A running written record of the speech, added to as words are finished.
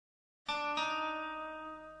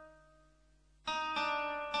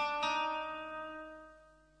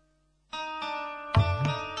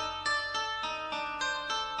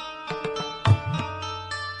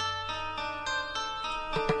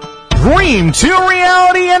Dream 2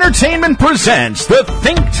 Reality Entertainment presents the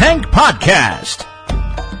Think Tank Podcast.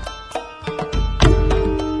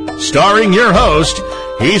 Starring your host,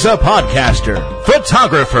 he's a podcaster,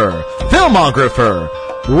 photographer, filmographer,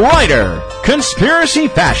 writer, conspiracy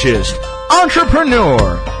fascist,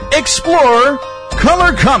 entrepreneur, explorer,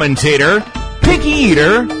 color commentator, picky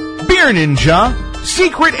eater, beer ninja,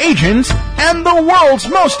 secret agent, and the world's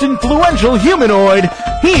most influential humanoid.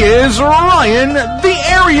 He is Ryan the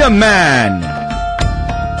Area Man.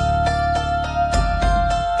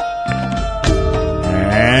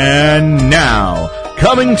 And now,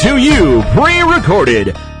 coming to you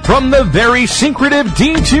pre-recorded from the very secretive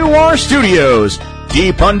D2R Studios,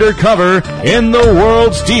 deep undercover in the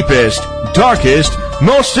world's deepest, darkest,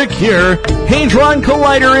 most secure Hadron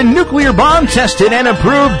Collider and nuclear bomb tested and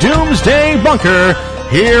approved doomsday bunker,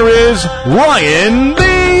 here is Ryan the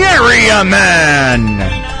Area Man.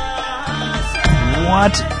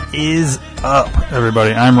 What is up,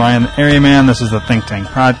 everybody? I'm Ryan the Area Man. This is the Think Tank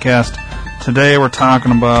Podcast. Today we're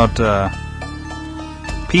talking about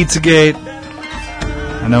Pizzagate.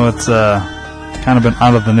 I know it's kind of been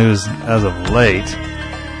out of the news as of late,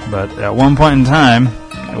 but at one point in time,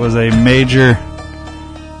 it was a major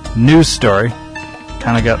news story.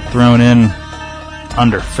 Kind of got thrown in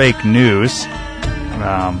under fake news.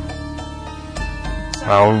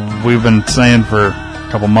 We've been saying for a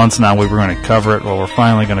couple months now we were going to cover it. Well, we're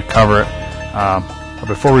finally going to cover it. But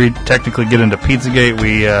before we technically get into Pizzagate,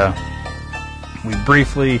 we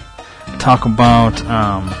briefly talk about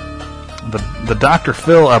the Dr.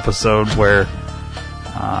 Phil episode where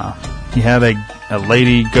he had a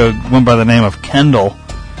lady went by the name of Kendall,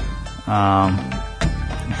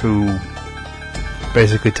 who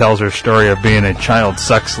basically tells her story of being a child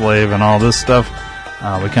sex slave and all this stuff.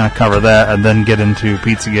 We kind of cover that and then get into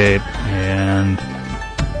Pizzagate, and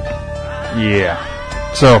yeah.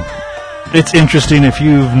 So it's interesting if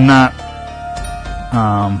you've not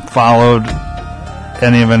followed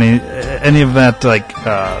any of that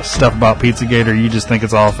stuff about Pizzagate, or you just think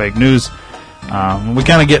it's all fake news. We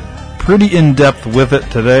kind of get pretty in depth with it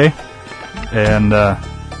today, and I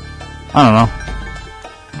don't know.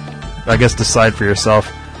 I guess decide for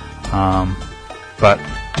yourself. But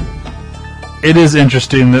it is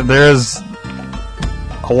interesting that there is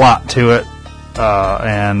a lot to it,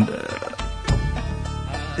 and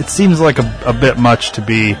it seems like a bit much to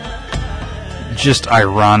be just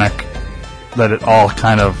ironic that it all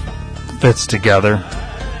kind of fits together.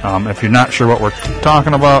 If you're not sure what we're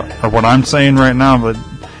talking about, or what I'm saying right now, but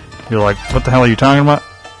you're like, what the hell are you talking about?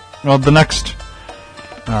 Well, the next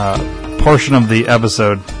portion of the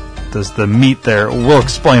episode, the meat there, will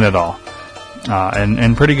explain it all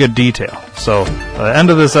in pretty good detail. So by the end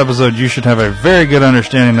of this episode, you should have a very good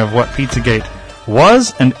understanding of what Pizzagate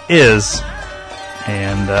was and is.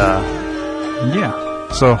 And yeah,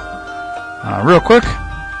 so real quick,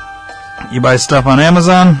 you buy stuff on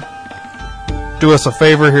Amazon, do us a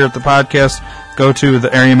favor here at the podcast, go to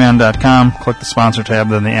theareaman.com, click the sponsor tab,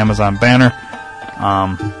 then the Amazon banner,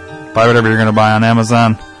 buy whatever you're going to buy on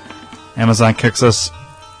Amazon. Amazon kicks us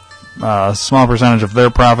a small percentage of their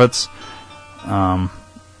profits, and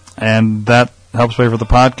that helps pay for the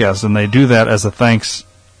podcast, and they do that as a thanks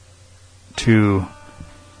to,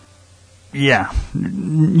 yeah,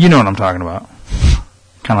 you know what I'm talking about.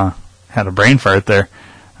 Kind of had a brain fart there.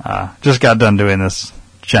 Just got done doing this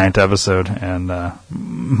giant episode, and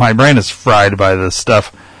my brain is fried by this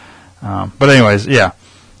stuff. But anyways, yeah,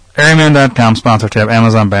 areaman.com, sponsor tab,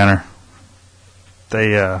 Amazon banner.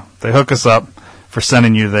 They hook us up for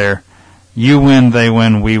sending you there. You win, they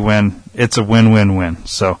win, we win. It's a win-win-win.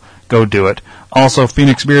 So go do it. Also,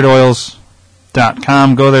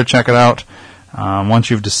 PhoenixBeardOils.com. Go there, check it out. Once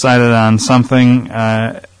you've decided on something,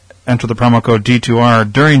 enter the promo code D2R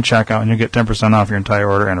during checkout, and you'll get 10% off your entire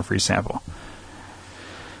order and a free sample.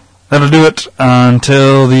 That'll do it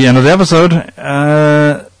until the end of the episode.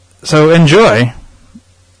 So enjoy,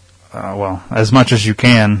 well, as much as you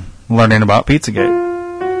can, learning about Pizzagate.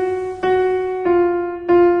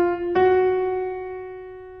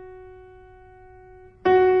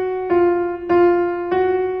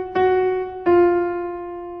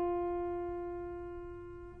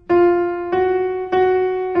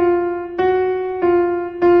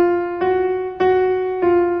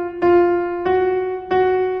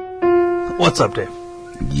 What's up, Dave?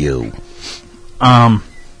 Yo.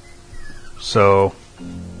 So,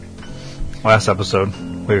 last episode,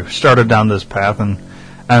 we started down this path and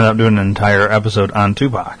ended up doing an entire episode on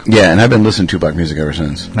Tupac. Yeah, and I've been listening to Tupac music ever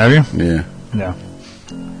since. Have you? Yeah. Yeah.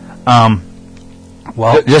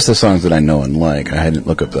 Well, just the songs that I know and like. I hadn't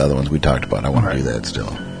looked up the other ones we talked about. I want to do that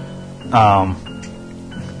still.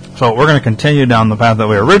 So we're going to continue down the path that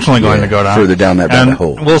we were originally going to go down. Further down that rabbit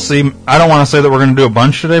hole. We'll see. I don't want to say that we're going to do a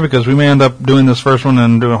bunch today because we may end up doing this first one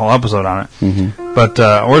and doing a whole episode on it. Mm-hmm. But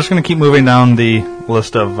we're just going to keep moving down the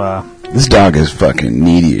list of... this dog is fucking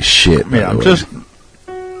needy as shit. Yeah,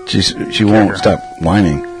 she won't stop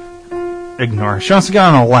whining. Ignore her. She wants to get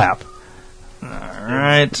on a lap. All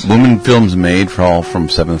right. Woman films maid fall from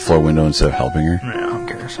 7th floor window instead of helping her. Yeah, who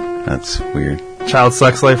cares? That's weird. Child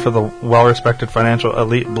sex slave for the well-respected financial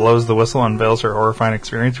elite blows the whistle and unveils her horrifying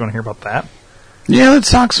experience. You want to hear about that? Yeah, let's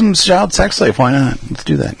talk some child sex slave. Why not? Let's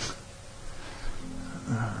do that.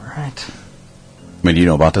 All right. I mean, do you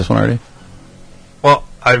know about this one already? Well,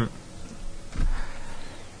 I've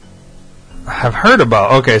heard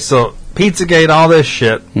about... Okay, so Pizzagate, all this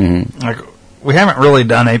shit. Mm-hmm. Like, we haven't really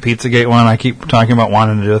done a Pizzagate one. I keep talking about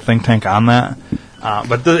wanting to do a think tank on that.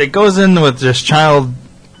 But it goes in with just child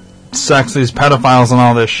sex, these pedophiles and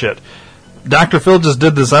all this shit. Dr. Phil just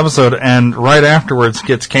did this episode and right afterwards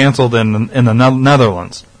gets canceled in the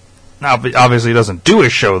Netherlands. Now, obviously he doesn't do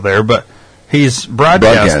his show there, but he's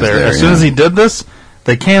broadcast there. As soon as he did this,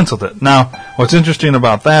 they canceled it. Now, what's interesting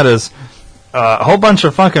about that is a whole bunch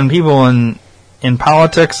of fucking people in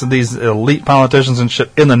politics, these elite politicians and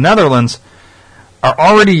shit in the Netherlands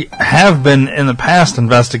have been in the past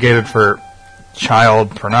investigated for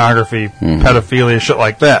child pornography, pedophilia, shit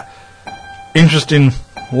like that.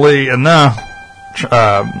 Interestingly enough,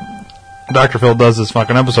 Dr. Phil does this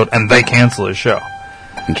fucking episode, and they cancel his show.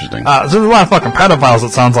 Interesting. So there's a lot of fucking pedophiles,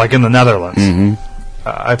 it sounds like, in the Netherlands. Mm-hmm.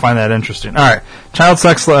 I find that interesting. All right. Child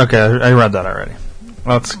sex... Okay, I read that already.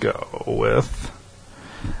 Let's go with...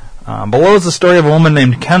 below is the story of a woman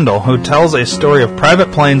named Kendall who tells a story of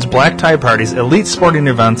private planes, black tie parties, elite sporting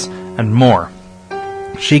events, and more.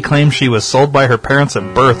 She claims she was sold by her parents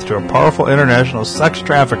at birth to a powerful international sex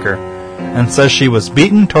trafficker and says she was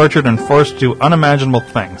beaten, tortured, and forced to do unimaginable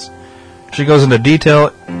things. She goes into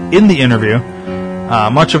detail in the interview,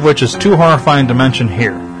 much of which is too horrifying to mention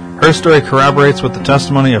here. Her story corroborates with the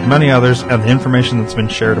testimony of many others and the information that's been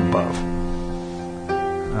shared above.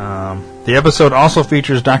 The episode also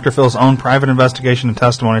features Dr. Phil's own private investigation and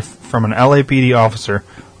testimony from an LAPD officer,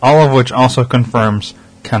 all of which also confirms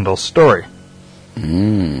Kendall's story.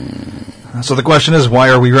 So the question is, why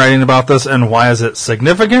are we writing about this, and why is it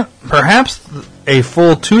significant? Perhaps a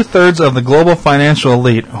full 2/3 of the global financial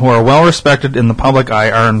elite, who are well respected in the public eye,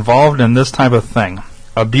 are involved in this type of thing.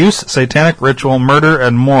 Abuse, satanic ritual, murder,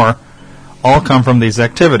 and more all come from these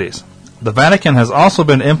activities. The Vatican has also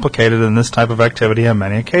been implicated in this type of activity on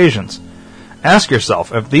many occasions. Ask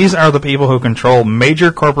yourself, if these are the people who control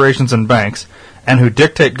major corporations and banks, and who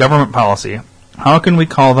dictate government policy, how can we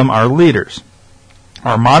call them our leaders?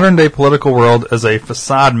 Our modern-day political world is a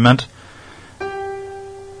facade meant...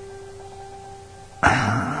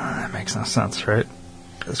 That makes no sense, right?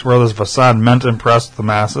 This world is a facade meant to impress the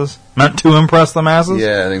masses? Meant to impress the masses?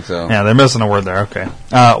 Yeah, I think so. Yeah, they're missing a word there, okay.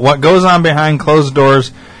 What goes on behind closed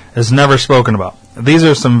doors is never spoken about. These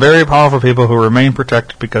are some very powerful people who remain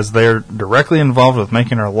protected because they are directly involved with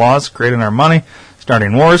making our laws, creating our money,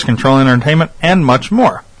 starting wars, controlling entertainment, and much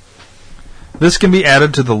more. This can be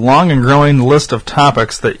added to the long and growing list of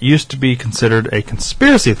topics that used to be considered a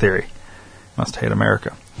conspiracy theory. Must hate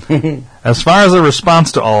America. As far as a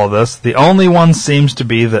response to all of this, the only one seems to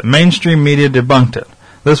be that mainstream media debunked it.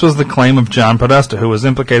 This was the claim of John Podesta, who was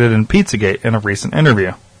implicated in Pizzagate in a recent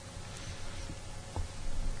interview.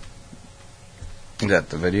 Is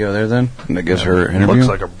that the video there, then? That gives her interview? Looks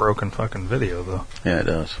like a broken fucking video, though. Yeah, it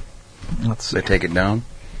does. Let's see. They take it down?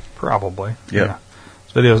 Probably. Yep. Yeah.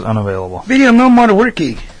 This video is unavailable. Video no more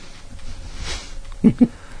worky.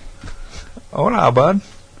 Hola, bud.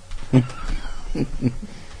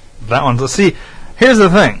 That one's... See, here's the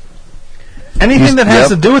thing. Anything that has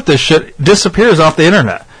to do with this shit disappears off the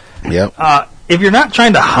internet. Yep. If you're not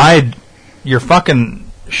trying to hide your fucking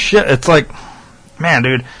shit, it's like... Man,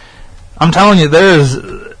 dude... I'm telling you, there's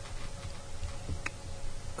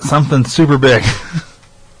something super big.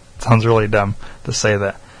 Sounds really dumb to say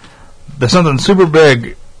that. There's something super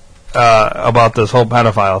big about this whole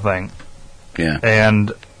pedophile thing. Yeah.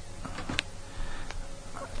 And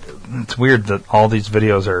it's weird that all these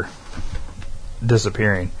videos are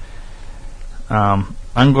disappearing. I'm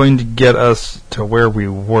going to get us to where we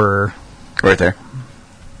were. Right there.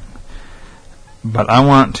 But I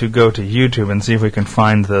want to go to YouTube and see if we can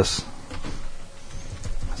find this.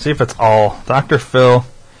 See if it's all Dr. Phil.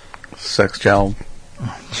 Sex child.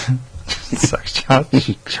 Sex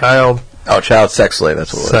child. Oh, child sex slave,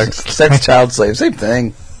 that's what it was. Sex child slave, same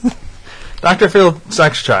thing. Dr. Phil,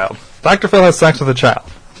 sex child. Dr. Phil has sex with a child.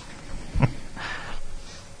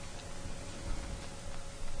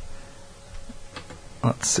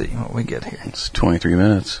 Let's see what we get here. It's 23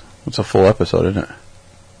 minutes. It's a full episode, isn't it?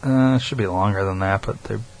 It should be longer than that, but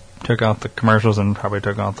they took out the commercials and probably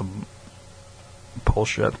took out the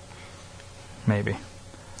bullshit. Maybe.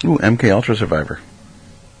 Ooh, MK Ultra Survivor.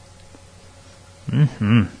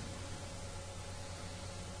 Mm-hmm.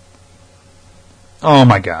 Oh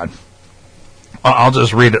my God. I'll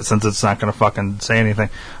just read it since it's not going to fucking say anything.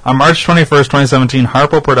 On March 21st, 2017,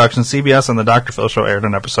 Harpo Productions, CBS, and the Dr. Phil Show aired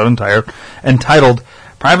an episode entitled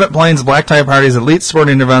Private Planes, Black Tie Parties, Elite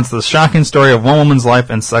Sporting Events, The Shocking Story of One Woman's Life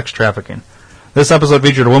and Sex Trafficking. This episode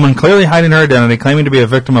featured a woman clearly hiding her identity, claiming to be a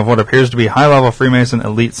victim of what appears to be high-level Freemason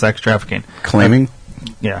elite sex trafficking. Claiming?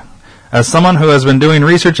 Yeah. As someone who has been doing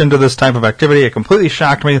research into this type of activity, it completely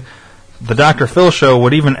shocked me the Dr. Phil Show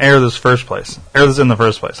would even air this in the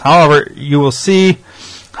first place. However, you will see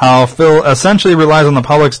how Phil essentially relies on the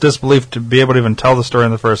public's disbelief to be able to even tell the story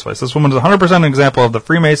in the first place. This woman is 100% an example of the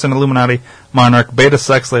Freemason, Illuminati, monarch, beta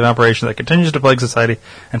sex slave operation that continues to plague society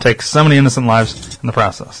and takes so many innocent lives in the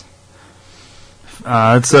process.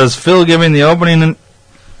 It says, Phil giving the opening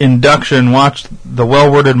induction watched the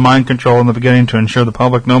well-worded mind control in the beginning to ensure the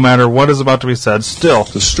public, no matter what is about to be said, still.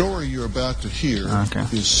 The story you're about to hear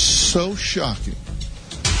is so shocking,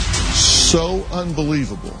 so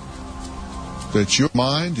unbelievable, that your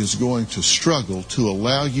mind is going to struggle to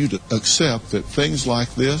allow you to accept that things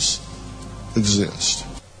like this exist.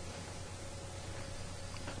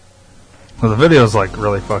 Well, the video's like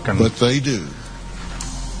really fucking... But they do.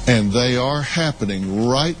 And they are happening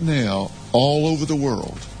right now all over the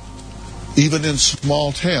world. Even in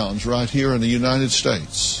small towns right here in the United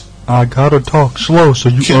States. I gotta talk slow so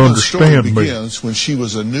you Kendall's story understand me. begins when she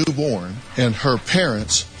was a newborn and her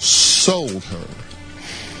parents sold her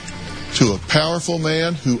to a powerful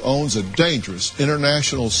man who owns a dangerous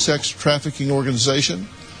international sex trafficking organization.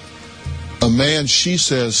 A man she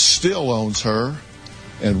says still owns her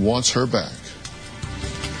and wants her back.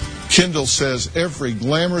 Kendall says every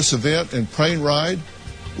glamorous event and plane ride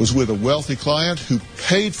was with a wealthy client who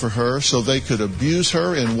paid for her so they could abuse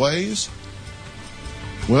her in ways,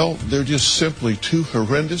 well, they're just simply too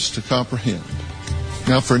horrendous to comprehend.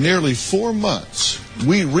 Now, for nearly 4 months,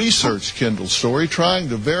 we researched Kendall's story, trying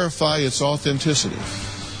to verify its authenticity.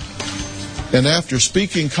 And after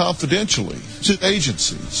speaking confidentially to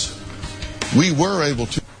agencies, we were able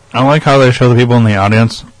to... I like how they show the people in the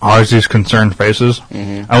audience, always these concerned faces.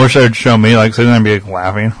 Mm-hmm. I wish they'd show me, like, sitting there and be like,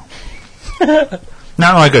 laughing.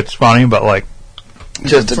 Not like it's funny, but like...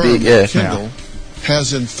 Just to be, yeah. Kendall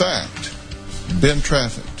has, in fact, been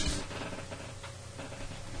trafficked.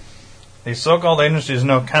 These so-called agencies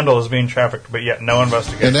know Kendall is being trafficked, but yet no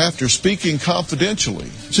investigation. And after speaking confidentially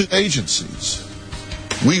to agencies,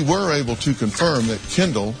 we were able to confirm that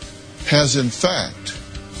Kendall has, in fact,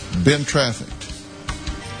 been trafficked.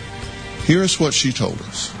 Here's what she told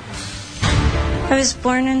us. I was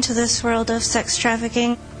born into this world of sex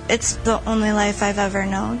trafficking. It's the only life I've ever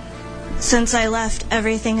known. Since I left,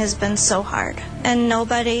 everything has been so hard. And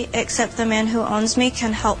nobody except the man who owns me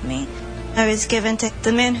can help me. I was given to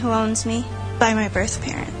the man who owns me by my birth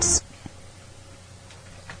parents.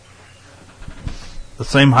 The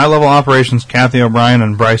same high-level operations Kathy O'Brien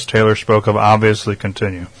and Bryce Taylor spoke of obviously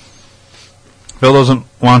continue. Phil doesn't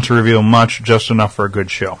want to reveal much, just enough for a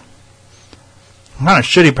good show. What kind of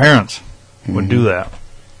shitty parents would do that?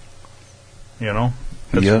 You know?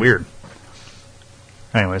 That's weird.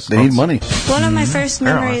 Anyways, they need money. One of my first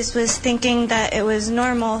memories was thinking that it was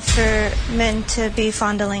normal for men to be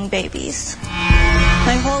fondling babies.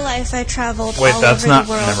 My whole life I traveled all over the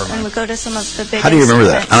world and would go to some of the biggest... How do you remember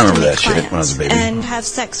that? I don't remember that shit when I was a baby. And have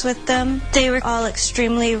sex with them. They were all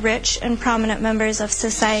extremely rich and prominent members of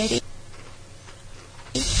society.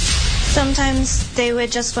 Sometimes they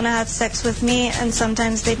would just want to have sex with me, and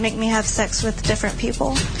sometimes they'd make me have sex with different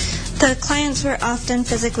people. The clients were often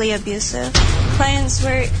physically abusive. Clients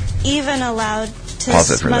were even allowed to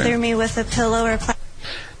smother me with a pillow or...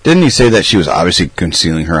 Didn't you say that she was obviously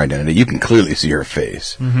concealing her identity? You can clearly see her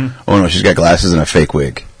face. Mm-hmm. Oh no, she's got glasses and a fake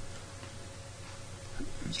wig.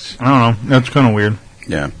 I don't know. That's kind of weird.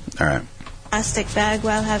 Yeah, alright. Plastic bag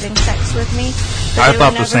while having sex with me. I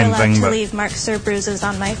thought the same thing, to but... leave marks or bruises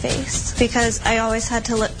on my face because I always had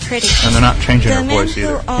to look pretty. And they're not changing her voice either.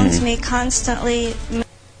 The man who owns me constantly...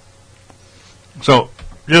 So,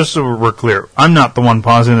 just so we're clear, I'm not the one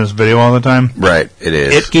pausing this video all the time. Right, it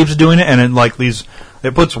is. It keeps doing it, and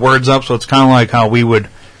it puts words up, so it's kind of like how we would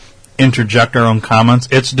interject our own comments.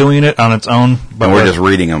 It's doing it on its own. But and we're just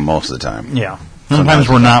reading them most of the time. Yeah. Sometimes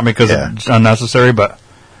we're not because it's unnecessary, but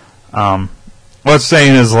what it's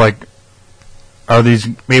saying is, like, are these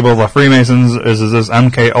people the Freemasons? Is this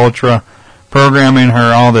MK Ultra programming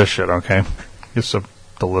her? All this shit, okay? Just so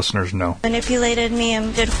the listeners know. Manipulated me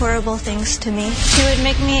and did horrible things to me. He would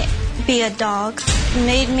make me be a dog,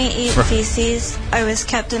 made me eat feces. I was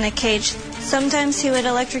kept in a cage. Sometimes he would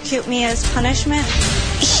electrocute me as punishment.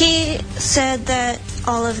 He said that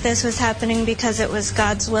all of this was happening because it was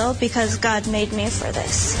God's will, because God made me for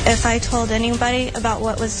this. If I told anybody about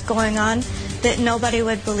what was going on, that nobody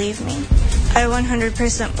would believe me. I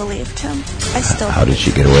 100% believed him. I still How did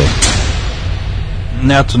she get away? And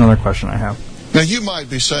that's another question I have. Now, you might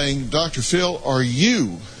be saying, Dr. Phil, are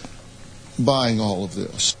you buying all of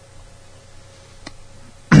this?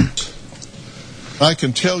 I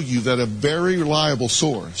can tell you that a very reliable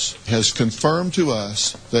source has confirmed to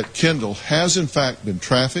us that Kendall has in fact been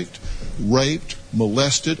trafficked, raped,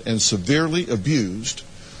 molested, and severely abused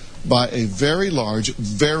by a very large,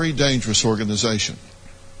 very dangerous organization.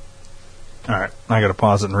 All right, I got to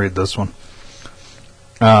pause it and read this one.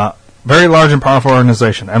 Very large and powerful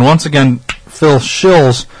organization. And once again, Phil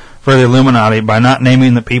shills for the Illuminati by not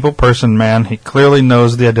naming the people, person, man he clearly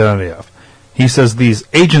knows the identity of. He says these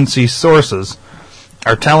agency sources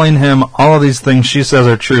are telling him all of these things she says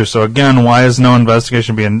are true. So again, why is no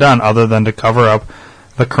investigation being done other than to cover up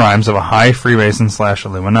the crimes of a high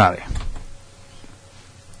Freemason/Illuminati?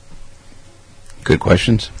 Good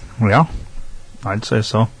questions. Yeah, I'd say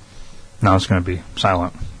so. Now it's going to be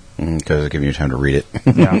silent. Because it's giving you time to read it.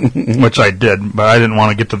 Yeah, which I did, but I didn't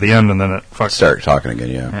want to get to the end and then it Start talking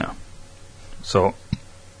again, yeah. Yeah. So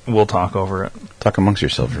we'll talk over it. Talk amongst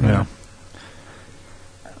yourselves for a minute.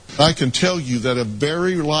 I can tell you that a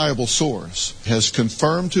very reliable source has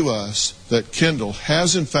confirmed to us that Kendall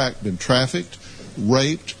has in fact been trafficked,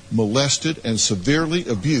 raped, molested, and severely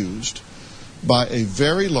abused by a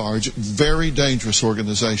very large, very dangerous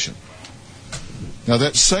organization. Now,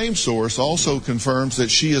 that same source also confirms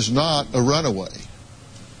that she is not a runaway.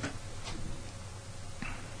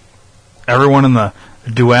 Everyone in the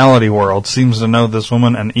duality world seems to know this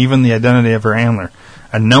woman and even the identity of her handler,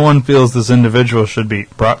 and no one feels this individual should be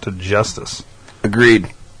brought to justice.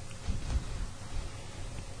 Agreed.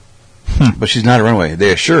 But she's not a runaway.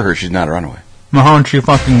 They assure her she's not a runaway. Well, how aren't you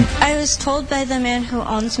fucking... I was told by the man who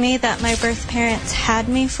owns me that my birth parents had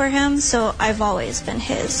me for him, so I've always been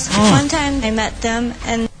his. One time I met them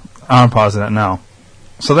and... I'm pausing that now.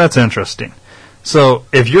 So that's interesting. So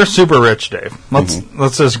if you're super rich, Dave,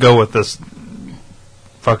 let's just go with this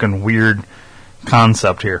fucking weird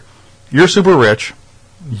concept here. You're super rich.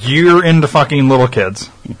 You're into fucking little kids.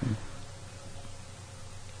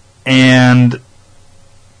 And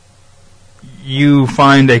you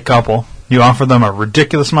find a couple. You offer them a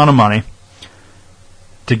ridiculous amount of money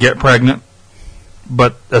to get pregnant,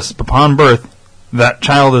 but upon birth, that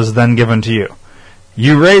child is then given to you.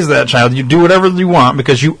 You raise that child, you do whatever you want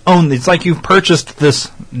because you own. It's like you've purchased this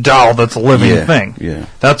doll that's a living thing. Yeah.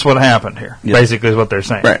 That's what happened here. Yeah. Basically, is what they're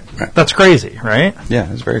saying. Right. That's crazy, right? Yeah,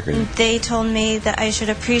 it's very crazy. they told me that I should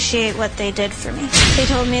appreciate what they did for me. They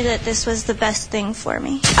told me that this was the best thing for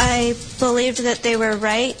me. I believed that they were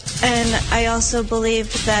right, and I also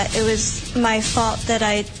believed that it was my fault that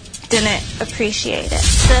I didn't appreciate it.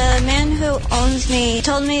 The man who owns me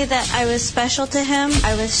told me that I was special to him.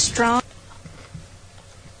 I was strong,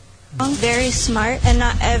 very smart, and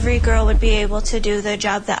not every girl would be able to do the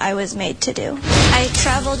job that I was made to do. I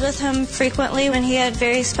traveled with him frequently. When he had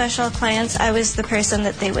very special clients, I was the person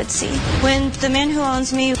that they would see. When the man who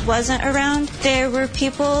owns me wasn't around, there were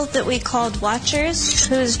people that we called watchers,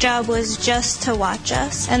 whose job was just to watch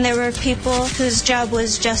us, and there were people whose job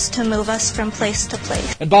was just to move us from place to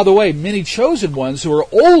place. And by the way, many chosen ones who are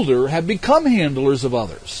older have become handlers of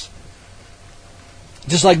others.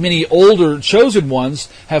 Just like many older chosen ones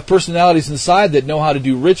have personalities inside that know how to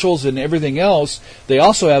do rituals and everything else, they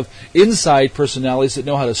also have inside personalities that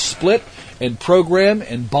know how to split and program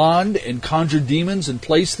and bond and conjure demons and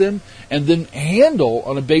place them and then handle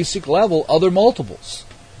on a basic level other multiples.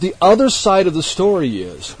 The other side of the story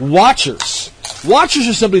is watchers. Watchers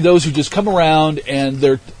are simply those who just come around and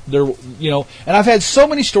they're and I've had so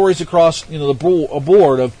many stories across the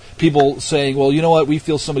board of people saying, well, you know what, we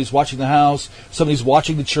feel somebody's watching the house, somebody's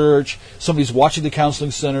watching the church, somebody's watching the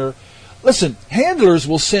counseling center. Listen, handlers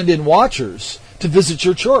will send in watchers to visit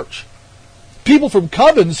your church. People from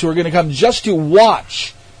covens who are going to come just to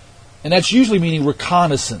watch, and that's usually meaning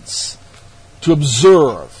reconnaissance, to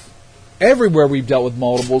observe. Everywhere we've dealt with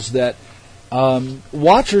multiples that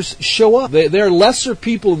watchers show up. They're lesser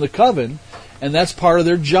people in the coven, and that's part of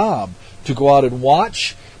their job, to go out and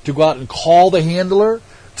watch, to go out and call the handler,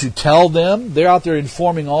 to tell them. They're out there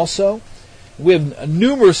informing also. We have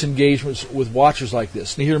numerous engagements with watchers like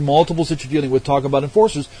this. And you hear multiples that you're dealing with talk about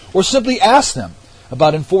enforcers, or simply ask them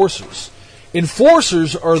about enforcers.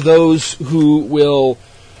 Enforcers are those who will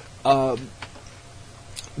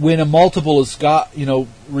when a multiple is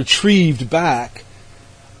retrieved back,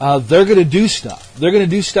 they're going to do stuff. They're going to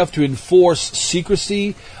do stuff to enforce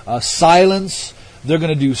secrecy, silence. They're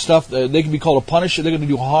going to do stuff. They can be called a punisher. They're going to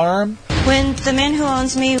do harm. When the man who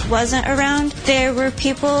owns me wasn't around, there were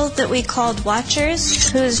people that we called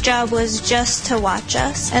watchers whose job was just to watch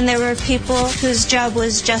us. And there were people whose job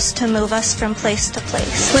was just to move us from place to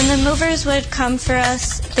place. When the movers would come for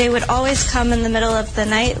us, they would always come in the middle of the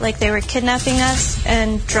night like they were kidnapping us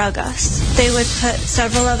and drug us. They would put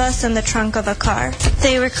several of us in the trunk of a car.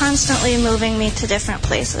 They were constantly moving me to different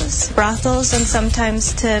places, brothels and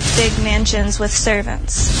sometimes to big mansions with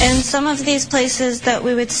servants. In some of these places that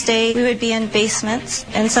we would stay, we would be in basements.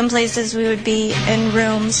 In some places we would be in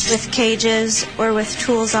rooms with cages or with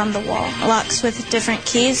tools on the wall, locks with different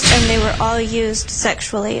keys, and they were all used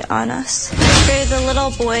sexually on us. For the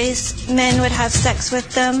little boys, men would have sex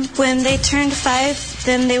with them. When they turned 5,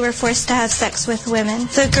 then they were forced to have sex with women.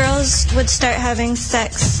 The girls would start having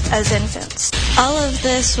sex as infants. All of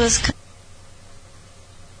this was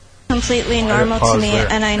completely normal to me,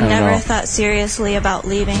 and I never thought seriously about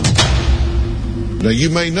leaving. Now,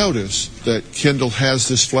 you may notice that Kendall has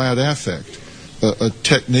this flat affect, a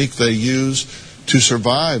technique they use to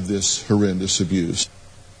survive this horrendous abuse.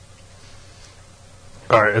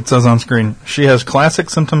 All right, it says on screen, she has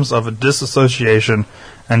classic symptoms of disassociation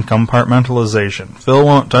and compartmentalization. Phil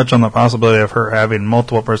won't touch on the possibility of her having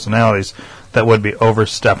multiple personalities that would be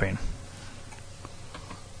overstepping,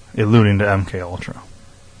 alluding to MK Ultra.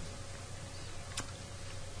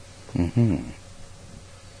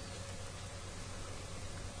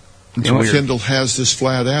 Kendall has this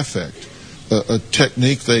flat affect, a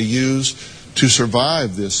technique they use to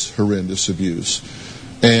survive this horrendous abuse.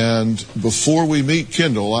 And before we meet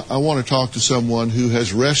Kendall, I want to talk to someone who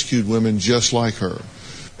has rescued women just like her.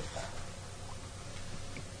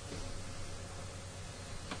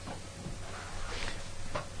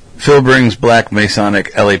 Phil brings black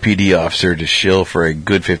Masonic LAPD officer to shill for a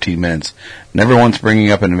good 15 minutes, never once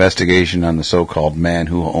bringing up an investigation on the so-called man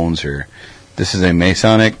who owns her. This is a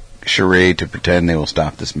Masonic charade to pretend they will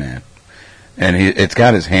stop this man. And it's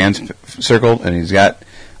got his hands circled, and he's got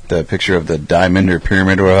the picture of the diamond or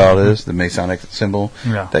pyramid or whatever it is, the Masonic symbol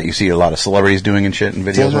that you see a lot of celebrities doing and shit in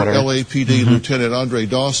videos. Former LAPD Lieutenant Andre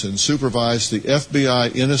Dawson supervised the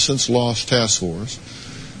FBI Innocence Lost Task Force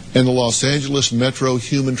and the Los Angeles Metro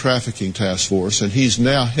Human Trafficking Task Force, and he's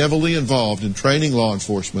now heavily involved in training law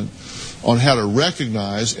enforcement on how to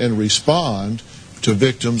recognize and respond to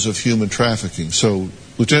victims of human trafficking. So,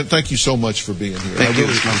 Lieutenant, thank you so much for being here. Thank you.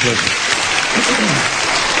 Really, it's my pleasure.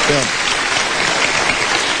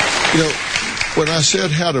 When I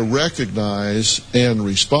said how to recognize and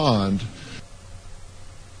respond,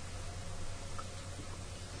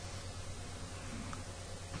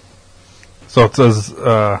 so it says,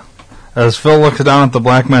 as Phil looks down at the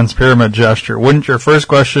black man's pyramid gesture, wouldn't your first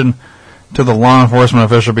question to the law enforcement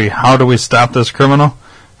official be, how do we stop this criminal?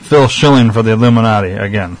 Phil shilling for the Illuminati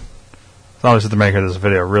again. It's obviously the maker of this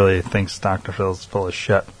video really thinks Dr. Phil's full of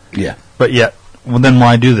shit. Yeah. But yet, well, then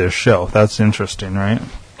why do this show? That's interesting, right?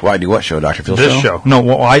 Why do what show, Dr. Phil's this show? No,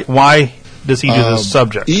 why does he do this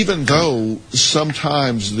subject? Even though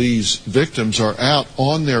sometimes these victims are out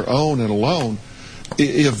on their own and alone,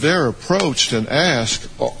 if they're approached and asked,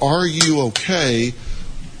 are you okay?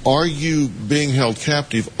 Are you being held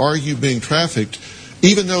captive? Are you being trafficked?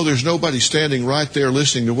 Even though there's nobody standing right there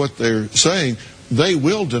listening to what they're saying, they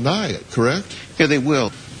will deny it, correct? Yeah, they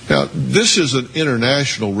will. Now, this is an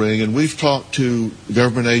international ring, and we've talked to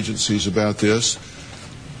government agencies about this.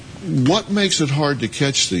 What makes it hard to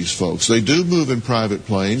catch these folks? They do move in private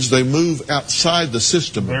planes. They move outside the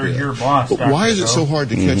system a bit. Your boss, but why is it so hard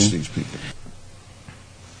to catch these people?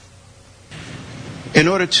 In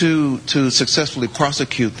order to successfully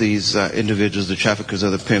prosecute these individuals, the traffickers or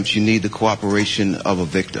the pimps, you need the cooperation of a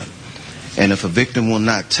victim. And if a victim will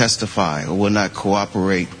not testify or will not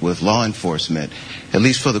cooperate with law enforcement, at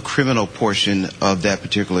least for the criminal portion of that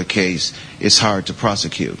particular case, it's hard to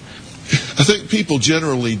prosecute. I think people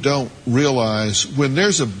generally don't realize when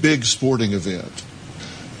there's a big sporting event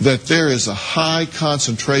that there is a high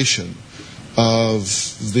concentration of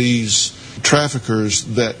these traffickers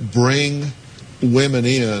that bring women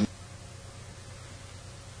in.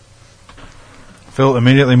 Phil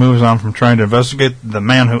immediately moves on from trying to investigate the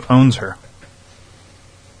man who owns her.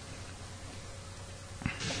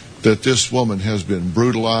 That this woman has been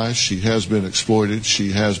brutalized, she has been exploited,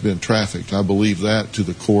 she has been trafficked. I believe that to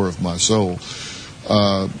the core of my soul.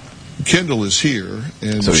 Kendall is here,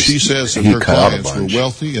 and so she says that her clients were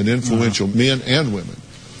wealthy and influential men and women.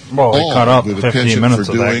 Well, he cut up with a 15 penchant minutes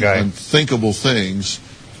for of that doing guy. unthinkable things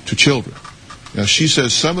to children. Now, she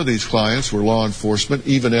says some of these clients were law enforcement,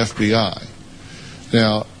 even FBI.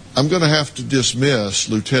 Now, I'm going to have to dismiss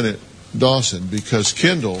Lieutenant Dawson because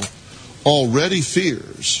Kendall already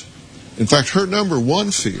fears, in fact, her number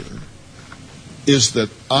one fear is that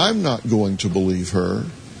I'm not going to believe her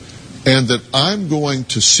and that I'm going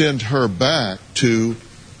to send her back to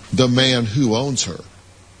the man who owns her.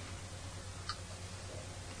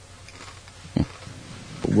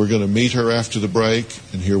 We're going to meet her after the break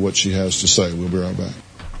and hear what she has to say. We'll be right back.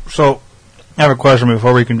 So, I have a question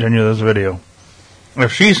before we continue this video.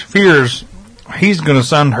 If she fears he's going to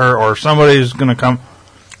send her or somebody's going to come,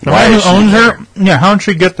 the man who owns her, yeah, how did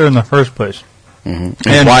she get there in the first place? Mm-hmm.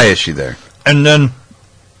 And why is she there? And then,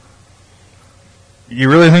 you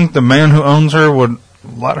really think the man who owns her would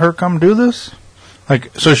let her come do this?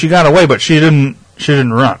 Like, so she got away, but she didn't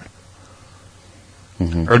run.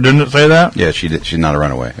 Mm-hmm. Or didn't it say that? Yeah, she did. She's not a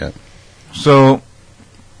runaway. Yeah. So,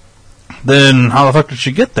 then how the fuck did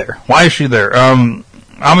she get there? Why is she there?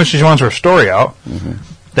 Obviously she wants her story out. Mm-hmm.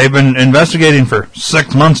 They've been investigating for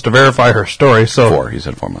 6 months to verify her story. So 4, he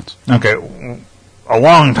said 4 months. Okay, a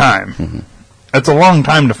long time. Mm-hmm. It's a long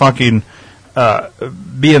time to fucking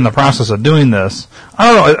be in the process of doing this.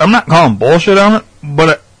 I don't know, I'm not calling bullshit on it,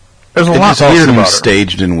 but there's a lot weird about it.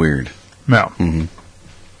 Staged and weird. No. Mm-hmm.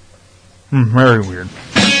 Very weird.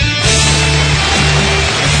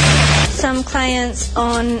 Some clients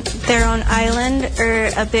own their own island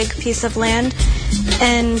or a big piece of land,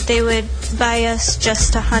 and they would buy us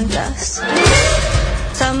just to hunt us.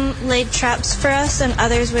 Some laid traps for us, and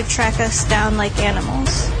others would track us down like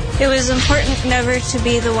animals. It was important never to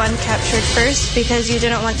be the one captured first because you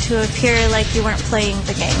didn't want to appear like you weren't playing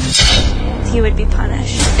the game. You would be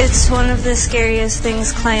punished. It's one of the scariest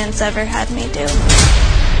things clients ever had me do.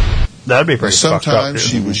 That'd be pretty fucked up. Sometimes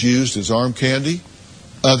she was used as arm candy,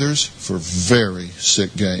 others for very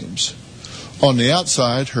sick games. On the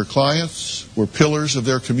outside, her clients were pillars of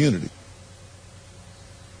their community.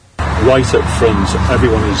 Right up front,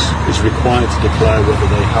 everyone is required to declare whether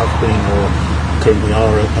they have been or currently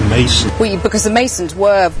are a Mason. Well, because the Masons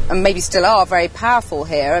were, and maybe still are, very powerful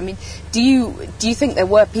here. I mean, do you think there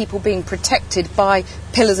were people being protected by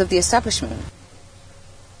pillars of the establishment?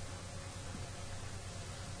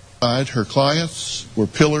 Her clients were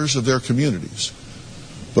pillars of their communities.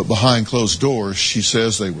 But behind closed doors, she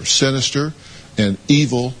says they were sinister and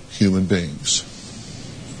evil human beings.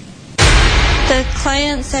 The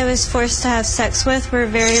clients I was forced to have sex with were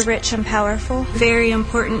very rich and powerful, very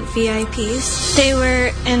important VIPs. They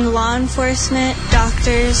were in law enforcement,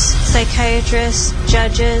 doctors, psychiatrists,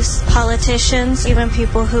 judges, politicians, even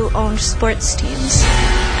people who owned sports teams.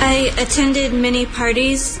 I attended many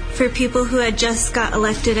parties for people who had just got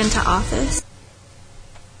elected into office.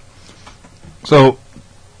 So,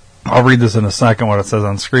 I'll read this in a second, what it says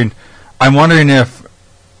on screen. I'm wondering if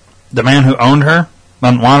the man who owned her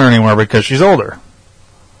doesn't want her anymore because she's older.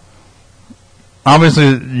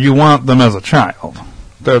 Obviously, you want them as a child.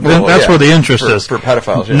 That's where the interest is. For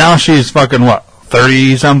pedophiles, yeah. Now she's fucking,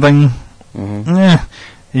 30-something?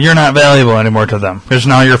 Mm-hmm. You're not valuable anymore to them because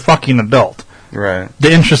now you're a fucking adult. Right.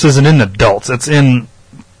 The interest isn't in adults, it's in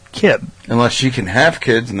kid. Unless she can have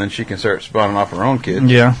kids and then she can start spawning off her own kids.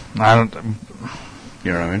 Yeah, I don't.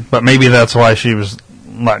 You know what I mean? But maybe that's why she was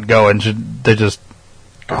let go, and they just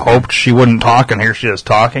hoped she wouldn't talk, and here she is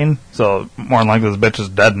talking. So more than likely, this bitch is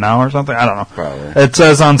dead now or something. I don't know. Probably. It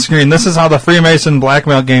says on screen, this is how the Freemason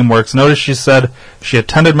blackmail game works. Notice she said she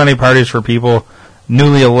attended many parties for people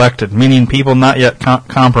newly elected, meaning people not yet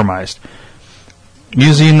compromised.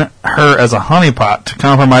 Using her as a honeypot to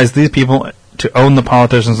compromise these people to own the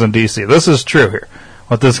politicians in D.C. This is true here.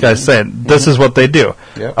 What this guy's saying. This is what they do.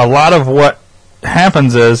 Yep. A lot of what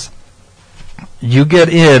happens is you get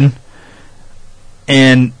in,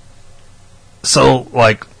 and so,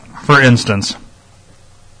 for instance,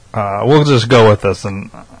 we'll just go with this, and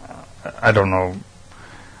I don't know.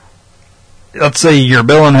 Let's say you're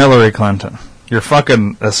Bill and Hillary Clinton. You're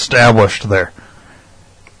fucking established there.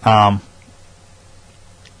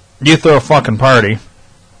 You throw a fucking party,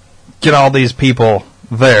 get all these people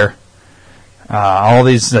there, all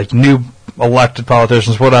these new elected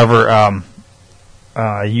politicians, whatever.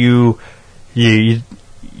 You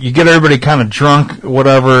get everybody kind of drunk,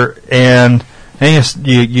 whatever, and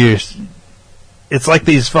you it's like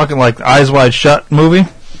these fucking Eyes Wide Shut movie.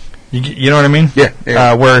 You know what I mean?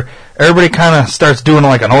 Yeah. Where everybody kind of starts doing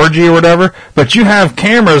an orgy or whatever, but you have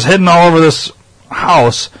cameras hidden all over this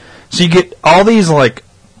house, so you get all these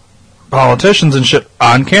politicians and shit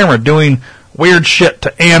on camera doing weird shit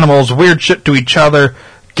to animals, weird shit to each other,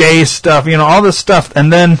 gay stuff, all this stuff,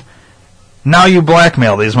 and then now you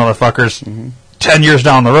blackmail these motherfuckers 10 years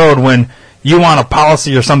down the road when you want a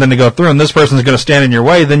policy or something to go through and this person's going to stand in your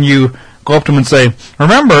way, then you go up to them and say,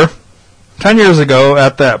 remember 10 years ago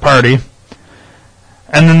at that party,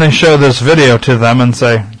 and then they show this video to them and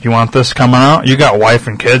say, you want this coming out? You got wife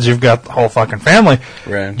and kids, you've got the whole fucking family.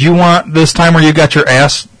 Right. Do you want this time where you got your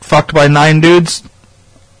ass fucked by 9 dudes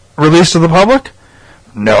released to the public?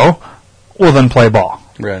 No. Well, then play ball.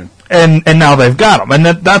 Right. And now they've got them. And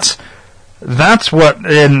that's what,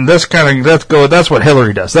 and this kind of, that's what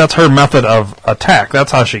Hillary does. That's her method of attack.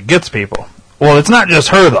 That's how she gets people. Well, it's not just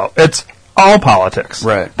her, though. It's all politics.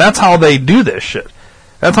 Right. That's how they do this shit.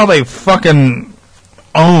 That's how they fucking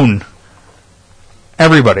own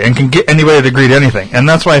everybody and can get anybody to agree to anything. And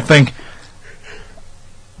that's why I think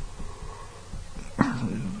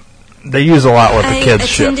they use a lot with the kids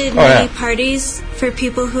shit. I attended many parties for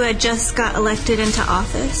people who had just got elected into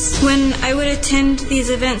office. When I would attend these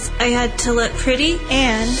events, I had to look pretty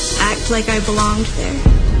and act like I belonged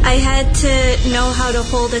there. I had to know how to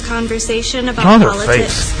hold a conversation about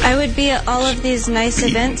politics. I would be at all of these nice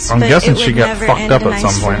events, I'm but guessing it she would got never fucked end up at nice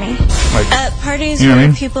some for point. me. Like, At parties you know what I where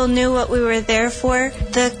mean? people knew what we were there for,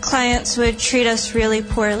 the clients would treat us really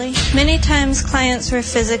poorly. Many times clients were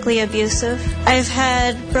physically abusive. I've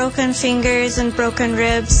had broken fingers and broken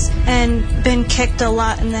ribs and been kicked a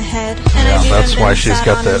lot in the head. And I've even that's been why she's sat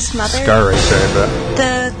got on that his mother. scar right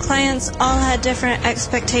there. The clients all had different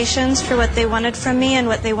expectations for what they wanted from me and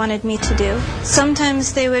what they wanted me to do.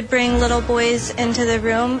 Sometimes they would bring little boys into the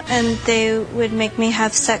room and they would make me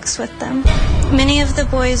have sex with them. Many of the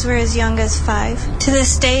boys were as young as 5. To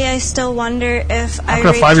this day, I still wonder if I could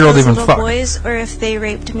a raped 5-year-old those even little fuck? boys or if they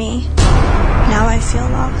raped me. Now I feel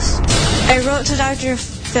lost. I wrote to Dr.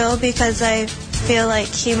 Phil because I feel like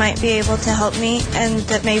he might be able to help me and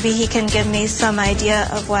that maybe he can give me some idea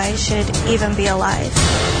of why I should even be alive.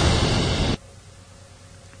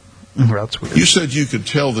 That's weird. You said you could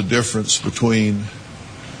tell the difference between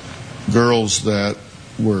girls that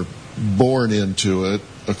were born into it,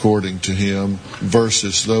 according to him,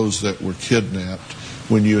 versus those that were kidnapped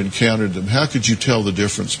when you encountered them. How could you tell the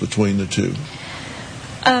difference between the two?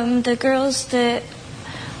 The girls that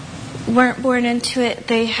weren't born into it,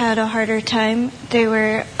 they had a harder time. They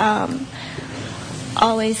were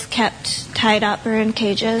always kept tied up or in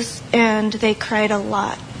cages, and they cried a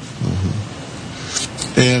lot.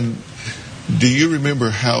 Mm-hmm. And do you remember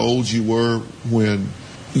how old you were when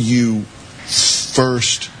you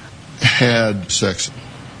first had sex?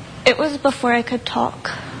 It was before I could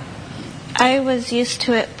talk. I was used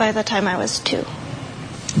to it by the time I was 2.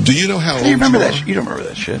 Do you know how old you remember you are? that? You don't remember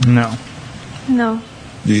that shit? No. No,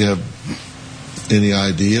 Do you have any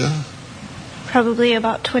idea? probably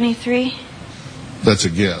about 23. That's a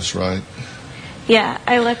guess, right? Yeah,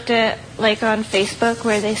 I looked at, like, on Facebook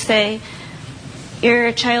where they say, you're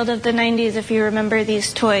a child of the 90s if you remember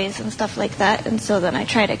these toys and stuff like that, and so then I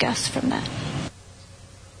try to guess from that.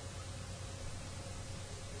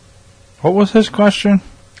 What was his question?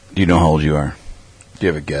 Do you know how old you are? Do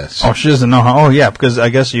you have a guess? Oh, she doesn't know how. Oh, yeah, because I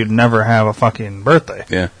guess you'd never have a fucking birthday.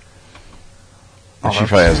 Yeah. Oh, She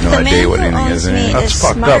probably has no The idea man what who anything owns is. me Anyway. That's is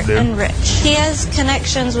fucked smart up, dude. and rich. He has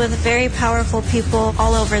connections with very powerful people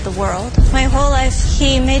all over the world. My whole life,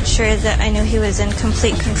 he made sure that I knew he was in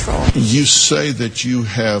complete control. You say that you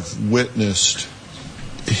have witnessed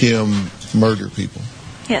him murder people.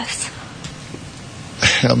 Yes.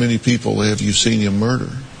 How many people have you seen him murder?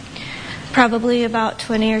 Probably about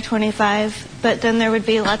 20 or 25, but then there would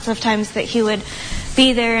be lots of times that he would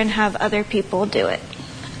be there and have other people do it.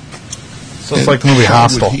 So it's like the movie how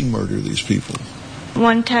Hostel. would he murder these people?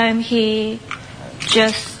 One time he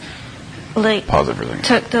just, like, Pause it for a second.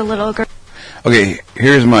 took the little girl. Okay,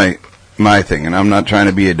 here's my thing, and I'm not trying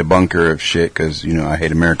to be a debunker of shit because, you know, I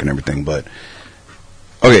hate America and everything, but...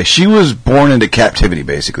 Okay, she was born into captivity,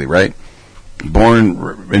 basically, right?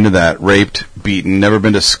 Born into that, raped, beaten, never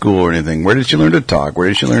been to school or anything. Where did she learn to talk? Where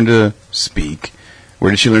did she learn to speak?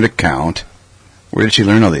 Where did she learn to count? Where did she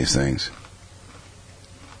learn all these things?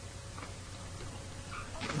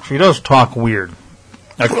 She does talk weird.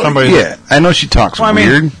 Like somebody. Yeah, I know she talks Well, I mean,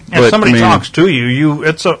 weird. if but, somebody I mean, talks to you,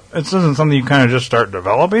 it isn't something you kind of just start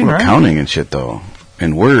developing, well, right? counting and shit, though.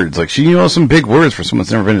 And words. Like, she knows some big words for someone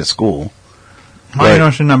that's never been to school. How do you But-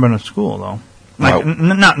 know she's not been to school, though? Like, Well,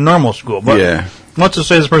 not normal school, but yeah. let's just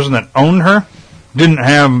say this person that owned her didn't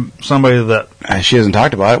have somebody that... She hasn't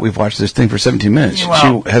talked about it. We've watched this thing for 17 minutes.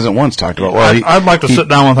 Well, she hasn't once talked about I'd like to sit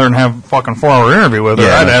down with her and have a fucking 4-hour interview with her.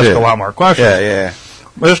 Yeah, I'd no ask shit. a lot more questions. Yeah.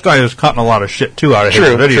 But this guy is cutting a lot of shit, too, out of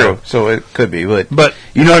his video. True. So it could be, But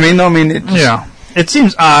you know what I mean? No, I mean, it just, yeah, it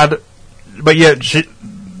seems odd, but yet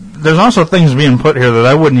there's also things being put here that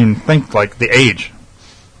I wouldn't even think, like the age.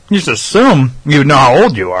 You just assume you know how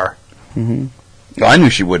old you are. Mm-hmm. Well, I knew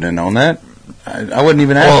she wouldn't have known that. I wouldn't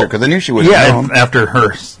even ask her because I knew she wouldn't have known.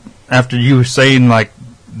 After you saying like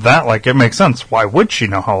that, like it makes sense. Why would she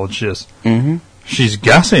know how old she is? Mm-hmm. She's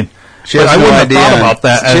guessing. She has I no wouldn't idea. have thought about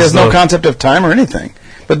that. She has no concept of time or anything.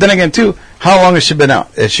 But then again, too, how long has she been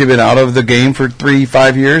out? Has she been out of the game for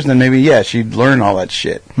 3-5 years? Then maybe she'd learn all that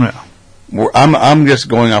shit. Yeah. I'm just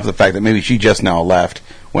going off the fact that maybe she just now left,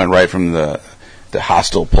 went right from the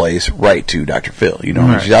hostile place right to Dr. Phil. You know,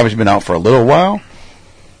 right. She's obviously been out for a little while.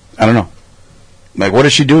 I don't know. Like, what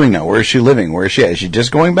is she doing now? Where is she living? Where is she at? Is she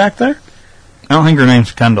just going back there? I don't think her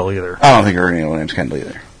name's Kendall either. I don't think her name's Kendall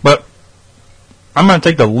either. But I'm going to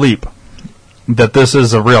take the leap that this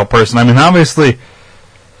is a real person. I mean, obviously,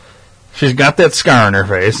 she's got that scar on her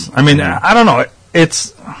face. I mean, I don't know.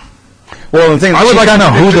 It's... Well, the thing I would like to know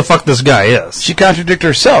who the fuck this guy is. She contradicted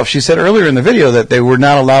herself. She said earlier in the video that they were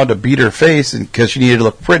not allowed to beat her face because she needed to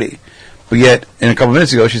look pretty. But yet, in a couple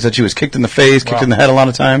minutes ago, she said she was kicked in the face, kicked in the head a lot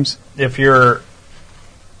of times. If you're...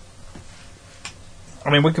 I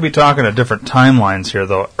mean, we could be talking at different timelines here,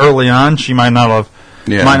 though. Early on, she might not have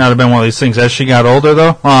been one of these things. As she got older,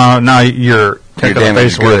 though, now you're taking the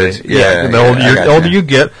face worthy. The older you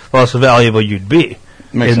get, the less valuable you'd be.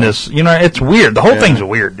 Makes in sense. This, you know, it's weird. The whole thing's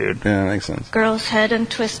weird, dude. Yeah, that makes sense. Girl's head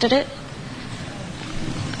and twisted it.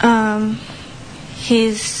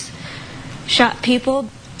 He's shot people.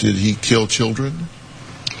 Did he kill children?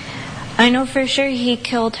 I know for sure he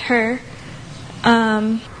killed her.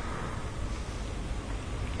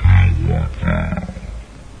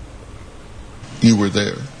 You were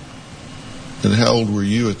there. And how old were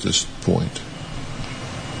you at this point?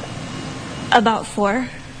 About 4.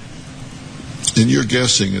 And you're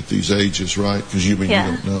guessing at these ages, right? Because you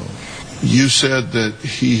don't know. You said that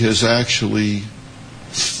he has actually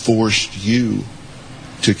forced you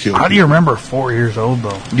to kill How do you remember 4 years old,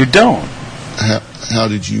 though? You don't. How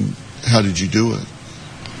did you do it?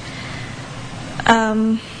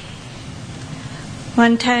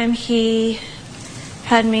 One time he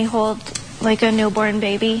had me hold like a newborn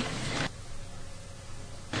baby.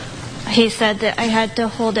 He said that I had to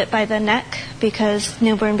hold it by the neck because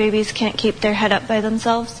newborn babies can't keep their head up by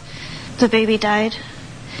themselves. The baby died.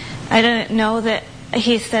 I didn't know that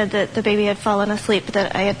he said that the baby had fallen asleep,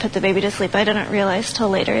 that I had put the baby to sleep. I didn't realize till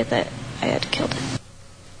later that I had killed it.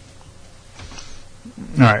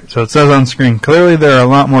 Alright, so it says on screen, clearly there are a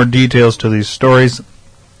lot more details to these stories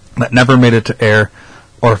that never made it to air,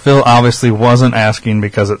 or Phil obviously wasn't asking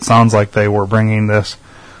because it sounds like they were bringing this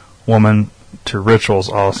woman to rituals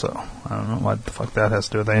also. I don't know what the fuck that has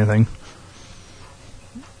to do with anything.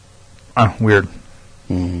 Weird.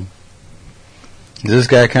 Mm-hmm. Is this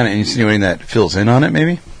guy kind of insinuating that Phil's in on it,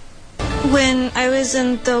 maybe? When I was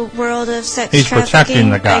in the world of sex He's trafficking, protecting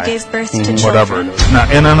the guy. I gave birth to children. Whatever it is.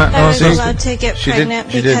 Not in on it. I was allowed to get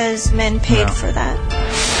pregnant because men paid No. for that.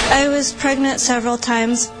 I was pregnant several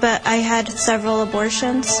times, but I had several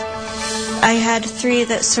abortions. I had 3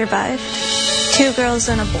 that survived, 2 girls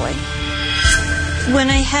and a boy. When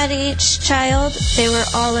I had each child, they were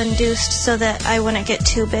all induced so that I wouldn't get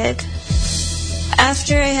too big.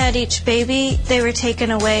 After I had each baby, they were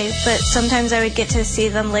taken away, but sometimes I would get to see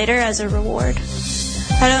them later as a reward.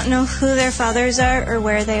 I don't know who their fathers are or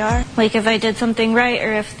where they are. Like if I did something right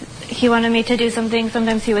or if he wanted me to do something,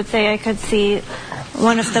 sometimes he would say I could see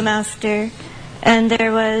one of them after. And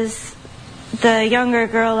there was the younger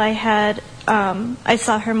girl I had, I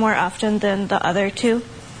saw her more often than the other 2.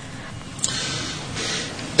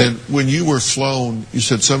 And when you were flown, you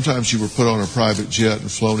said sometimes you were put on a private jet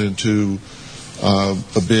and flown into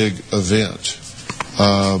a big event,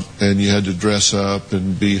 and you had to dress up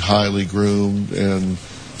and be highly groomed, and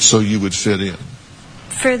so you would fit in.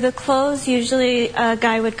 For the clothes, usually a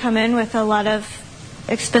guy would come in with a lot of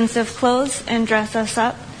expensive clothes and dress us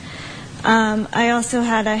up. I also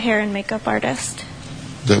had a hair and makeup artist.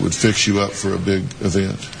 That would fix you up for a big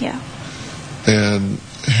event. Yeah. And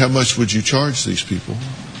how much would you charge these people?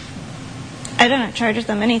 I didn't charge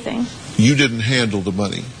them anything. You didn't handle the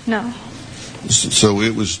money. No. So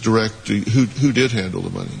it was direct to, who did handle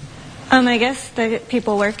the money? I guess the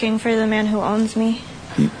people working for the man who owns me.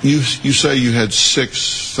 You say you had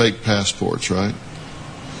 6 fake passports, right?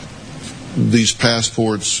 These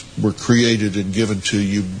passports were created and given to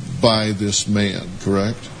you by this man,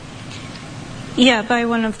 correct? Yeah, by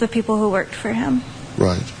one of the people who worked for him.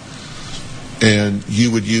 Right. And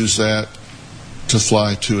you would use that to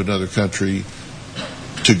fly to another country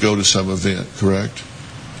to go to some event, correct?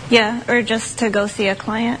 Yeah, or just to go see a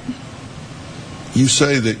client. You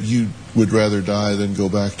say that you would rather die than go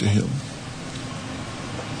back to him.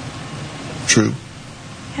 True?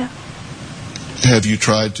 Yeah. Have you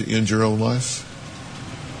tried to end your own life?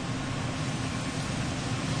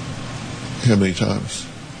 How many times?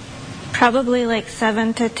 Probably like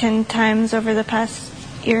 7 to 10 times over the past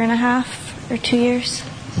year and a half or 2 years.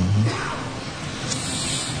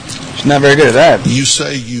 She's not very good at that. You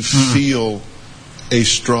say you feel a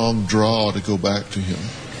strong draw to go back to him.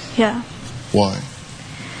 Yeah. Why?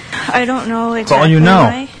 I don't know exactly That's all you know.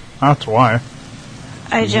 why. That's why.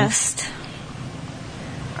 I just...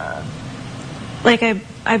 like,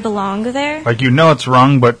 I belong there. Like, you know it's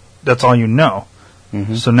wrong, but that's all you know.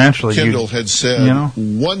 Mm-hmm. So naturally, Kendall had said you know?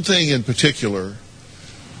 one thing in particular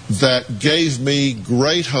that gave me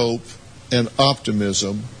great hope and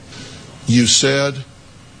optimism. You said,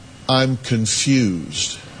 I'm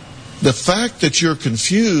confused. The fact that you're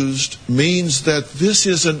confused means that this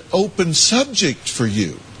is an open subject for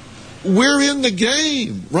you. We're in the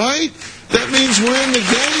game, right? That means we're in the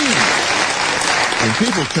game. When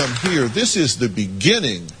people come here, this is the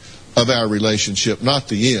beginning of our relationship, not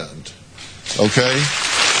the end. Okay?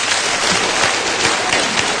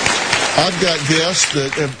 I've got guests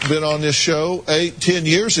that have been on this show 8-10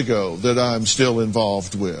 years ago that I'm still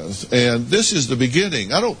involved with. And this is the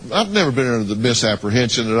beginning. I've never been under the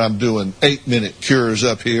misapprehension that I'm doing 8-minute cures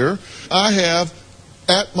up here. I have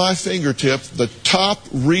at my fingertip the top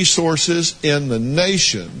resources in the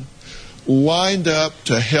nation lined up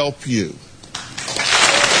to help you.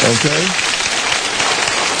 Okay?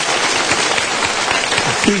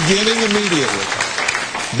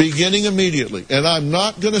 Beginning immediately. And I'm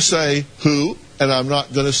not going to say who, and I'm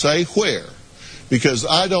not going to say where, because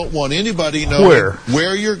I don't want anybody knowing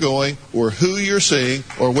where you're going or who you're seeing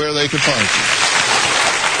or where they can find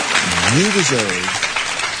you. You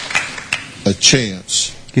deserve a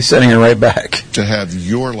chance. He's sending it right back. To have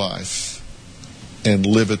your life and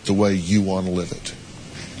live it the way you want to live it.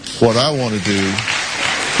 What I want to do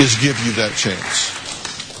is give you that chance.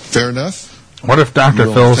 Fair enough? What if Dr.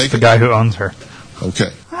 Phil's the guy who owns her?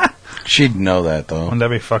 Okay. She'd know that, though. Wouldn't that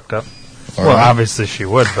be fucked up? All well, right. obviously she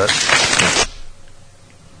would, but...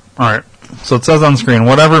 Alright, so it says on screen,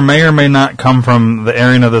 whatever may or may not come from the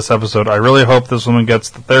airing of this episode, I really hope this woman gets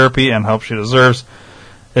the therapy and help she deserves.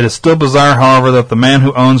 It is still bizarre, however, that the man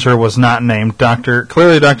who owns her was not named.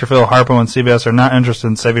 Clearly Dr. Phil, Harpo, and CBS are not interested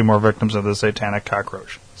in saving more victims of the satanic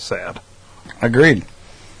cockroach. Sad. Agreed.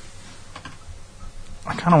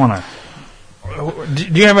 I kind of want to...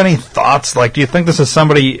 Do you have any thoughts? Like, do you think this is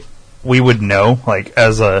somebody we would know? Like,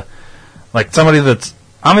 as a... Like, somebody that's...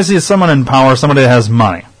 Obviously, it's someone in power, somebody that has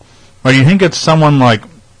money. Or do you think it's someone, like...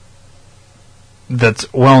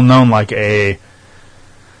 That's well-known, like a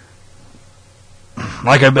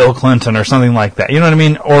Bill Clinton or something like that. You know what I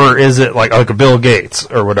mean? Or is it like a Bill Gates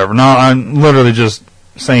or whatever? No, I'm literally just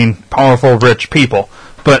saying powerful, rich people.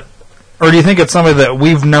 But... Or do you think it's somebody that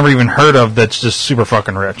we've never even heard of that's just super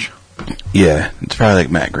fucking rich? Yeah, it's probably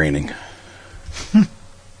like Matt Groening.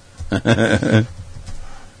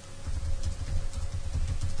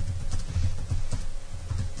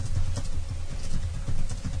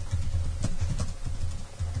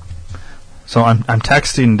 So I'm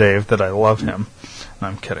texting Dave that I love him. No,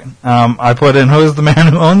 I'm kidding. I put in, who is the man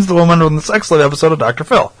who owns the woman from the sex slave episode of Dr.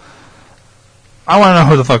 Phil? I want to know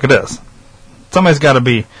who the fuck it is. Somebody's got to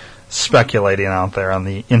be speculating out there on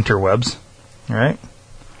the interwebs, right?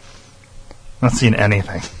 Not seeing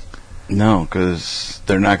anything. No, because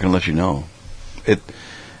they're not going to let you know.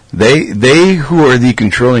 They who are the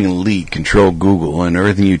controlling elite control Google, and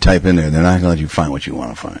everything you type in there, they're not going to let you find what you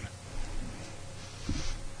want to find.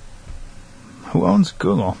 Who owns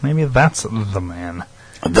Google? Maybe that's the man.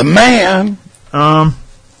 The man? But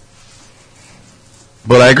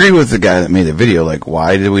I agree with the guy that made the video. Like,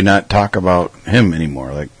 why did we not talk about him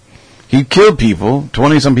anymore? Like, he killed people,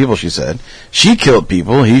 20-some people, she said. She killed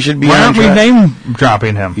people. He should be Why on aren't we track.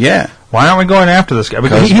 name-dropping him? Yeah. Why aren't we going after this guy?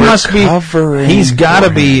 Because he must be... He's got to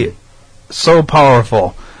be so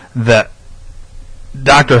powerful that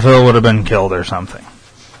Dr. Phil would have been killed or something.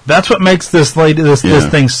 That's what makes this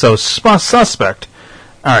thing so suspect.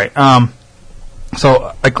 All right.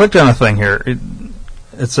 So I clicked on a thing here.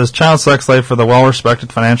 It says child sex slave for the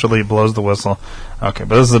well-respected financial elite blows the whistle. Okay,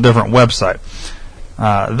 but this is a different website.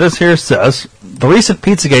 This here says, the recent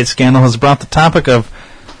Pizzagate scandal has brought the topic of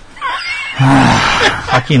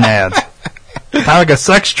fucking ads. The topic of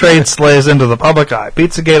sex trade slaves into the public eye.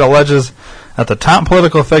 Pizzagate alleges that the top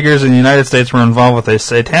political figures in the United States were involved with a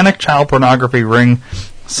satanic child pornography ring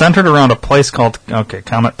centered around a place called,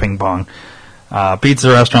 Comet Ping Pong, pizza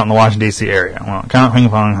restaurant in the Washington, D.C. area. Well, Comet Ping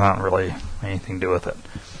Pong has not really anything to do with it.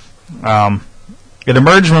 It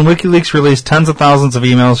emerged when WikiLeaks released tens of thousands of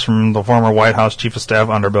emails from the former White House Chief of Staff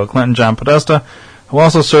under Bill Clinton, John Podesta, who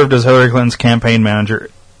also served as Hillary Clinton's campaign manager.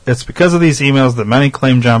 It's because of these emails that many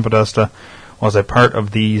claim John Podesta was a part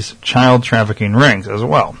of these child trafficking rings as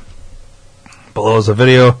well. Below is a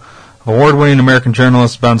video of award-winning American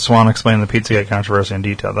journalist Ben Swan explaining the Pizzagate controversy in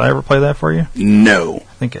detail. Did I ever play that for you? No.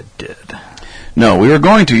 I think I did. No, we were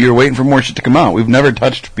going to. You were waiting for more shit to come out. We've never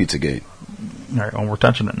touched Pizzagate. All right, well, we're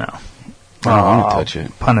touching it now. I don't want to touch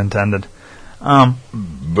it. Pun intended.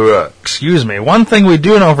 Excuse me. One thing we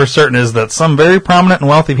do know for certain is that some very prominent and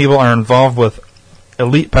wealthy people are involved with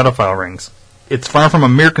elite pedophile rings. It's far from a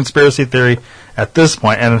mere conspiracy theory at this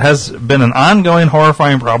point, and it has been an ongoing,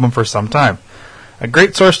 horrifying problem for some time. A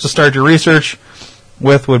great source to start your research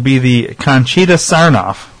with would be the Conchita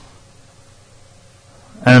Sarnoff,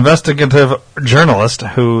 an investigative journalist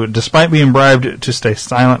who, despite being bribed to stay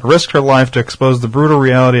silent, risked her life to expose the brutal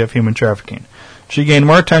reality of human trafficking. She gained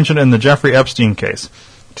more attention in the Jeffrey Epstein case.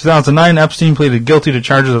 In 2009, Epstein pleaded guilty to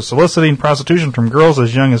charges of soliciting prostitution from girls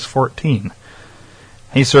as young as 14.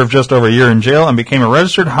 He served just over a year in jail and became a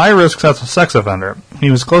registered high-risk sex offender.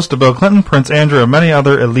 He was close to Bill Clinton, Prince Andrew, and many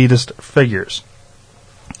other elitist figures.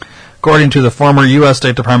 According to the former U.S.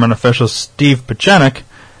 State Department official Steve Pieczenik,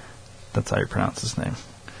 that's how you pronounce his name.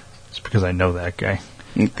 It's because I know that guy.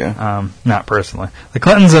 Okay. Not personally. The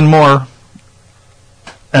Clintons and more,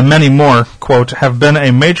 and many more, quote, have been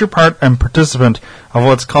a major part and participant of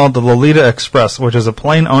what's called the Lolita Express, which is a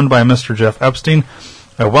plane owned by Mr. Jeff Epstein,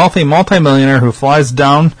 a wealthy multimillionaire who flies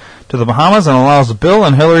down to the Bahamas and allows Bill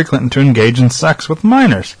and Hillary Clinton to engage in sex with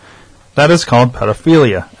minors. That is called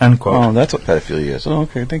pedophilia, end quote. Oh, that's what pedophilia is. Oh,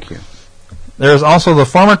 okay, thank you. There is also the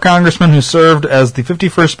former congressman who served as the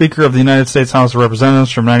 51st Speaker of the United States House of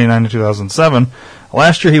Representatives from 1999 to 2007.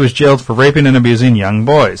 Last year he was jailed for raping and abusing young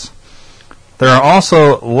boys. There are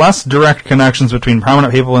also less direct connections between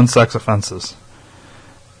prominent people and sex offenses.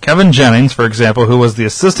 Kevin Jennings, for example, who was the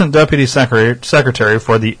Assistant Deputy Secretary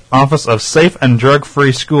for the Office of Safe and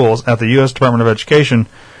Drug-Free Schools at the U.S. Department of Education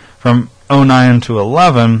from 2009 to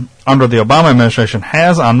 2011, under the Obama administration,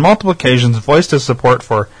 has on multiple occasions voiced his support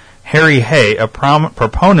for Harry Hay, a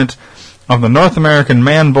proponent of the North American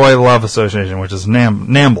Man-Boy Love Association, which is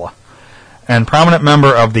NAMBLA, and prominent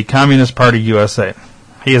member of the Communist Party USA.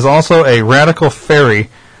 He is also a radical fairy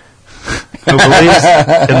who believes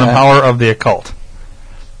in the power of the occult.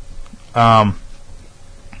 The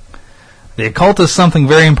occult is something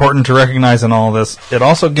very important to recognize in all of this. It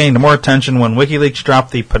also gained more attention when WikiLeaks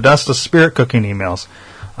dropped the Podesta spirit cooking emails.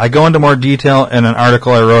 I go into more detail in an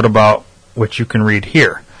article I wrote about, which you can read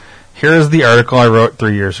here. Here is the article I wrote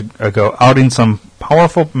 3 years ago, outing some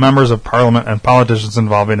powerful members of Parliament and politicians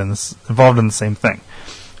involved in the same thing.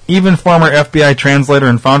 Even former FBI translator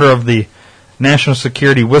and founder of the National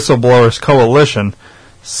Security Whistleblowers Coalition,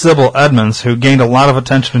 Sybil Edmonds, who gained a lot of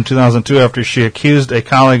attention in 2002 after she accused a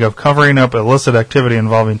colleague of covering up illicit activity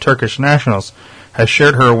involving Turkish nationals, has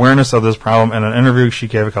shared her awareness of this problem in an interview she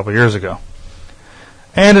gave a couple years ago.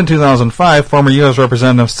 And in 2005, former U.S.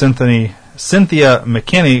 Representative Cynthia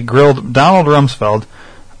McKinney grilled Donald Rumsfeld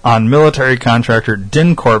on military contractor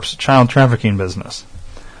DynCorp's child trafficking business.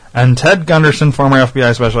 And Ted Gunderson, former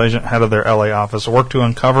FBI special agent, head of their LA office, worked to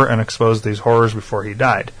uncover and expose these horrors before he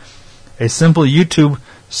died. A simple YouTube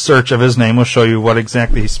search of his name will show you what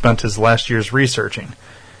exactly he spent his last years researching.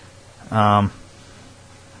 Ashton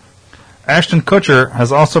Kutcher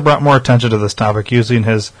has also brought more attention to this topic, using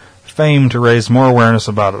his fame to raise more awareness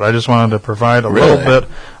about it. I just wanted to provide a little bit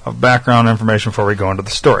of background information before we go into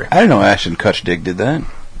the story. I didn't know Ashton Kutcher did that.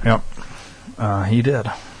 Yep. He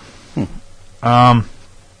did.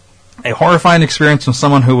 A horrifying experience from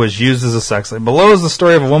someone who was used as a sex slave. Below is the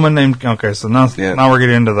story of a woman named... Okay, so now we're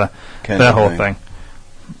getting into that whole thing.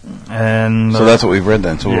 And so that's what we've read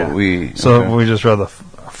then. So yeah. we just read the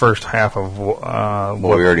first half of what we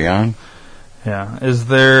already on? Yeah. Is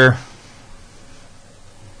there...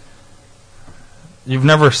 You've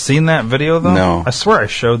never seen that video, though? No. I swear I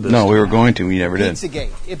showed this. No, we were going to. We never did.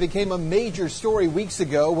 Pizzagate. It became a major story weeks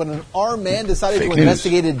ago when an armed man decided to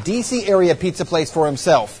investigate a D.C. area pizza place for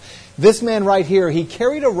himself. This man right here, he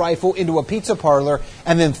carried a rifle into a pizza parlor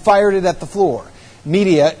and then fired it at the floor.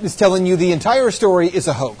 Media is telling you the entire story is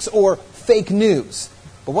a hoax or fake news.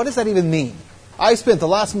 But what does that even mean? I spent the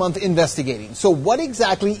last month investigating. So what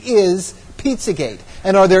exactly is Pizzagate?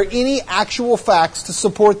 And are there any actual facts to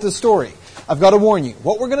support the story? I've got to warn you,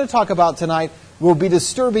 what we're going to talk about tonight will be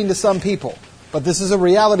disturbing to some people. But this is a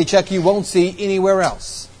reality check you won't see anywhere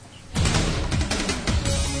else.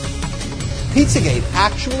 Pizzagate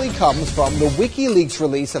actually comes from the WikiLeaks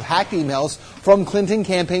release of hacked emails from Clinton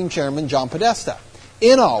campaign chairman John Podesta.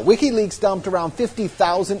 In all, WikiLeaks dumped around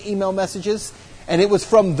 50,000 email messages, And it was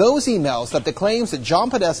from those emails that the claims that John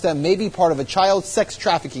Podesta may be part of a child sex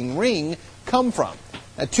trafficking ring come from.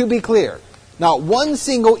 Now, to be clear, not one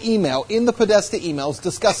single email in the Podesta emails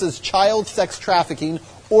discusses child sex trafficking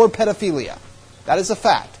or pedophilia. That is a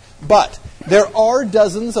fact. But there are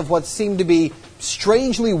dozens of what seem to be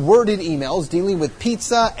strangely worded emails dealing with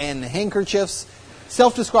pizza and handkerchiefs.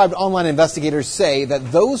 Self-described online investigators say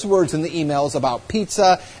that those words in the emails about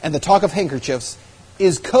pizza and the talk of handkerchiefs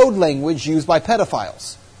is code language used by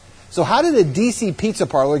pedophiles. So how did a D.C. pizza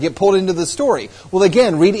parlor get pulled into the story? Well,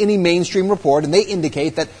 again, read any mainstream report, and they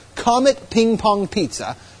indicate that Comet Ping Pong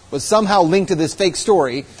Pizza was somehow linked to this fake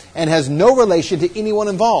story and has no relation to anyone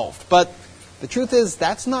involved. But the truth is,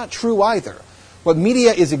 that's not true either. What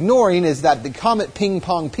media is ignoring is that the Comet Ping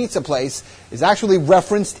Pong Pizza place is actually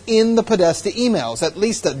referenced in the Podesta emails at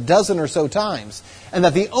least a dozen or so times, and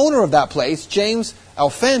that the owner of that place, James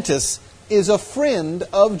Alefantis, is a friend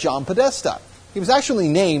of John Podesta. He was actually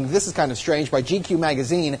named, this is kind of strange, by GQ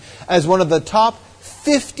magazine as one of the top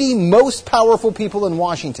 50 most powerful people in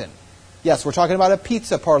Washington. Yes, we're talking about a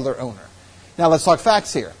pizza parlor owner. Now let's talk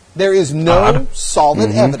facts here. There is no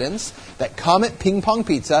solid evidence that Comet Ping Pong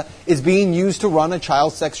Pizza is being used to run a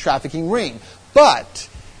child sex trafficking ring. But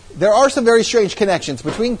there are some very strange connections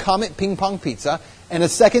between Comet Ping Pong Pizza and a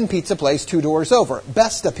second pizza place 2 doors over,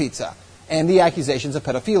 Besta Pizza, and the accusations of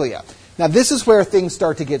pedophilia. Now this is where things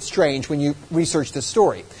start to get strange when you research this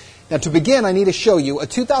story. Now to begin, I need to show you a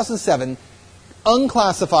 2007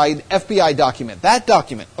 unclassified FBI document. That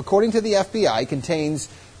document, according to the FBI, contains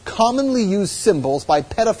commonly used symbols by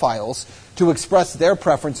pedophiles to express their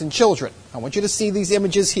preference in children. I want you to see these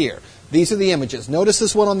images here. These are the images. Notice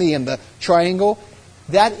this one on the end, the triangle.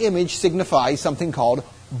 That image signifies something called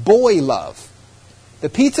boy love. The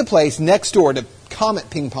pizza place next door to Comet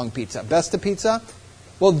Ping Pong Pizza, Besta Pizza,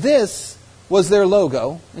 well, this was their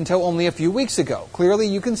logo until only a few weeks ago. Clearly,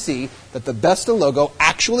 you can see that the Besta logo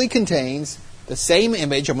actually contains the same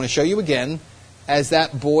image, I'm going to show you again, as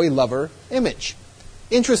that boy lover image.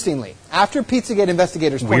 Interestingly, after Pizzagate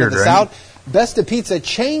investigators pointed this out, Besta Pizza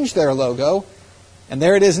changed their logo, and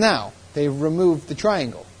there it is now. They removed the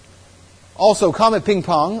triangle. Also, Comet Ping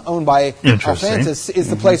Pong, owned by Alefantis, is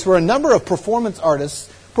the place where a number of performance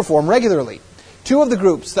artists perform regularly. 2 of the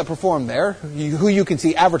groups that perform there, who you can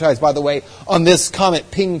see advertised, by the way, on this Comet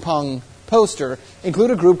Ping Pong poster, include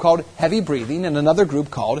a group called Heavy Breathing and another group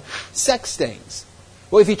called Sex Stains.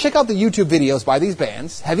 Well, if you check out the YouTube videos by these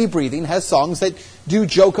bands, Heavy Breathing has songs that do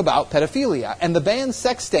joke about pedophilia. And the band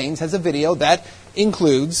Sex Stains has a video that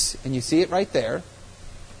includes, and you see it right there,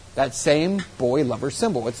 that same boy lover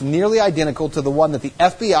symbol. It's nearly identical to the one that the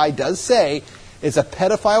FBI does say is a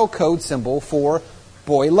pedophile code symbol for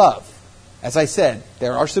boy love. As I said,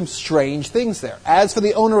 there are some strange things there. As for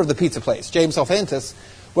the owner of the pizza place, James Alefantis,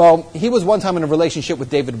 well, he was one time in a relationship with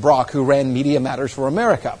David Brock, who ran Media Matters for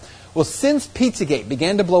America. Well, since Pizzagate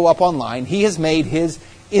began to blow up online, he has made his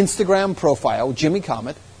Instagram profile, Jimmy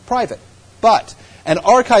Comet, private. But an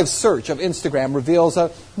archive search of Instagram reveals a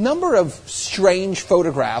number of strange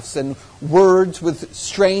photographs and words with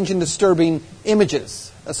strange and disturbing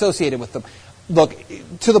images associated with them. Look,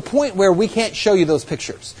 to the point where we can't show you those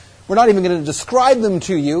pictures. We're not even going to describe them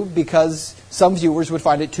to you because some viewers would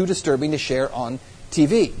find it too disturbing to share on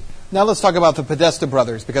TV. Now let's talk about the Podesta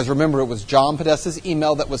brothers, because remember, it was John Podesta's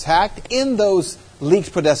email that was hacked. In those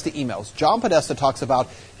leaked Podesta emails, John Podesta talks about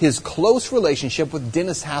his close relationship with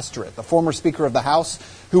Dennis Hastert, the former Speaker of the House,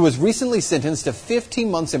 who was recently sentenced to 15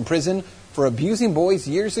 months in prison for abusing boys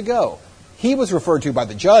years ago. He was referred to by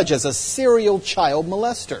the judge as a serial child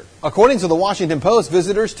molester. According to the Washington Post,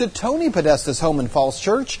 visitors to Tony Podesta's home in Falls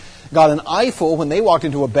Church got an eyeful when they walked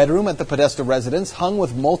into a bedroom at the Podesta residence hung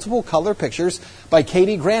with multiple color pictures by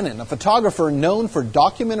Katie Grannon, a photographer known for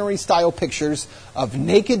documentary-style pictures of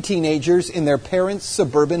naked teenagers in their parents'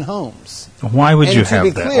 suburban homes. Why would you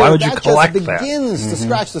have that? Why would you collect that? That just begins to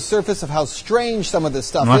scratch the surface of how strange some of this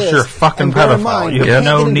stuff is. Unless you're a fucking pedophile, you have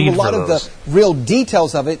no need for those. A lot of the real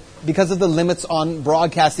details of it because of the limits on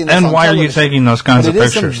broadcasting. And why are you taking those kinds of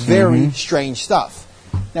pictures? It is some very strange stuff.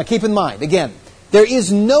 Now keep in mind, again, there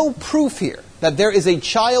is no proof here that there is a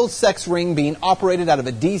child sex ring being operated out of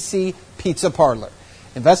a D.C. pizza parlor.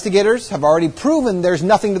 Investigators have already proven there's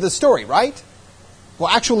nothing to the story, right? Well,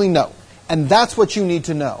 actually, no. And that's what you need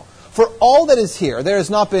to know. For all that is here, there has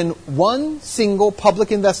not been one single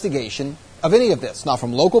public investigation of any of this. Not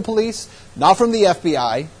from local police, not from the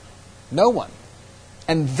FBI, no one.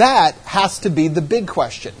 And that has to be the big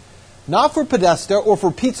question. Not for Podesta or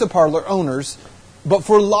for pizza parlor owners, but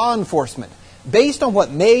for law enforcement. Based on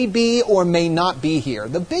what may be or may not be here,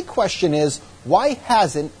 the big question is, why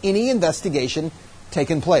hasn't any investigation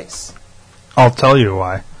taken place? I'll tell you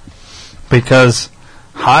why. Because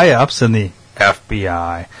high-ups in the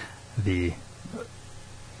FBI, the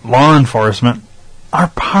law enforcement, are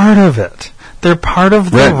part of it. They're part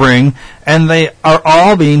of the ring, and they are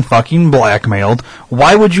all being fucking blackmailed.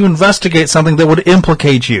 Why would you investigate something that would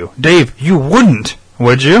implicate you? Dave, you wouldn't,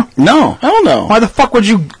 would you? No, hell no. Why the fuck would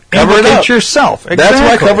you Cover it implicate up. yourself? Exactly.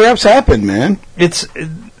 That's why cover-ups happen, man. I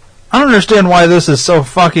don't understand why this is so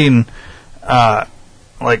fucking,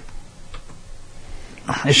 like...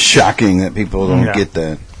 It's shocking that people don't get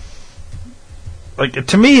that. Like,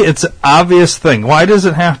 to me, it's an obvious thing. Why does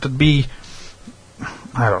it have to be...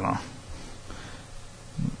 I don't know.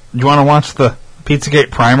 You want to watch the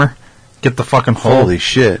Pizzagate primer? Get the fucking Holy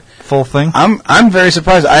shit. Full thing? I'm very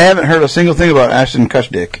surprised. I haven't heard a single thing about Ashton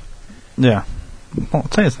Kutcher. Yeah. Well,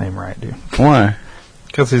 say his name right, dude. Why?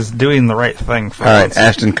 Because he's doing the right thing for All right, once.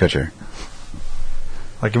 Ashton Kutcher.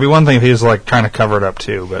 Like, it'd be one thing if he was, like, trying to cover it up,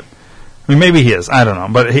 too, but... I mean, maybe he is. I don't know.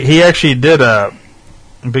 But he actually did a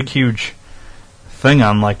big, huge thing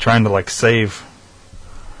on, like, trying to, like, save...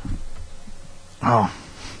 Oh,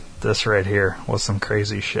 this right here was some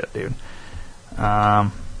crazy shit, dude. You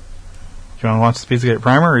want to watch the Pizzagate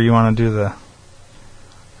primer, or you want to do the...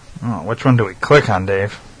 Oh, which one do we click on,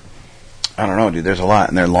 Dave? I don't know, dude. There's a lot,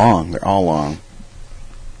 and they're long. They're all long.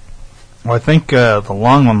 Well, I think the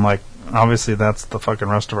long one, like, obviously that's the fucking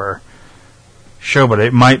rest of our show, but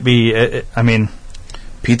it might be, I mean...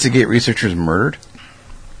 Pizzagate researchers murdered?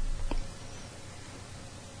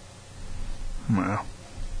 Well,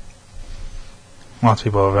 lots of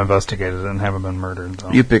people have investigated it and haven't been murdered.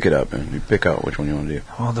 So. You pick it up, man. You pick out which one you want to do.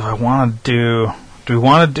 Well, do we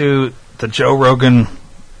want to do the Joe Rogan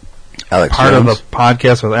Alex part Jones? of the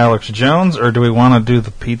podcast with Alex Jones, or do we want to do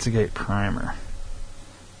the Pizzagate primer?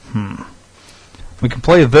 We can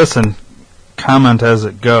play this and comment as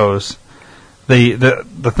it goes.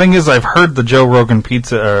 The thing is, I've heard the Joe Rogan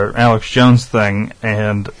or Alex Jones thing,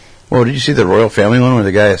 and... Well, did you see the Royal Family one where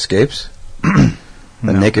the guy escapes? The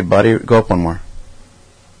naked body? Go up one more.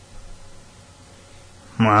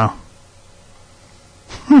 Wow.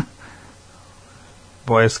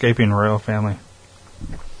 Boy escaping Royal Family.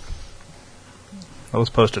 That was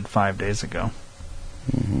posted 5 days ago.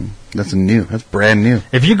 Mm-hmm. That's new. That's brand new.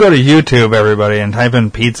 If you go to YouTube, everybody, and type in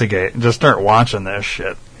Pizzagate, and just start watching this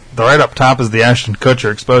shit. The right up top is the Ashton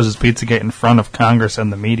Kutcher exposes Pizzagate in front of Congress,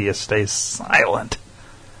 and the media stays silent.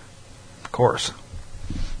 Of course.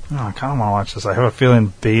 Oh, I kind of want to watch this. I have a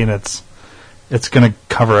feeling it's going to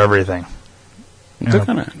cover everything. And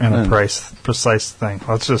a precise thing.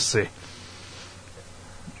 Let's just see.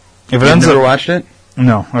 If it ends never up, watched it?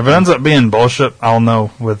 No. If it ends up being bullshit, I'll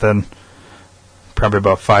know within probably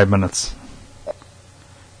about 5 minutes.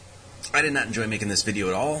 I did not enjoy making this video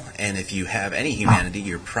at all, and if you have any humanity,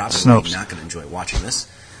 you're probably not going to enjoy watching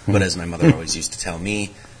this. But as my mother always used to tell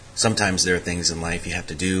me, sometimes there are things in life you have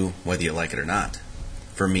to do, whether you like it or not.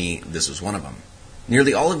 For me, this was one of them.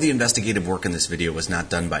 Nearly all of the investigative work in this video was not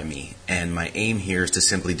done by me, and my aim here is to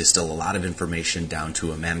simply distill a lot of information down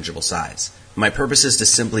to a manageable size. My purpose is to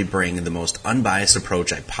simply bring the most unbiased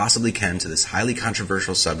approach I possibly can to this highly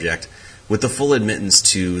controversial subject, with the full admittance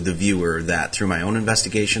to the viewer that through my own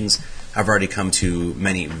investigations, I've already come to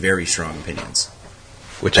many very strong opinions.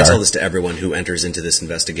 I tell this to everyone who enters into this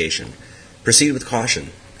investigation. Proceed with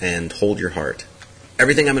caution and hold your heart.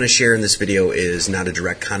 Everything I'm going to share in this video is not a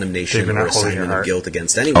direct condemnation or assignment of guilt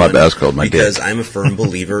against anyone, because I'm a firm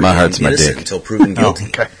believer in innocent until proven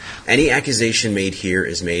guilty. Any accusation made here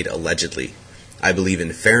is made allegedly. I believe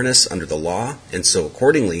in fairness under the law, and so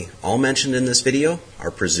accordingly, all mentioned in this video are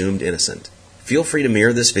presumed innocent. Feel free to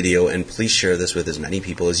mirror this video, and please share this with as many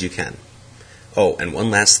people as you can. Oh, and one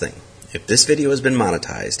last thing. If this video has been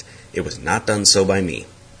monetized, it was not done so by me.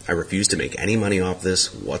 I refuse to make any money off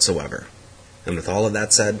this whatsoever. And with all of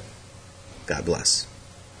that said, God bless.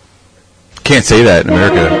 Can't say that in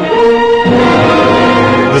America.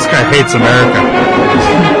 This guy hates America.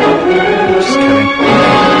 Just kidding.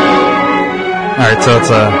 Alright, so it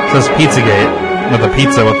says Pizzagate with a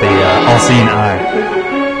pizza with the all-seeing eye.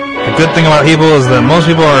 The good thing about people is that most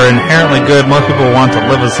people are inherently good. Most people want to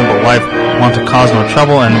live a simple life, want to cause no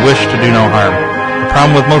trouble, and wish to do no harm. The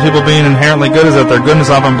problem with most people being inherently good is that their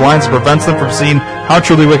goodness often blinds and prevents them from seeing how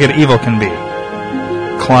truly wicked evil can be.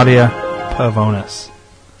 Claudia Pavonis.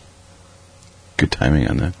 Good timing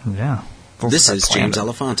on that. Yeah. This is James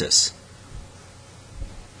Alefantis.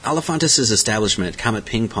 Alefantis' establishment, Comet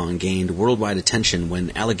Ping Pong, gained worldwide attention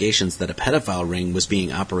when allegations that a pedophile ring was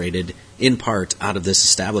being operated, in part, out of this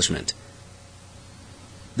establishment.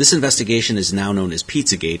 This investigation is now known as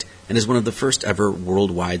Pizzagate and is one of the first ever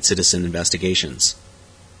worldwide citizen investigations.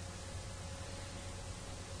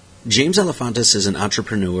 James Alefantis is an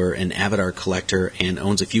entrepreneur and avid art collector and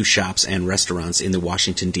owns a few shops and restaurants in the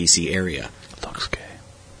Washington, D.C. area. Looks gay.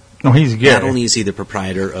 No, he's gay. Not only is he the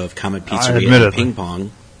proprietor of Comet Pizzeria and Ping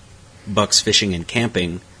Pong, Buck's Fishing and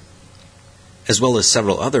Camping, as well as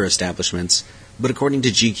several other establishments, but according to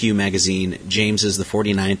GQ magazine, James is the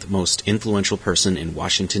 49th most influential person in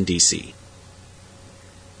Washington, D.C.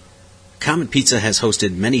 Comet Pizza has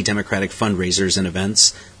hosted many Democratic fundraisers and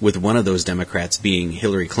events, with one of those Democrats being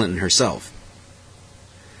Hillary Clinton herself.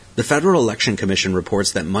 The Federal Election Commission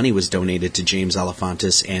reports that money was donated to James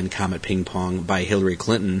Alefantis and Comet Ping Pong by Hillary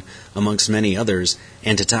Clinton, amongst many others,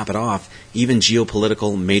 and to top it off, even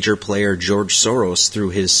geopolitical major player George Soros, through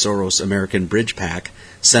his Soros American Bridge PAC,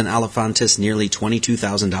 sent Alefantis nearly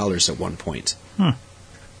 $22,000 at one point.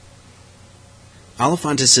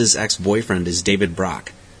 Alefantis' ex-boyfriend is David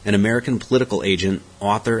Brock, an American political agent,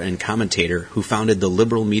 author, and commentator who founded the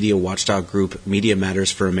liberal media watchdog group Media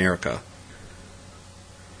Matters for America.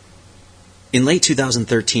 In late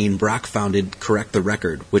 2013, Brock founded Correct the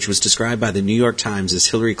Record, which was described by the New York Times as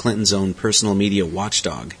Hillary Clinton's own personal media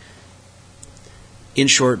watchdog. In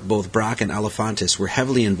short, both Brock and Alefantis were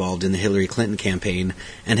heavily involved in the Hillary Clinton campaign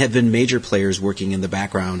and have been major players working in the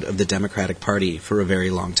background of the Democratic Party for a very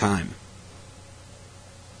long time.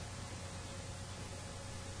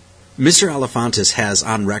 Mr. Alefantis has,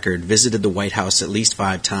 on record, visited the White House at least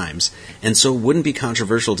 5 times, and so it wouldn't be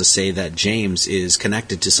controversial to say that James is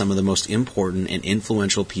connected to some of the most important and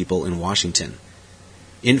influential people in Washington.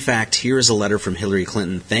 In fact, here is a letter from Hillary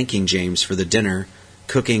Clinton thanking James for the dinner,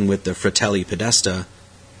 cooking with the Fratelli Podesta,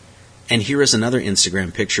 and here is another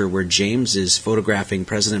Instagram picture where James is photographing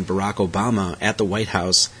President Barack Obama at the White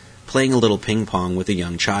House playing a little ping pong with a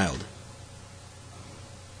young child.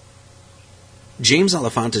 James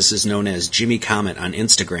Alefantis is known as Jimmy Comet on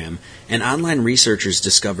Instagram, and online researchers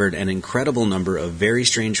discovered an incredible number of very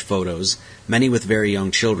strange photos, many with very young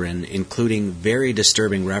children, including very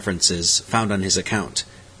disturbing references found on his account.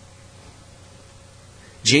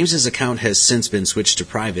 James's account has since been switched to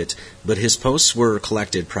private, but his posts were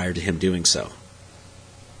collected prior to him doing so.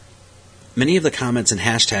 Many of the comments and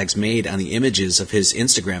hashtags made on the images of his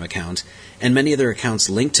Instagram account, and many other accounts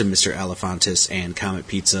linked to Mr. Alefantis and Comet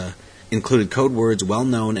Pizza, included code words well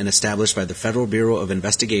known and established by the Federal Bureau of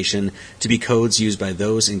Investigation to be codes used by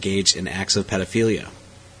those engaged in acts of pedophilia.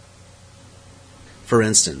 For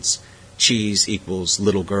instance, cheese equals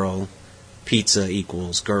little girl, pizza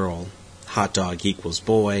equals girl, hot dog equals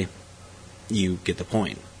boy. You get the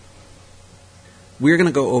point. We're going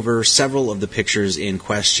to go over several of the pictures in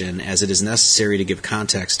question as it is necessary to give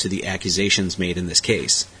context to the accusations made in this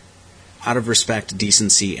case. Out of respect,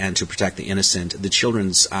 decency, and to protect the innocent, the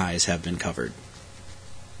children's eyes have been covered.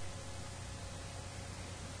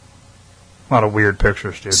 A lot of weird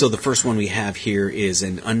pictures, dude. So the first one we have here is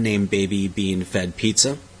an unnamed baby being fed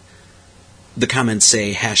pizza. The comments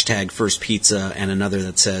say hashtag first pizza and another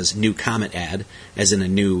that says new Comet ad, as in a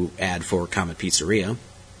new ad for Comet Pizzeria.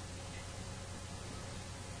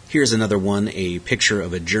 Here's another one, a picture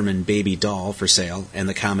of a German baby doll for sale, and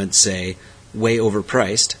the comments say way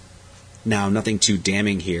overpriced. Now, nothing too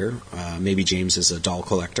damning here. Maybe James is a doll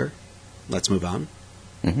collector. Let's move on.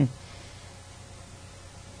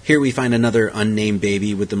 Here we find another unnamed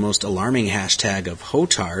baby with the most alarming hashtag of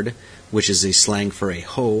hotard, which is a slang for a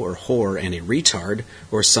hoe or whore and a retard,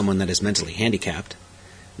 or someone that is mentally handicapped.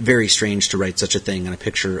 Very strange to write such a thing on a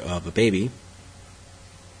picture of a baby.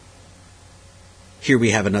 Here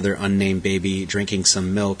we have another unnamed baby drinking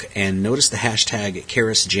some milk, and notice the hashtag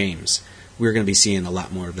Karis James. We're going to be seeing a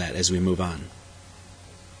lot more of that as we move on.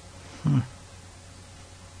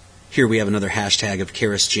 Here we have another hashtag of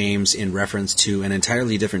Karis James in reference to an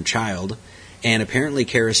entirely different child, and apparently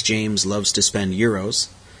Karis James loves to spend euros.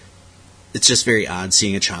 It's just very odd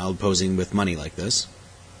seeing a child posing with money like this.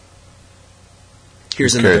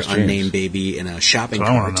 Here's another unnamed baby in a shopping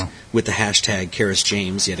cart with the hashtag Karis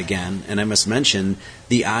James yet again. And I must mention,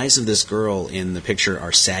 the eyes of this girl in the picture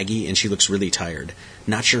are saggy and she looks really tired.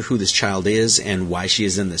 Not sure who this child is and why she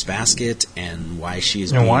is in this basket and why she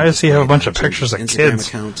is. And why does he have a bunch of pictures of kids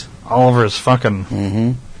all over his fucking?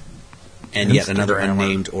 And Instagram yet another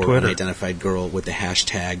unnamed or Twitter. unidentified girl with the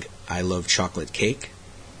hashtag I love chocolate cake.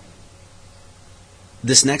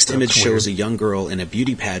 This next image shows a young girl in a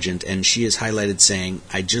beauty pageant, and she is highlighted saying,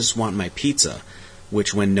 I just want my pizza,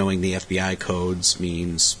 which when knowing the FBI codes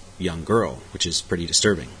means young girl, which is pretty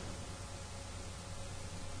disturbing.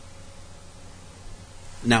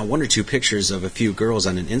 Now, one or two pictures of a few girls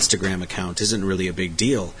on an Instagram account isn't really a big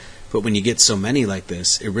deal, but when you get so many like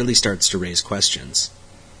this, it really starts to raise questions.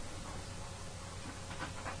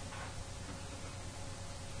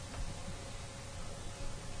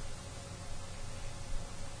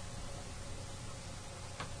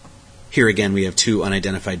 Here again we have 2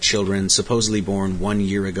 unidentified children supposedly born 1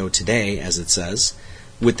 year ago today, as it says,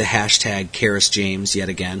 with the hashtag Karis James yet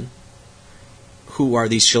again. Who are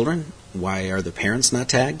these children? Why are the parents not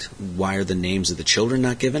tagged? Why are the names of the children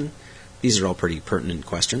not given? These are all pretty pertinent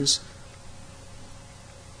questions.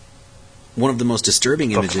 One of the most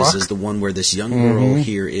disturbing images is the one where this young girl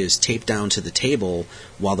here is taped down to the table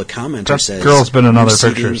while the commenter says, girl's been in other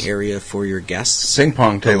seating pictures. area for your guests. Ping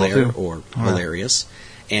pong table, too. Or hilarious.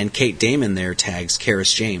 And Kate Damon there tags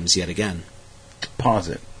Karis James yet again. Pause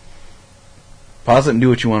it. Pause it and do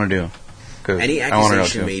what you want to do. Any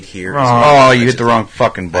accusation made here is you hit the wrong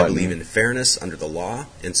fucking button. I believe in fairness under the law,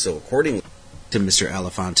 and so accordingly to Mr.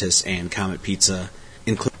 Elefantis and Comet Pizza,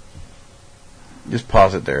 include. Just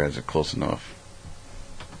pause it there. Is it close enough?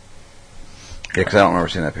 Yeah, because I don't remember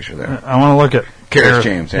seeing that picture there. I want to look at Karis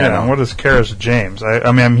James. Yeah, what is Karis James?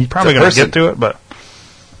 I mean, he's probably going to get to it, but.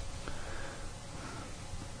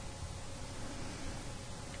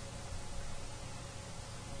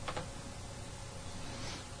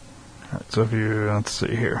 So if you, let's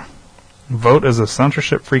see here. Vote as a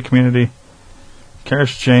censorship-free community.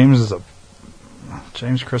 Karis James is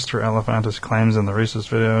James Christopher Elefantis claims in the recent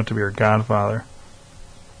video to be her godfather.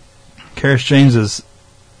 Karis James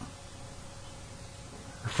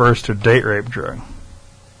refers to date rape drug.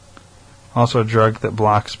 Also a drug that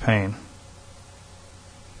blocks pain.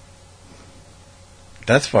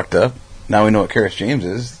 That's fucked up. Now we know what Karis James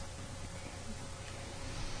is.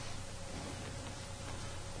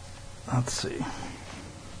 Let's see.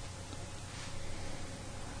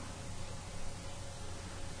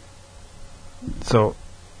 So,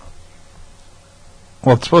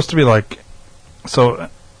 well, it's supposed to be like, so,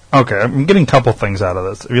 okay, I'm getting a couple things out of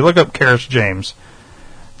this. If you look up Karis James,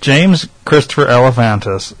 James Christopher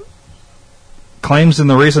Elefantis claims in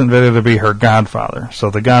the recent video to be her godfather.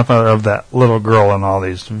 So the godfather of that little girl in all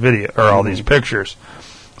these all these pictures.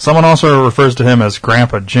 Someone also refers to him as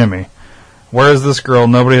Grandpa Jimmy. Where is this girl?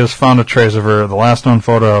 Nobody has found a trace of her. The last known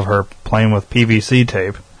photo of her playing with PVC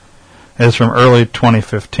tape is from early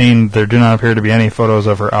 2015. There do not appear to be any photos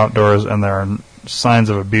of her outdoors, and there are signs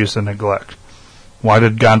of abuse and neglect. Why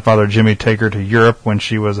did Godfather Jimmy take her to Europe when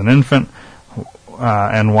she was an infant?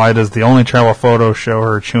 And why does the only travel photo show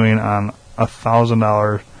her chewing on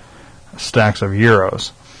 $1,000 stacks of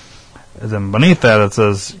euros? And then beneath that it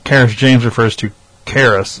says, Karis James refers to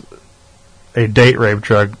Karis, a date rape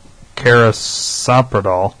drug,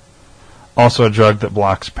 Carisoprodol, also a drug that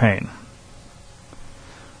blocks pain.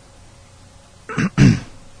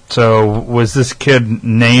 So, was this kid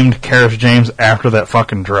named Karis James after that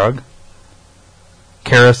fucking drug?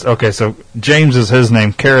 Karis, okay, so James is his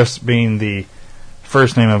name, Karis being the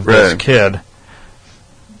first name of this kid.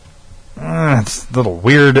 It's a little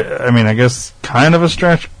weird. I mean, I guess kind of a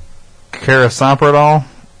stretch. Carisoprodol.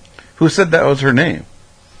 Who said that was her name?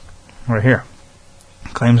 Right here.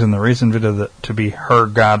 Claims in the recent video to be her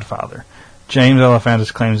godfather. James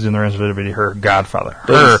Elefantis claims in the recent video to be her godfather.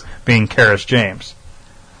 Her being Karis James.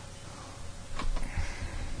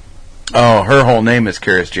 Oh, her whole name is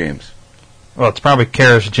Karis James. Well, it's probably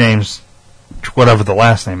Karis James, whatever the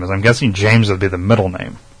last name is. I'm guessing James would be the middle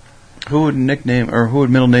name. Who would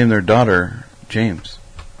middle name their daughter James?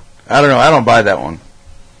 I don't know. I don't buy that one.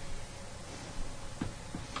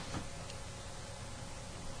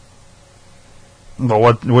 But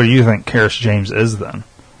what do you think Karis James is then?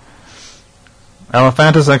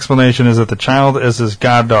 Elefantis' explanation is that the child is his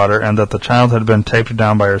goddaughter and that the child had been taped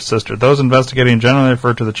down by her sister. Those investigating generally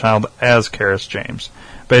refer to the child as Karis James,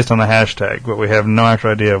 based on the hashtag, but we have no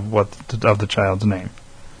actual idea of of the child's name.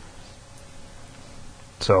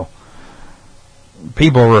 So,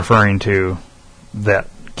 people referring to that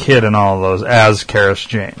kid and all of those as Karis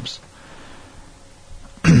James.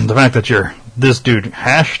 The fact that this dude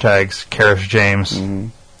hashtags Karis James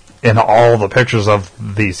in all the pictures of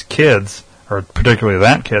these kids, or particularly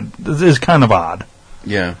that kid, is kind of odd.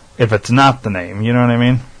 Yeah. If it's not the name, you know what I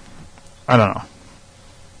mean? I don't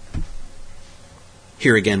know.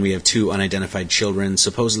 Here again we have 2 unidentified children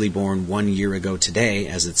supposedly born 1 year ago today,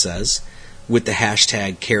 as it says, with the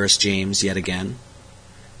hashtag Karis James yet again.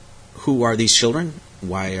 Who are these children?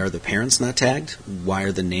 Why are the parents not tagged? Why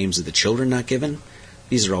are the names of the children not given?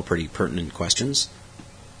 These are all pretty pertinent questions.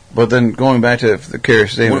 But then going back to the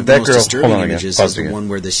Karis James, one of the most disturbing images is the one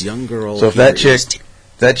where this young girl. So if that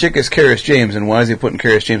chick is Karis James, and why is he putting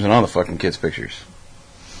Karis James in all the fucking kids' pictures?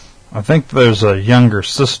 I think there's a younger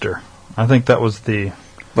sister. I think that was the.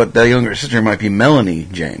 But that younger sister might be Melanie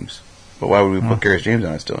James. But why would we put Karis James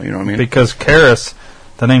on it still? You know what I mean? Because Karis,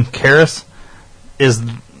 the name Karis, is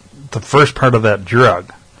the first part of that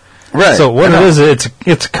drug. Right. So what it is,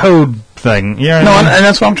 it's code thing. Yeah, no, and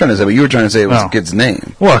that's what I'm trying to say. But you were trying to say it was the kid's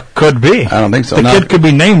name. Well, it could be. I don't think so. The kid could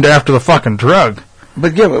be named after the fucking drug.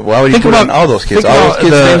 But yeah, but why would you put on all those kids? All those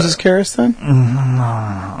kids' names is Karis then?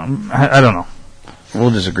 I don't know.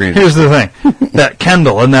 We'll disagree. Here's the thing. That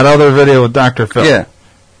Kendall in that other video with Dr. Phil. Yeah.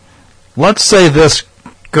 Let's say this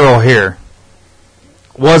girl here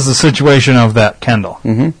was the situation of that Kendall.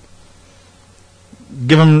 Mm-hmm.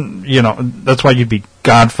 Give him, that's why you'd be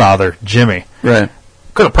Godfather Jimmy. Right.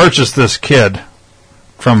 Could have purchased this kid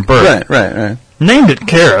from birth. Right. Named it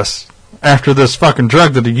Karis after this fucking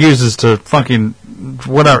drug that he uses to fucking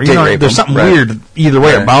whatever. There's something weird either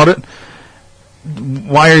way about it.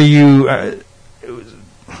 Why are you...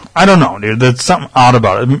 I don't know, dude. There's something odd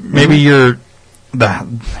about it. Maybe you're the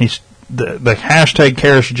hashtag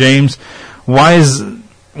Karis James.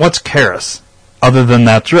 What's Karis other than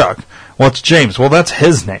that drug? What's James? Well, that's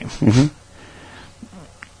his name. Mm-hmm.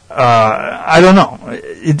 I don't know.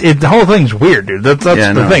 The whole thing's weird, dude. That's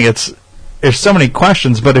the thing. There's so many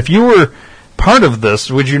questions. But if you were part of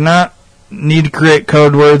this, would you not need to create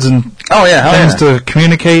code words and things to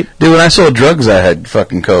communicate? Dude, when I sold drugs, I had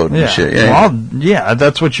fucking code and shit. Yeah,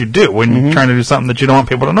 that's what you do when you're trying to do something that you don't want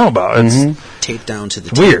people to know about. It's taped down to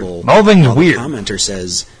the weird. table. The whole thing's weird. The commenter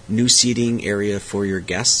says, new seating area for your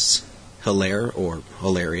guests, Hilaire or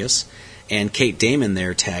hilarious. And Kate Damon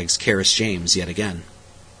there tags Karis James yet again.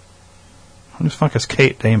 Who the fuck is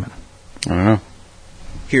Kate Damon? I don't know.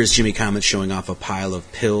 Here's Jimmy Comet showing off a pile of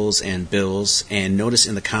pills and bills, and notice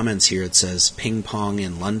in the comments here it says ping pong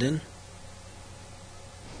in London.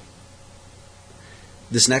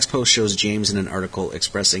 This next post shows James in an article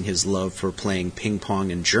expressing his love for playing ping pong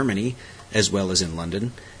in Germany, as well as in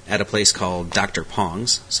London, at a place called Dr.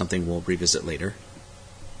 Pong's, something we'll revisit later.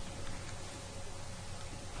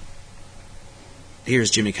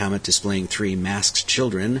 Here's Jimmy Comet displaying 3 masked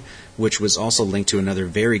children, which was also linked to another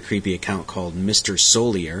very creepy account called Mr.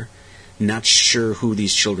 Solier. Not sure who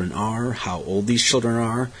these children are, how old these children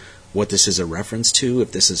are, what this is a reference to,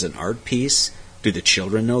 if this is an art piece. Do the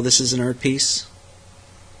children know this is an art piece?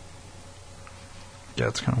 Yeah,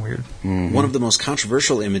 it's kind of weird. Mm-hmm. One of the most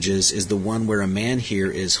controversial images is the one where a man here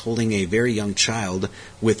is holding a very young child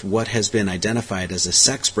with what has been identified as a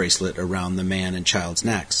sex bracelet around the man and child's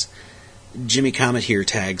necks. Jimmy Comet here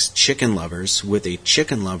tags chicken lovers, with a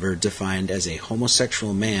chicken lover defined as a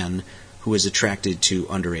homosexual man who is attracted to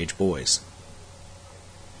underage boys.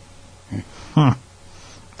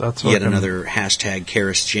 That's yet another hashtag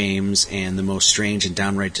Karis James, and the most strange and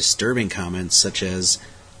downright disturbing comments such as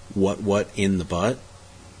what in the butt?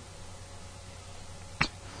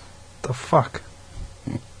 The fuck?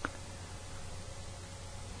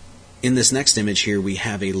 In this next image here, we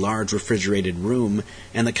have a large refrigerated room,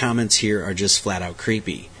 and the comments here are just flat out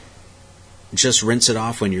creepy. Just rinse it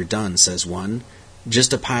off when you're done, says one.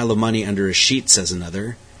 Just a pile of money under a sheet, says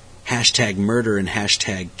another. Hashtag murder and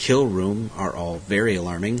hashtag kill room are all very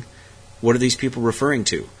alarming. What are these people referring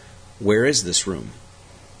to? Where is this room?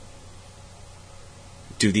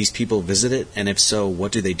 Do these people visit it? And if so,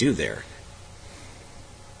 what do they do there?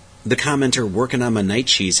 The commenter working on my night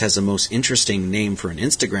cheese has a most interesting name for an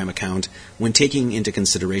Instagram account when taking into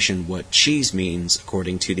consideration what cheese means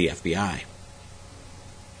according to the FBI.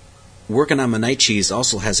 Working on my night cheese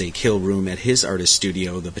also has a kill room at his artist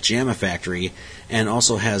studio, the Pajama Factory, and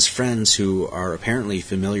also has friends who are apparently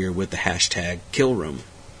familiar with the hashtag kill room.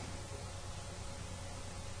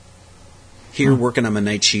 Here, working on my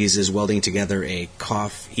night cheese is welding together a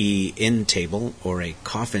coffee-in table, or a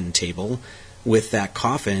coffin table, with that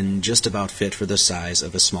coffin just about fit for the size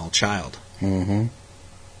of a small child. Mm-hmm.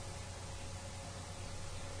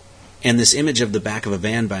 And this image of the back of a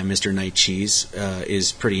van by Mr. Night Cheese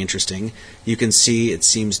is pretty interesting. You can see it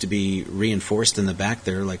seems to be reinforced in the back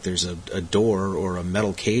there, like there's a door or a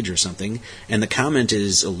metal cage or something. And the comment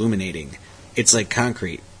is illuminating. It's like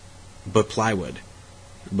concrete, but plywood,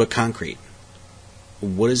 but concrete.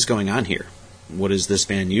 What is going on here? What is this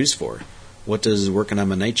van used for? What does working on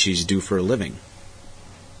my night cheese do for a living?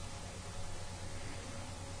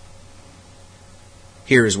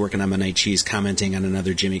 Here is working on my night cheese commenting on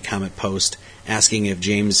another Jimmy Comet post, asking if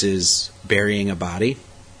James is burying a body.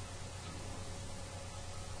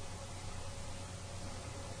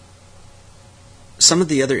 Some of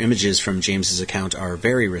the other images from James's account are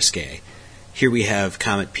very risque. Here we have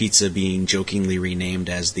Comet Pizza being jokingly renamed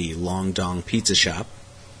as the Long Dong Pizza Shop.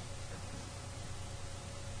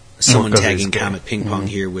 Someone tagging Comet Ping Pong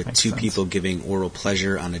here with Makes 2 sense. People giving oral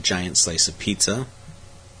pleasure on a giant slice of pizza.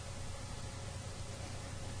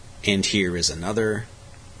 And here is another.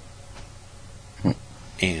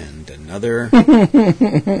 And another.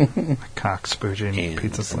 Cock spooging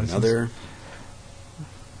pizza slices. Another.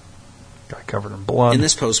 covered in blood. In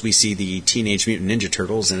this post, we see the Teenage Mutant Ninja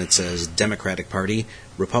Turtles, and it says Democratic Party,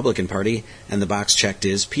 Republican Party, and the box checked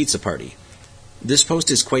is Pizza Party. This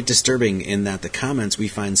post is quite disturbing in that the comments we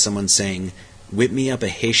find someone saying, "Whip me up a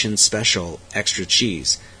Haitian special, extra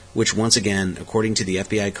cheese," which once again, according to the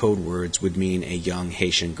FBI code words, would mean a young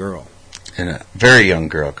Haitian girl. And a very young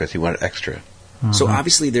girl, because he wanted extra. So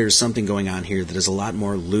obviously there's something going on here that is a lot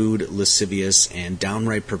more lewd, lascivious, and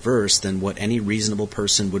downright perverse than what any reasonable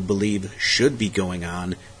person would believe should be going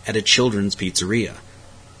on at a children's pizzeria.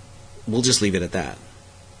 We'll just leave it at that.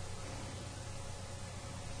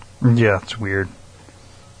 Yeah, it's weird.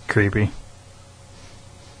 Creepy.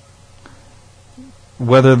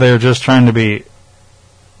 Whether they're just trying to be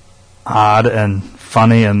odd and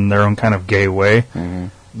funny in their own kind of gay way. Mm-hmm.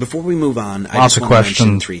 Before we move on, I Lots just of want to mention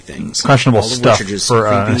questions, three things. questionable All of stuff which are just for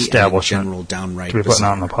an creepy establishment and general downright to be putting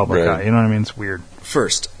out in the bizarre. public eye. You know what I mean? It's weird.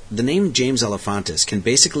 First, the name James Alefantis can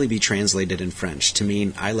basically be translated in French to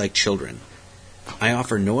mean "I like children." I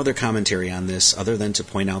offer no other commentary on this other than to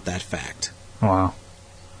point out that fact. Wow.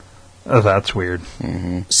 Oh, that's weird.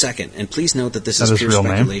 Mm-hmm. Second, and please note that this That is his pure real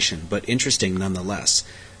name? speculation, but interesting nonetheless.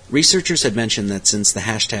 Researchers had mentioned that since the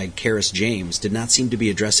hashtag #KarisJames did not seem to be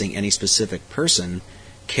addressing any specific person,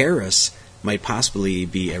 Karis might possibly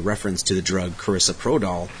be a reference to the drug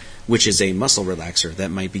Carisoprodol, which is a muscle relaxer that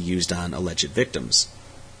might be used on alleged victims.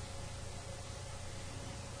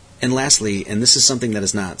 And lastly, and this is something that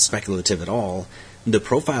is not speculative at all, the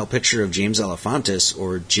profile picture of James Alefantis,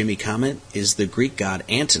 or Jimmy Comet, is the Greek god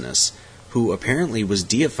Antinous, who apparently was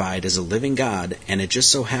deified as a living god, and it just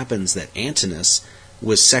so happens that Antinous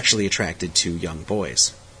was sexually attracted to young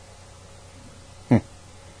boys.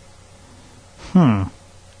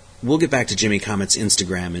 We'll get back to Jimmy Comet's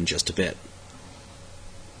Instagram in just a bit.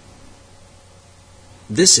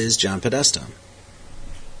 This is John Podesta.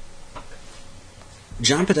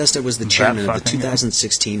 John Podesta was the chairman of the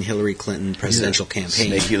 2016 Hillary Clinton presidential campaign.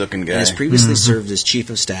 Snaky-looking guy. And has previously served as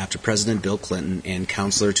chief of staff to President Bill Clinton and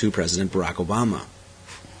counselor to President Barack Obama.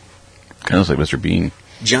 Kind of like Mr. Bean.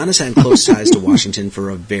 John has had close ties to Washington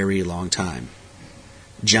for a very long time.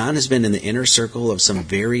 John has been in the inner circle of some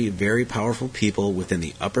very, very powerful people within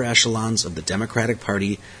the upper echelons of the Democratic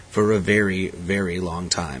Party for a very, very long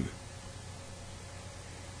time.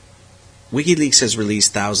 WikiLeaks has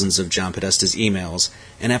released thousands of John Podesta's emails,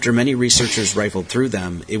 and after many researchers rifled through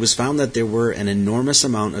them, it was found that there were an enormous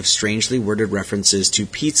amount of strangely worded references to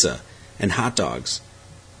pizza and hot dogs.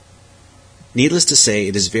 Needless to say,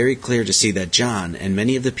 it is very clear to see that John and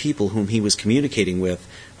many of the people whom he was communicating with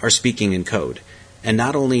are speaking in code. And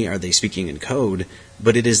not only are they speaking in code,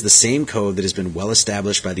 but it is the same code that has been well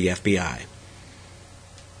established by the FBI.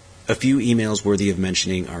 A few emails worthy of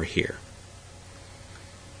mentioning are here.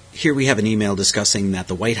 Here we have an email discussing that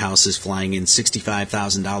the White House is flying in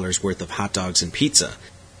 $65,000 worth of hot dogs and pizza.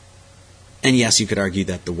 And yes, you could argue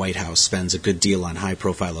that the White House spends a good deal on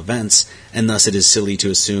high-profile events, and thus it is silly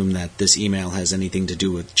to assume that this email has anything to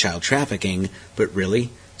do with child trafficking, but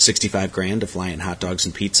really? $65,000 to fly in hot dogs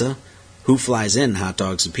and pizza? Who flies in hot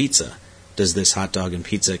dogs and pizza? Does this hot dog and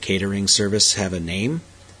pizza catering service have a name?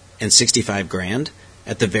 And $65,000?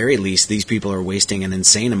 At the very least, these people are wasting an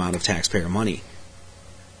insane amount of taxpayer money.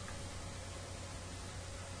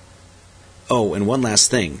 Oh, and one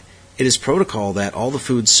last thing. It is protocol that all the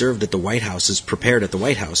food served at the White House is prepared at the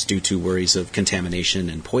White House due to worries of contamination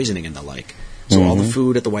and poisoning and the like. So all the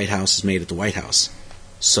food at the White House is made at the White House.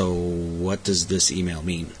 So what does this email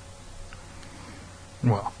mean?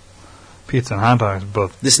 Well, pizza and hot dogs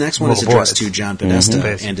both. This next one is addressed to John Podesta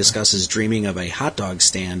Basically. and discusses dreaming of a hot dog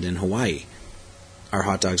stand in Hawaii. Are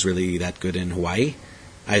hot dogs really that good in Hawaii?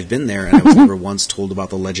 I've been there and I was never once told about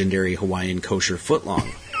the legendary Hawaiian kosher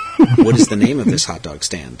footlong. What is the name of this hot dog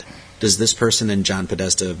stand? Does this person and John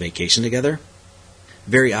Podesta vacation together?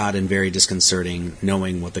 Very odd and very disconcerting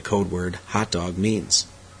knowing what the code word hot dog means.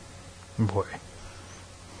 Boy.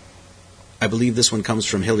 I believe this one comes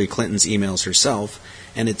from Hillary Clinton's emails herself,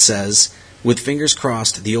 and it says, "With fingers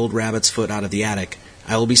crossed, the old rabbit's foot out of the attic,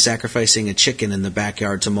 I will be sacrificing a chicken in the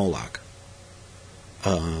backyard to Moloch."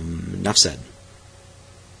 Enough said.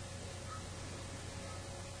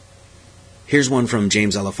 Here's one from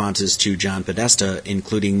James Alefantis to John Podesta,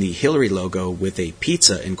 including the Hillary logo with a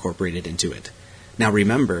pizza incorporated into it. Now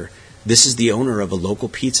remember, this is the owner of a local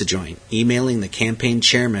pizza joint emailing the campaign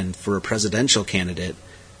chairman for a presidential candidate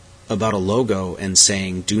about a logo and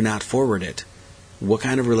saying, "Do not forward it." What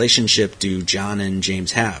kind of relationship do John and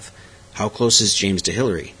James have? How close is James to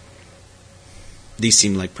Hillary? These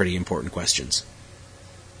seem like pretty important questions.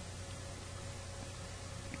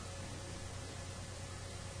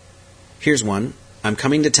 Here's one. "I'm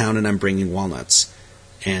coming to town and I'm bringing walnuts."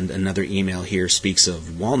 and another email here speaks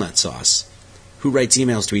of walnut sauce. Who writes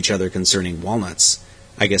emails to each other concerning walnuts?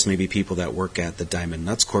 I guess maybe people that work at the Diamond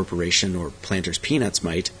Nuts Corporation or Planters Peanuts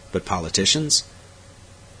might, but politicians?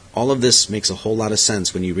 All of this makes a whole lot of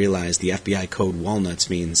sense when you realize the FBI code walnuts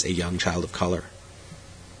means a young child of color.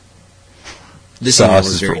 This email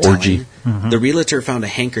was very telling. The realtor found a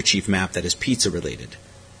handkerchief map that is pizza-related.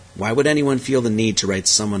 Why would anyone feel the need to write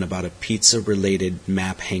someone about a pizza-related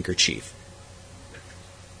map handkerchief?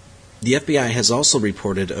 The FBI has also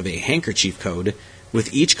reported of a handkerchief code,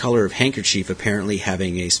 with each color of handkerchief apparently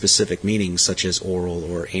having a specific meaning, such as oral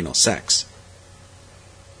or anal sex.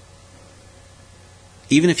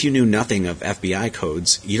 Even if you knew nothing of FBI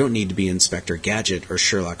codes, you don't need to be Inspector Gadget or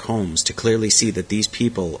Sherlock Holmes to clearly see that these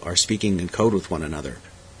people are speaking in code with one another.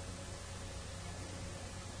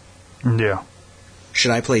 Yeah.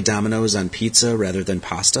 Should I play dominoes on pizza rather than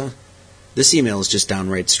pasta? This email is just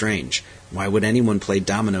downright strange. Why would anyone play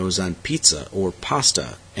dominoes on pizza or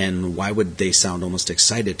pasta, and why would they sound almost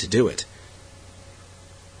excited to do it?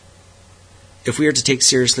 If we are to take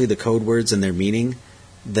seriously the code words and their meaning,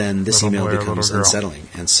 then this email becomes unsettling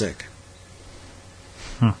and sick.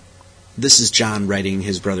 This is John writing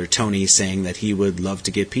his brother Tony saying that he would love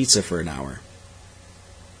to get pizza for an hour.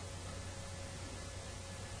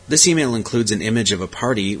 This email includes an image of a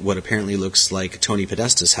party, what apparently looks like Tony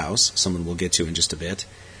Podesta's house, someone we'll get to in just a bit,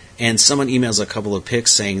 and someone emails a couple of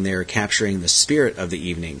pics saying they're capturing the spirit of the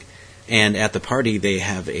evening, and at the party they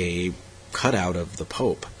have a cutout of the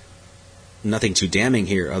Pope. Nothing too damning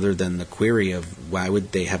here other than the query of why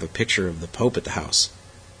would they have a picture of the Pope at the house.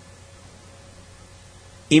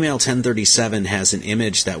 Email 1037 has an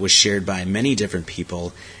image that was shared by many different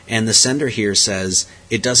people, and the sender here says,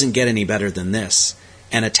 "It doesn't get any better than this,"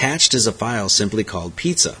 and attached is a file simply called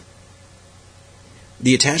pizza.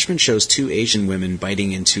 The attachment shows two Asian women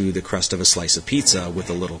biting into the crust of a slice of pizza with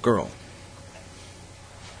a little girl.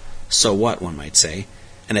 So what, one might say?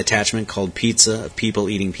 An attachment called pizza of people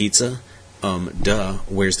eating pizza?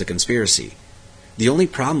 Where's the conspiracy? The only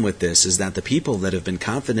problem with this is that the people that have been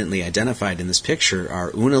confidently identified in this picture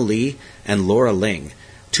are Una Lee and Laura Ling,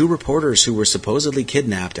 two reporters who were supposedly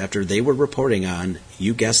kidnapped after they were reporting on,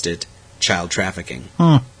 you guessed it, child trafficking.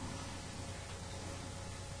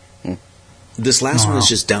 This last one is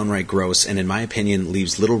just downright gross and in my opinion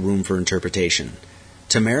leaves little room for interpretation.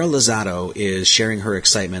 Tamara Lozado is sharing her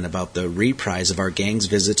excitement about the reprise of our gang's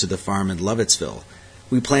visit to the farm in Lovettsville.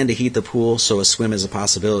 We plan to heat the pool, so a swim is a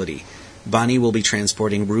possibility. Bonnie will be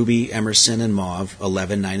transporting Ruby, Emerson, and Mauve,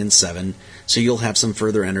 11, 9, and 7, so you'll have some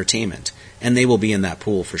further entertainment, and they will be in that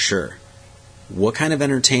pool for sure. What kind of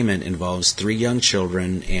entertainment involves 3 young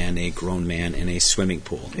children and a grown man in a swimming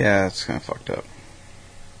pool? Yeah, it's kind of fucked up.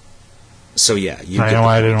 So yeah, I know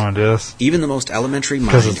why I didn't want to do this. Even the most elementary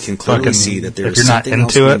mind can clearly see that there is something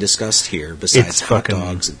else being discussed here besides hot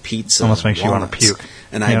dogs and pizza. Almost makes walnuts. you want to puke.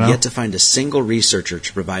 And I've yet to find a single researcher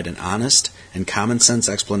to provide an honest and common sense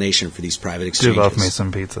explanation for these private exchanges. Do love me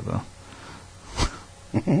some pizza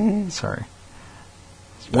though. Sorry.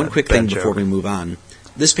 One quick thing before we move on.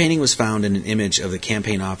 This painting was found in an image of the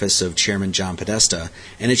campaign office of Chairman John Podesta,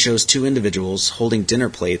 and it shows 2 individuals holding dinner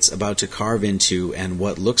plates about to carve into and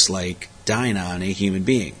what looks like dine on a human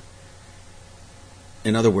being.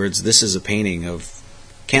 In other words, this is a painting of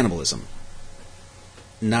cannibalism.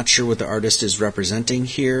 Not sure what the artist is representing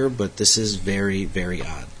here, but this is very, very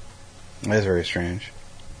odd. That's very strange.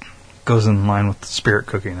 Goes in line with the spirit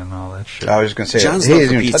cooking and all that shit. I was going to say, John's love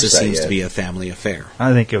for pizza seems to be a family affair.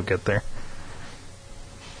 I think you'll get there.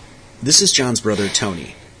 This is John's brother,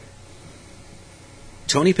 Tony.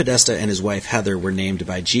 Tony Podesta and his wife, Heather, were named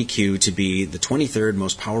by GQ to be the 23rd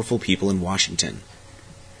most powerful people in Washington.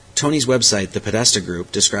 Tony's website, the Podesta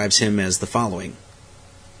Group, describes him as the following.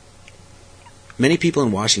 Many people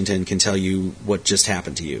in Washington can tell you what just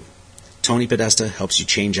happened to you. Tony Podesta helps you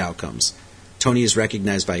change outcomes. Tony is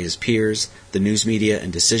recognized by his peers, the news media,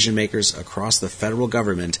 and decision makers across the federal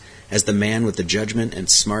government as the man with the judgment and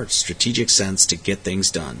smart strategic sense to get things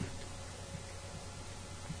done.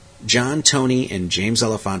 John, Tony, and James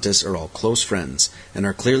Elefantis are all close friends and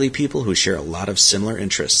are clearly people who share a lot of similar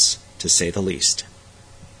interests, to say the least.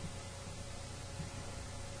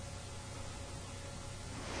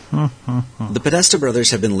 The Podesta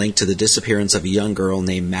brothers have been linked to the disappearance of a young girl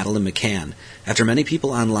named Madeline McCann, after many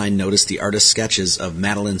people online noticed the artist's sketches of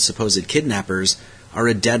Madeline's supposed kidnappers are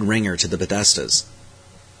a dead ringer to the Podestas.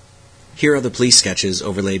 Here are the police sketches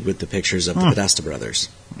overlaid with the pictures of the Podesta brothers.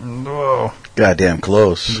 Whoa. Goddamn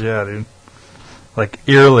close. Yeah, dude. Like,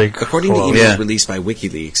 eerily close. According to emails released by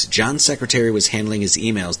WikiLeaks, John's secretary was handling his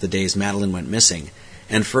emails the days Madeline went missing,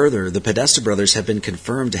 And further, the Podesta brothers have been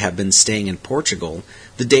confirmed to have been staying in Portugal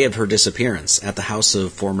the day of her disappearance at the house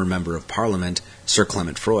of former Member of Parliament Sir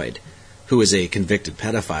Clement Freud, who is a convicted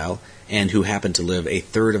pedophile and who happened to live a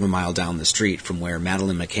third of a mile down the street from where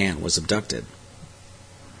Madeleine McCann was abducted.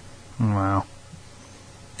 Wow.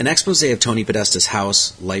 An expose of Tony Podesta's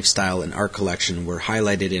house, lifestyle, and art collection were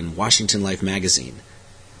highlighted in Washington Life magazine.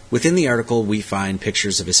 Within the article, we find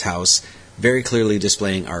pictures of his house, very clearly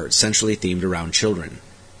displaying art centrally themed around children.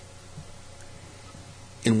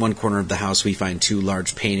 In one corner of the house, we find 2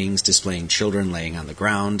 large paintings displaying children laying on the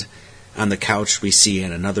ground. On the couch, we see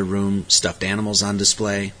in another room stuffed animals on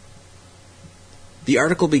display. The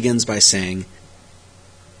article begins by saying,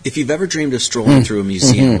 "If you've ever dreamed of strolling through a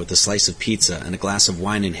museum with a slice of pizza and a glass of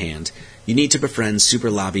wine in hand, you need to befriend super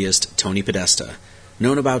lobbyist Tony Podesta.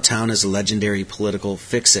 Known about town as a legendary political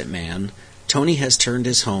fix-it man, Tony has turned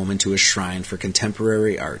his home into a shrine for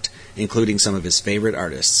contemporary art, including some of his favorite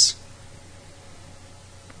artists."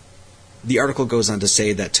 The article goes on to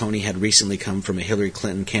say that Tony had recently come from a Hillary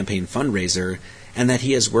Clinton campaign fundraiser and that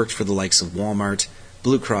he has worked for the likes of Walmart,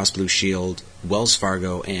 Blue Cross Blue Shield, Wells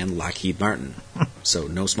Fargo, and Lockheed Martin. So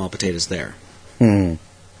no small potatoes there.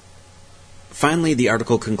 Finally, the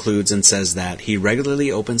article concludes and says that he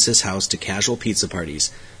regularly opens his house to casual pizza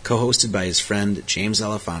parties, co-hosted by his friend James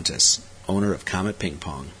Elefantis, owner of Comet Ping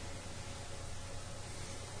Pong.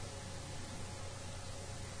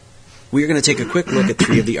 We are going to take a quick look at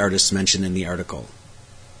 3 of the artists mentioned in the article.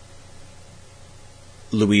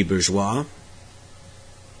 Louis Bourgeois,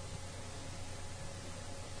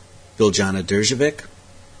 Biljana Đurđević,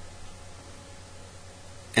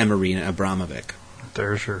 and Marina Abramovic.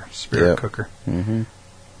 There's your spirit cooker. Mm-hmm.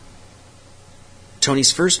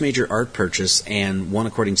 Tony's first major art purchase, and one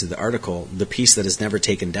according to the article, the piece that is never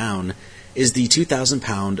taken down, is the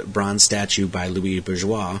 2,000-pound bronze statue by Louis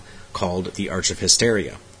Bourgeois called the Arch of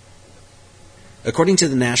Hysteria. According to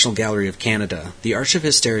the National Gallery of Canada, the Arch of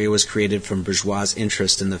Hysteria was created from Bourgeois'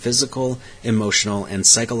 interest in the physical, emotional, and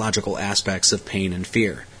psychological aspects of pain and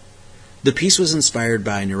fear. The piece was inspired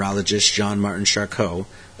by neurologist Jean-Martin Charcot,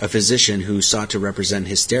 a physician who sought to represent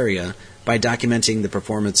hysteria by documenting the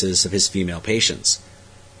performances of his female patients.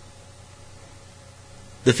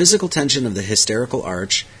 The physical tension of the hysterical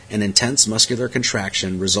arch, an intense muscular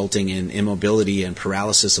contraction resulting in immobility and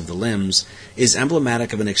paralysis of the limbs, is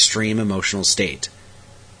emblematic of an extreme emotional state.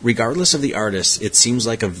 Regardless of the artist, it seems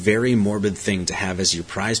like a very morbid thing to have as your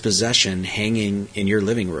prized possession hanging in your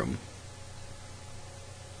living room.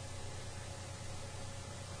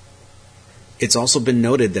 It's also been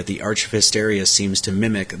noted that the Arch of Hysteria seems to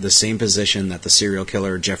mimic the same position that the serial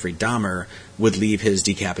killer Jeffrey Dahmer would leave his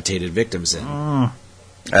decapitated victims in. I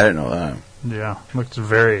didn't know that. Yeah, looks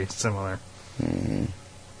very similar. Mm-hmm.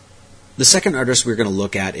 The second artist we're going to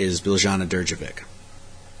look at is Biljana Đurđević.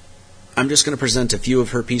 I'm just going to present a few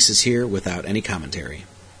of her pieces here without any commentary.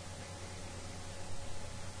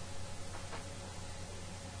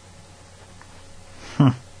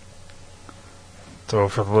 So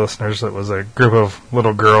for the listeners, it was a group of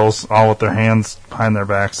little girls, all with their hands behind their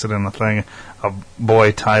backs, sitting in the thing. A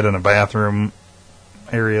boy tied in a bathroom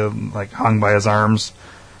area, like hung by his arms.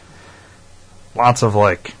 Lots of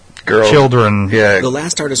children. Yeah. The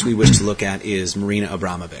last artist we wish to look at is Marina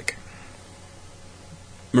Abramovic.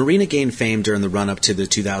 Marina gained fame during the run-up to the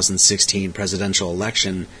 2016 presidential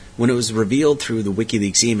election when it was revealed through the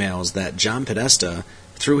WikiLeaks emails that John Podesta,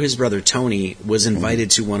 through his brother Tony, was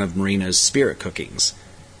invited to one of Marina's spirit cookings.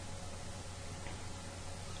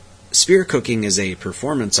 Spirit cooking is a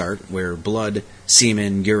performance art where blood,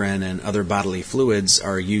 semen, urine, and other bodily fluids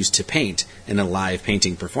are used to paint in a live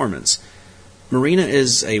painting performance. Marina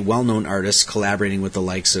is a well-known artist collaborating with the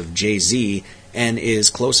likes of Jay-Z and is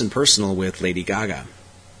close and personal with Lady Gaga.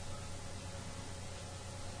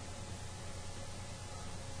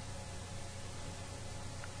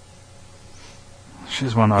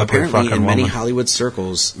 She's one ugly Apparently, fucking in many woman. Hollywood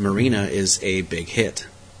circles, Marina is a big hit.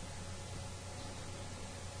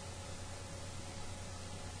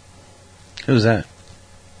 Who's that?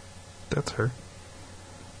 That's her.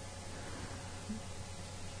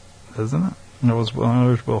 Isn't it? It was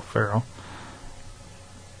Will Ferrell.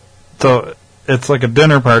 So, it's like a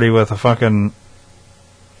dinner party with a fucking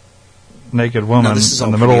naked woman now, this is all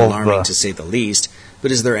in the pretty middle of alarming, the to say the least,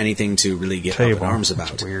 but is there anything to really get up in table. arms about?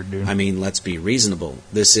 That's weird, dude. I mean, let's be reasonable.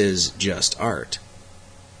 This is just art.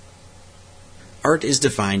 Art is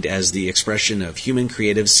defined as the expression of human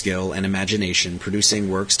creative skill and imagination producing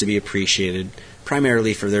works to be appreciated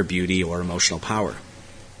primarily for their beauty or emotional power.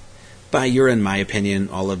 By your and my opinion,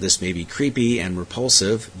 all of this may be creepy and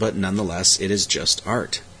repulsive, but nonetheless, it is just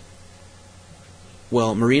art.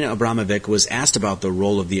 Well, Marina Abramovic was asked about the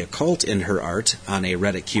role of the occult in her art on a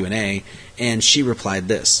Reddit Q&A, and she replied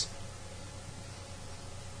this.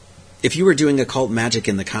 If you are doing occult magic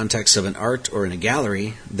in the context of an art or in a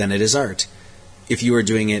gallery, then it is art. If you are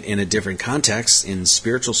doing it in a different context, in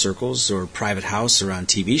spiritual circles or private house or on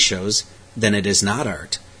TV shows, then it is not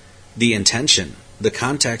art. The intention, the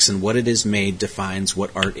context, and what it is made defines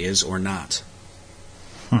what art is or not.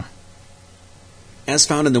 As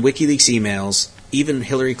found in the WikiLeaks emails, even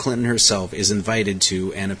Hillary Clinton herself is invited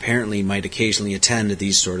to and apparently might occasionally attend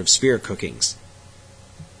these sort of spirit cookings.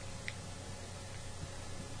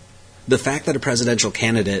 The fact that a presidential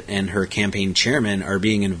candidate and her campaign chairman are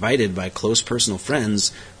being invited by close personal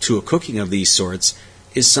friends to a cooking of these sorts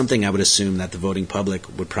is something I would assume that the voting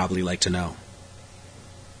public would probably like to know.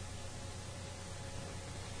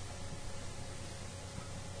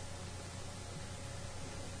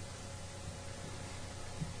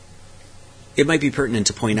 It might be pertinent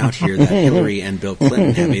to point out here that Hillary and Bill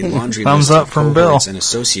Clinton have a laundry list of cohorts and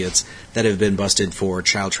associates that have been busted for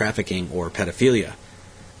child trafficking or pedophilia.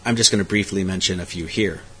 I'm just going to briefly mention a few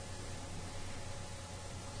here.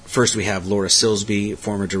 First, we have Laura Silsby,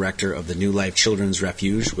 former director of the New Life Children's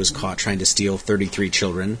Refuge, was caught trying to steal 33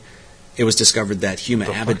 children. It was discovered that Huma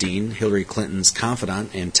Abedin, Hillary Clinton's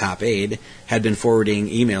confidant and top aide, had been forwarding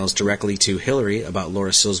emails directly to Hillary about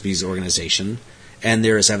Laura Silsby's organization, and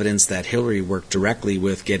there is evidence that Hillary worked directly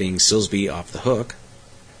with getting Silsby off the hook.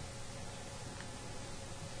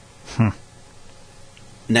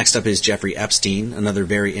 Next up is Jeffrey Epstein, another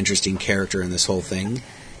very interesting character in this whole thing.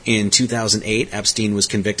 In 2008, Epstein was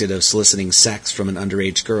convicted of soliciting sex from an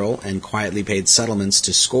underage girl and quietly paid settlements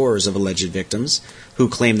to scores of alleged victims who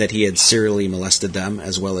claimed that he had serially molested them,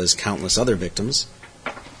 as well as countless other victims.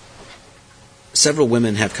 Several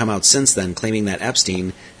women have come out since then claiming that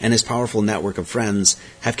Epstein and his powerful network of friends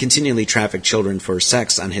have continually trafficked children for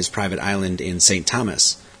sex on his private island in St.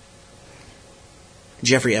 Thomas.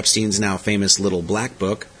 Jeffrey Epstein's now famous Little Black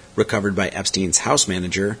Book, recovered by Epstein's house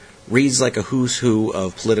manager, reads like a who's who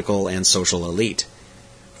of political and social elite.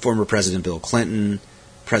 Former President Bill Clinton,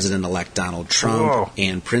 President-elect Donald Trump,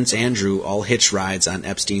 and Prince Andrew all hitched rides on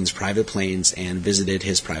Epstein's private planes and visited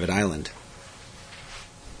his private island.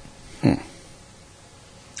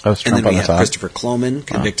 And then we have Christopher Kloman,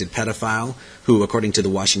 convicted pedophile, who, according to the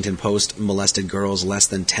Washington Post, molested girls less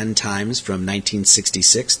than 10 times from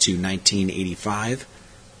 1966 to 1985.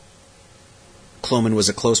 Kloman was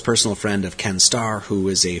a close personal friend of Ken Starr, who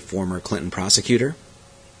is a former Clinton prosecutor.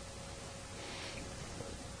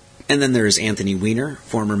 And then there is Anthony Weiner,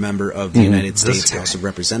 former member of the United States House of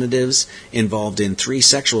Representatives, involved in 3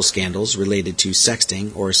 sexual scandals related to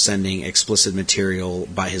sexting or sending explicit material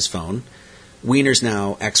by his phone. Weiner's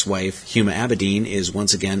now ex-wife, Huma Abedin, is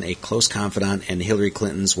once again a close confidant and Hillary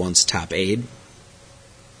Clinton's once top aide.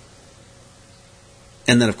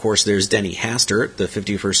 And then, of course, there's Denny Hastert, the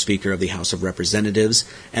 51st Speaker of the House of Representatives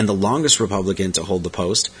and the longest Republican to hold the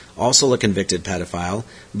post, also a convicted pedophile,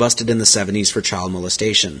 busted in the 70s for child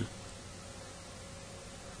molestation.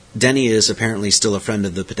 Denny is apparently still a friend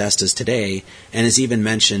of the Podestas today and is even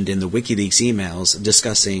mentioned in the WikiLeaks emails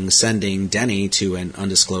discussing sending Denny to an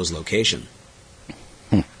undisclosed location.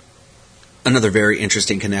 Another very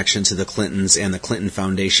interesting connection to the Clintons and the Clinton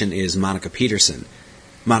Foundation is Monica Peterson.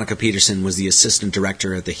 Monica Peterson was the assistant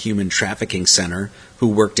director at the Human Trafficking Center who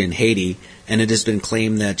worked in Haiti, and it has been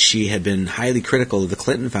claimed that she had been highly critical of the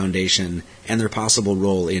Clinton Foundation and their possible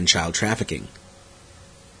role in child trafficking.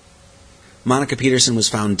 Monica Peterson was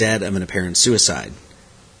found dead of an apparent suicide.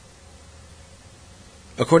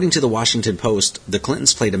 According to the Washington Post, the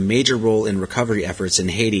Clintons played a major role in recovery efforts in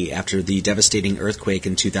Haiti after the devastating earthquake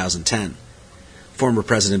in 2010. Former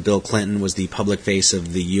President Bill Clinton was the public face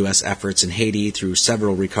of the U.S. efforts in Haiti through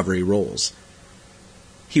several recovery roles.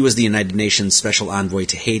 He was the United Nations Special Envoy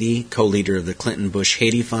to Haiti, co-leader of the Clinton-Bush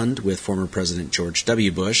Haiti Fund with former President George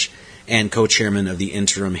W. Bush, and co-chairman of the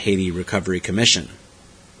Interim Haiti Recovery Commission.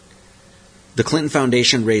 The Clinton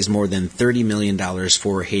Foundation raised more than $30 million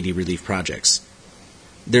for Haiti relief projects.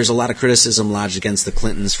 There's a lot of criticism lodged against the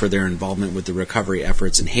Clintons for their involvement with the recovery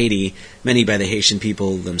efforts in Haiti, many by the Haitian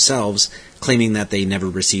people themselves, claiming that they never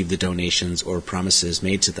received the donations or promises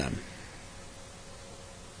made to them.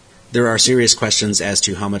 There are serious questions as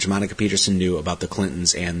to how much Monica Peterson knew about the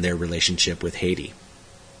Clintons and their relationship with Haiti.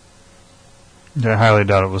 I highly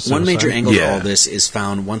doubt it was suicide. One major angle to all this is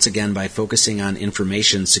found once again by focusing on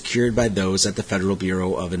information secured by those at the Federal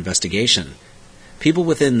Bureau of Investigation. People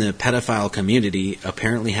within the pedophile community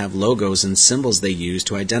apparently have logos and symbols they use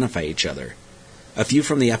to identify each other. A few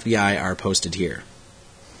from the FBI are posted here.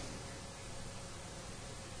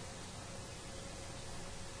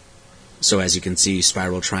 So as you can see,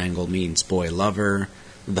 spiral triangle means boy lover,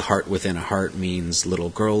 the heart within a heart means little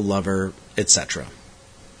girl lover, etc.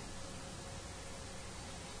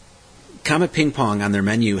 Comet Ping Pong on their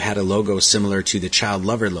menu had a logo similar to the Child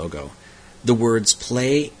Lover logo. The words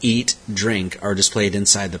play, eat, drink are displayed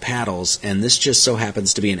inside the paddles, and this just so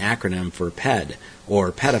happens to be an acronym for PED,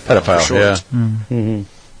 or pedophile for short. Yeah. Mm-hmm.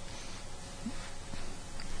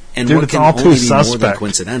 And Dude, what it's can all only too be more than suspect.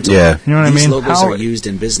 coincidental. Yeah. You know what I These mean? logos How- are used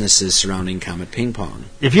in businesses surrounding Comet Ping Pong.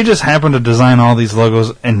 If you just happen to design all these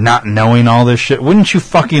logos and not knowing all this shit, wouldn't you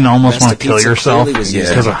fucking almost Besta want to kill Pizza yourself clearly was used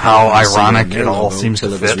because as of a how pedophile symbol ironic in their it all logo seems to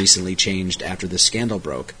until it was fit? recently changed after the scandal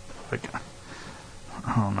broke. Like,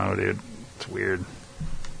 I don't know, dude. It's weird.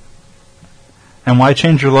 And why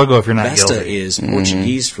change your logo if you're not Besta guilty? is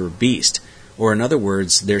Portuguese for beast, or in other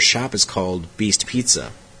words, their shop is called Beast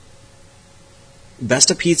Pizza.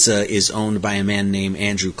 Besta Pizza is owned by a man named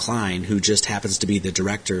Andrew Klein, who just happens to be the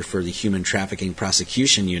director for the Human Trafficking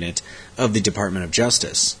Prosecution Unit of the Department of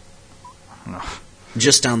Justice.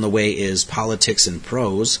 Just down the way is Politics and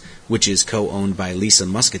Prose, which is co-owned by Lisa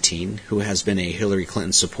Muscatine, who has been a Hillary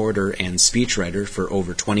Clinton supporter and speechwriter for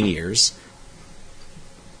over 20 years.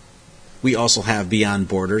 We also have Beyond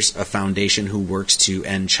Borders, a foundation who works to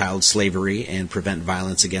end child slavery and prevent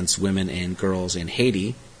violence against women and girls in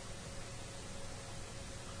Haiti.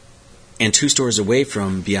 And 2 stores away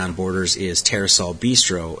from Beyond Borders is Terrasol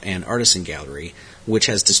Bistro and Artisan Gallery, which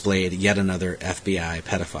has displayed yet another FBI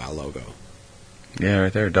pedophile logo. Yeah,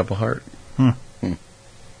 right there, double heart.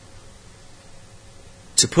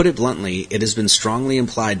 To put it bluntly, it has been strongly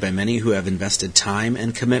implied by many who have invested time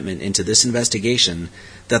and commitment into this investigation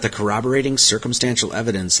that the corroborating circumstantial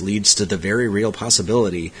evidence leads to the very real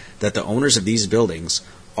possibility that the owners of these buildings,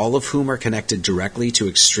 all of whom are connected directly to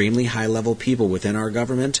extremely high-level people within our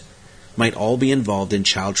government, might all be involved in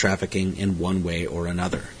child trafficking in one way or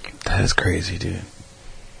another. That is crazy, dude.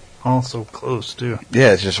 All so close, too.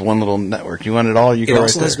 Yeah, it's just one little network. You want it all, you It go right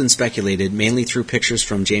also there. has been speculated, mainly through pictures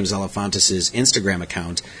from James Alefantis' Instagram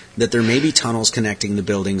account, that there may be tunnels connecting the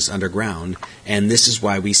buildings underground, and this is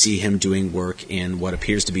why we see him doing work in what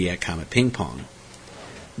appears to be at Comet Ping Pong.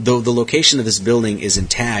 Though the location of this building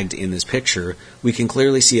isn't tagged in this picture, we can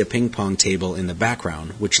clearly see a ping pong table in the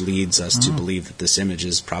background, which leads us to believe that this image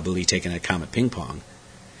is probably taken at Comet Ping Pong.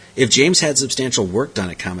 If James had substantial work done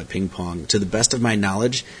at Comet Ping Pong, to the best of my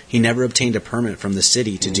knowledge, he never obtained a permit from the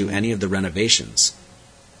city to do any of the renovations.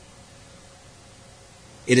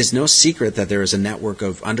 It is no secret that there is a network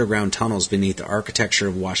of underground tunnels beneath the architecture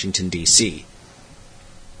of Washington, D.C.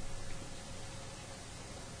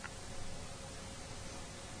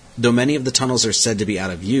 Though many of the tunnels are said to be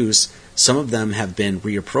out of use, some of them have been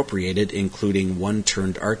reappropriated, including one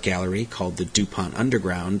turned art gallery called the DuPont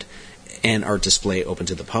Underground, and art display open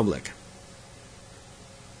to the public.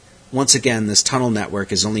 Once again, this tunnel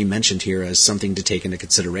network is only mentioned here as something to take into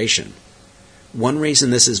consideration. One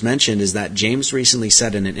reason this is mentioned is that James recently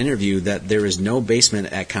said in an interview that there is no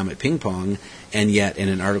basement at Comet Ping Pong, and yet in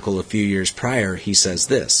an article a few years prior he says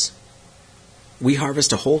this: "We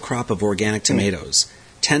harvest a whole crop of organic tomatoes,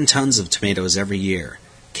 10 tons of tomatoes every year,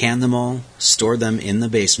 can them all, store them in the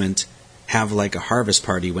basement, have like a harvest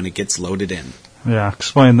party when it gets loaded in." Yeah,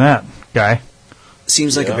 explain that, guy.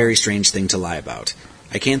 Seems like a very strange thing to lie about.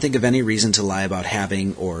 I can't think of any reason to lie about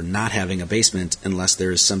having or not having a basement unless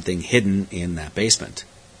there is something hidden in that basement.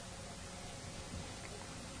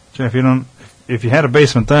 So if you had a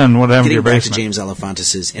basement then, what happened to your Getting back to basement? James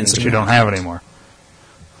Alefantis' Instagram. That you don't have anymore.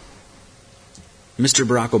 Mr.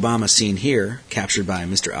 Barack Obama, seen here, captured by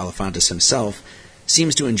Mr. Alefantis himself,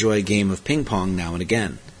 seems to enjoy a game of ping pong now and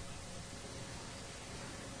again.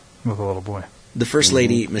 With a little boy. The First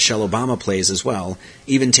Lady, Michelle Obama, plays as well,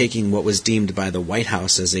 even taking what was deemed by the White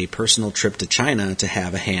House as a personal trip to China to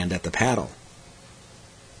have a hand at the paddle.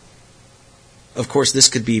 Of course, this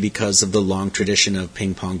could be because of the long tradition of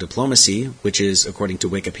ping pong diplomacy, which is, according to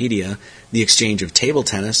Wikipedia, the exchange of table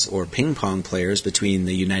tennis or ping pong players between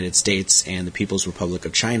the United States and the People's Republic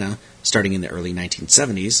of China, starting in the early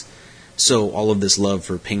 1970s. So all of this love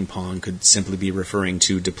for ping pong could simply be referring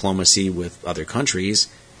to diplomacy with other countries,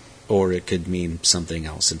 or it could mean something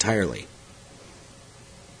else entirely.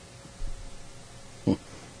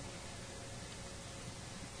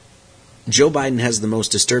 Joe Biden has the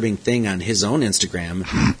most disturbing thing on his own Instagram,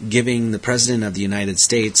 giving the President of the United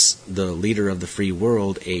States, the leader of the free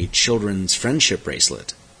world, a children's friendship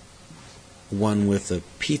bracelet. One with a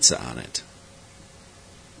pizza on it.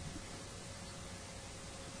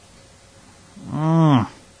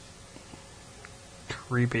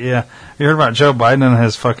 Creepy, yeah. You heard about Joe Biden and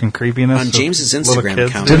his fucking creepiness? On James's Instagram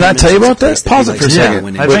account. Didn't I tell you about that? Pause it for a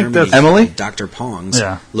second. I think that's Emily? Dr. Pong's.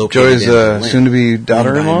 Yeah. Joy's soon-to-be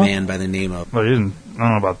daughter-in-law? By a man by the name of... Well, I don't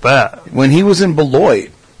know about that. When he was in Beloit,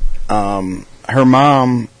 her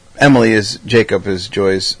mom, Emily, is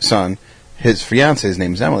Joy's son. His fiance's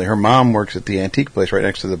name is Emily. Her mom works at the antique place right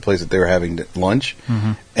next to the place that they were having lunch.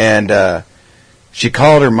 Mm-hmm. And she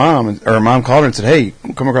called her mom, or her mom called her and said, "Hey,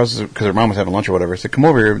 come across," because her mom was having lunch or whatever. Said, "Come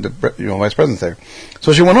over here, the vice president's there."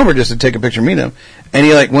 So she went over just to take a picture, meet him, and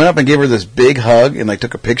he went up and gave her this big hug and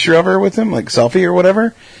took a picture of her with him, selfie or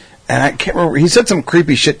whatever. And I can't remember. He said some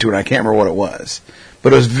creepy shit to her, and I can't remember what it was,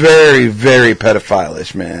 but it was very, very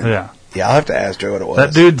pedophile-ish, man. Yeah, I'll have to ask Joe what it was.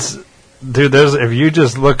 That dude. If you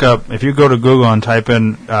just look up, if you go to Google and type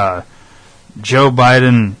in Joe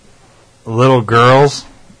Biden little girls,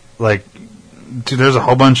 dude, there's a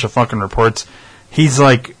whole bunch of fucking reports. He's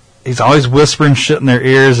always whispering shit in their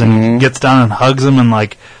ears and gets down and hugs them and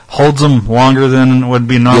holds them longer than would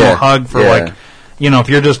be a normal hug for if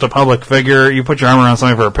you're just a public figure, you put your arm around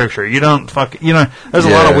somebody for a picture. You don't there's a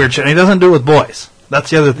lot of weird shit. And he doesn't do it with boys.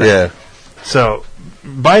 That's the other thing. Yeah. So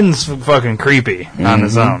Biden's fucking creepy on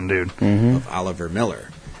his own, dude. Of Oliver Miller.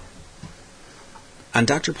 On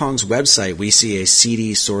Dr. Pong's website, we see a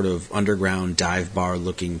seedy sort of underground dive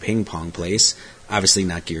bar-looking ping pong place, obviously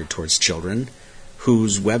not geared towards children,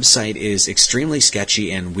 whose website is extremely sketchy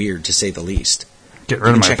and weird, to say the least. Get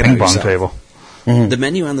rid of my ping pong table. The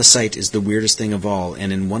menu on the site is the weirdest thing of all,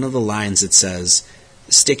 and in one of the lines it says,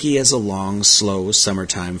 "Sticky as a long, slow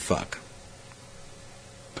summertime fuck."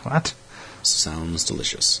 What? Sounds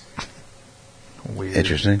delicious. Weird.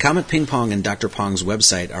 Interesting. Comet Ping Pong and Dr. Pong's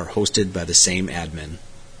website are hosted by the same admin.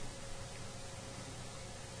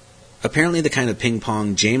 Apparently the kind of ping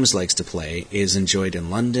pong James likes to play is enjoyed in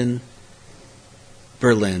London,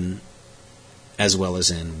 Berlin, as well as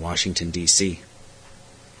in Washington, D.C.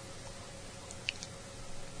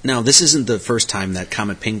 Now, this isn't the first time that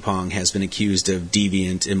Comet Ping Pong has been accused of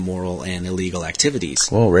deviant, immoral, and illegal activities.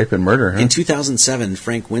 Whoa, rape and murder, huh? In 2007,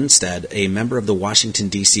 Frank Winstead, a member of the Washington,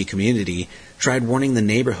 D.C. community, tried warning the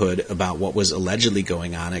neighborhood about what was allegedly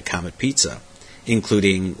going on at Comet Pizza,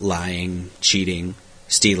 including lying, cheating,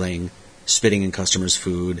 stealing, spitting in customers'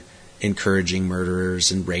 food, encouraging murderers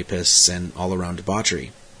and rapists, and all-around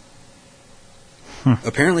debauchery.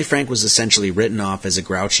 Apparently, Frank was essentially written off as a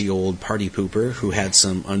grouchy old party pooper who had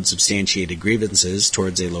some unsubstantiated grievances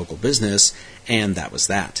towards a local business, and that was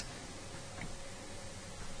that.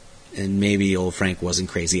 And maybe old Frank wasn't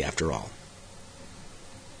crazy after all.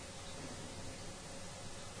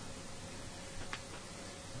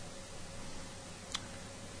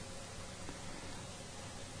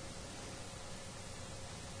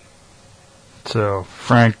 So,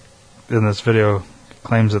 Frank, in this video,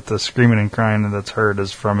 claims that the screaming and crying that's heard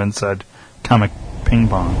is from inside Comet Ping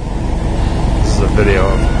Pong. This is a video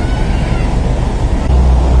of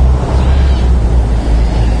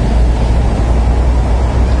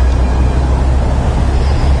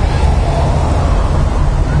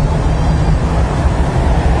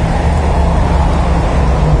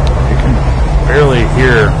you can barely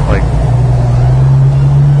hear,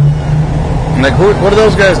 what are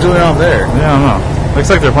those guys doing out there? I don't know. Looks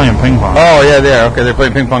like they're playing ping pong. Oh, yeah, they are. Okay, they're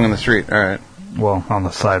playing ping pong in the street. All right. Well, on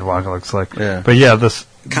the sidewalk, it looks like. Yeah. But yeah,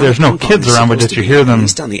 there's no kids around, but did you hear them? At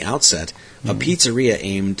least on the outset, a pizzeria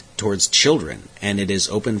aimed towards children, and it is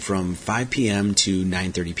open from 5 p.m. to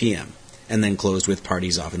 9:30 p.m., and then closed with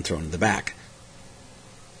parties often thrown in the back.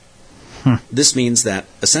 This means that,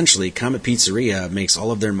 essentially, Comet Pizzeria makes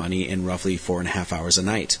all of their money in roughly 4.5 hours a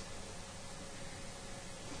night.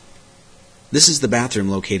 This is the bathroom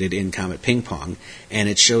located in Comet Ping Pong, and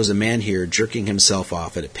it shows a man here jerking himself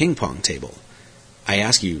off at a ping pong table. I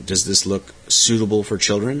ask you, does this look suitable for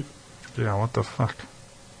children? Yeah, what the fuck?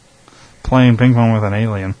 Playing ping pong with an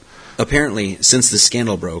alien. Apparently, since the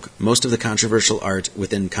scandal broke, most of the controversial art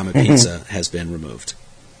within Comet Pizza has been removed.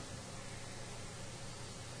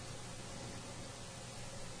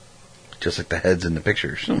 Just like the heads in the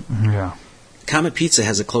pictures. Yeah. Comet Pizza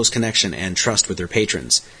has a close connection and trust with their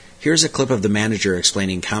patrons. Here's a clip of the manager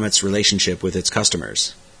explaining Comet's relationship with its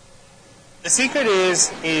customers. The secret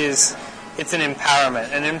is it's an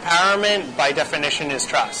empowerment. An empowerment, by definition, is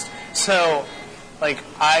trust. So,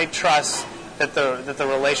 I trust that the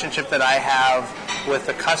relationship that I have with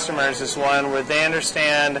the customers is one where they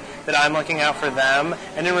understand that I'm looking out for them,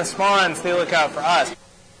 and in response, they look out for us.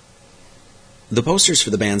 The posters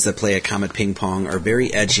for the bands that play at Comet Ping Pong are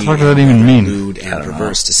very edgy, What does that even mean? lewd, and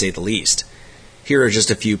perverse, to say the least. Here are just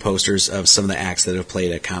a few posters of some of the acts that have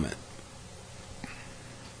played at Comet.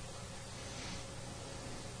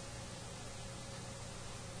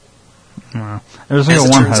 As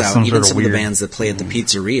it turns out, even some of the bands that play at the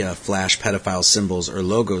pizzeria flash pedophile symbols or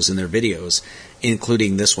logos in their videos,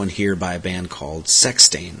 including this one here by a band called Sex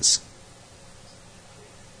Stains.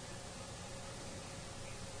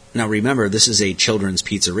 Now remember, this is a children's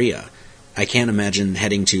pizzeria. I can't imagine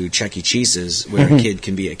heading to Chuck E. Cheese's, where a kid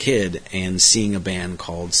can be a kid, and seeing a band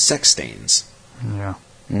called Sex Stains. Yeah.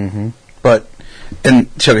 Mm-hmm. But, in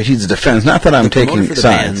Chuck E. Cheese's defense, not that I'm taking sides. The promoter for the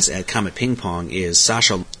bands at Comet Ping Pong is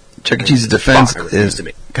Sasha... Chuck E. Cheese's defense is...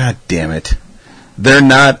 God damn it. They're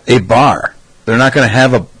not a bar. They're not going to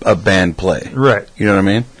have a band play. Right. You know what I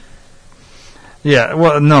mean? Yeah,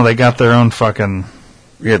 well, no, they got their own fucking...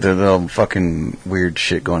 Yeah, their little fucking weird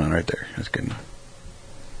shit going on right there. That's good.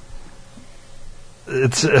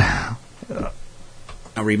 It's... Now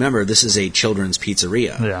remember, this is a children's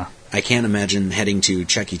pizzeria. Yeah. I can't imagine heading to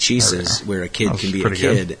Chuck E. Cheese's, where a kid can be a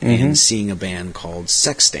kid, and seeing a band called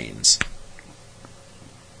Sex Stains.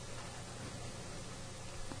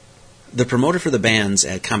 The promoter for the bands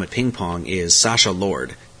at Comet Ping Pong is Sasha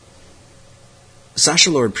Lord.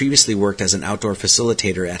 Sasha Lord previously worked as an outdoor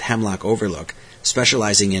facilitator at Hemlock Overlook,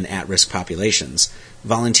 specializing in at-risk populations,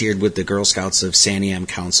 volunteered with the Girl Scouts of Santiam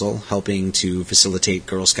Council, helping to facilitate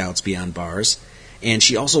Girl Scouts beyond bars, and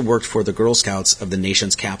she also worked for the Girl Scouts of the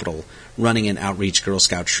nation's capital, running an outreach Girl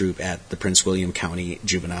Scout troop at the Prince William County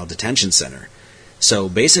Juvenile Detention Center. So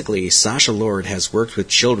basically, Sasha Lord has worked with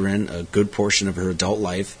children a good portion of her adult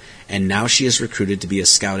life, and now she is recruited to be a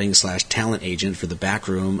scouting/talent agent for the back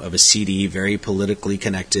room of a seedy, very politically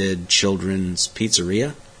connected children's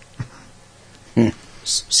pizzeria.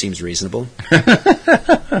 Seems reasonable.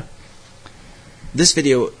 This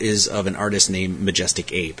video is of an artist named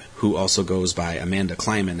Majestic Ape, who also goes by Amanda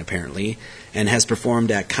Kleiman, apparently, and has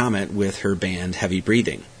performed at Comet with her band Heavy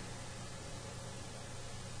Breathing.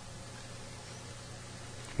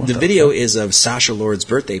 The video is of Sasha Lord's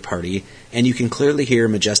birthday party, and you can clearly hear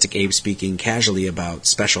Majestic Ape speaking casually about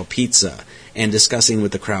special pizza and discussing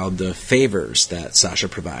with the crowd the favors that Sasha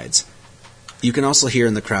provides. You can also hear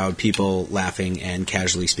in the crowd people laughing and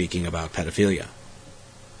casually speaking about pedophilia.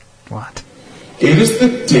 What? It is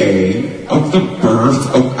the day of the birth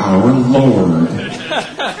of our Lord,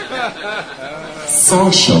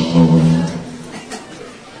 Sasha Lord.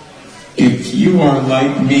 If you are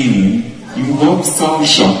like me, you love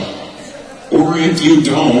Sasha, or if you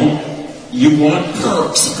don't, you want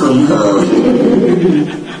perks from her.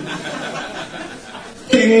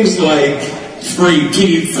 Things like free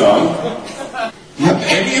pizza. Have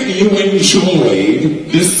any of you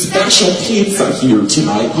enjoyed this special pizza here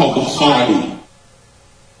tonight called the Hottie?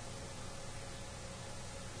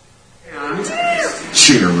 And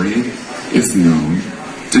Jerry is known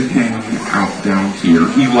to hang out down here.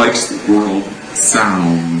 He likes the world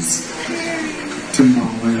sounds.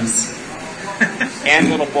 Tamales. And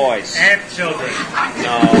little boys. And children.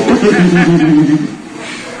 No.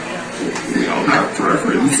 We all have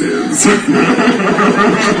preferences.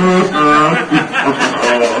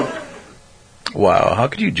 Wow, how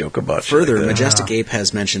could you joke about Further, shit like that? Majestic Ape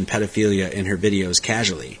has mentioned pedophilia in her videos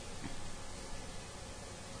casually.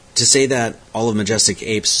 To say that all of Majestic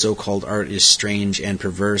Ape's so-called art is strange and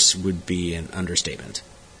perverse would be an understatement.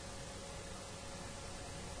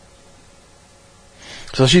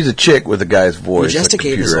 So she's a chick with a guy's voice. Majestic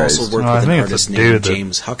Ape has also worked with an artist named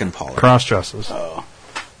James Huckenpaller. Cross-dresses. Oh.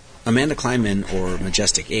 Amanda Kleinman, or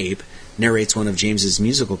Majestic Ape, narrates one of James's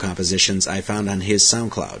musical compositions I found on his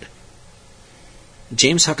SoundCloud.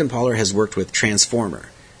 James Huckenpaller has worked with Transformer,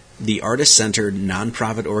 the artist-centered,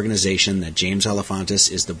 non-profit organization that James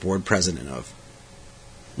Alefantis is the board president of.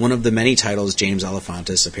 One of the many titles James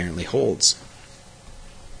Alefantis apparently holds.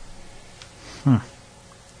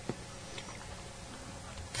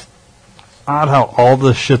 Odd how all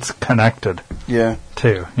this shit's connected. Yeah.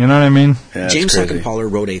 Too. You know what I mean? Yeah, James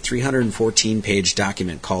Huckenpaller wrote a 314-page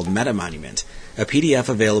document called Meta Monument, a PDF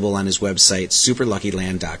available on his website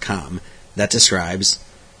superluckyland.com that describes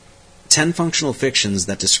 10 functional fictions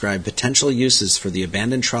that describe potential uses for the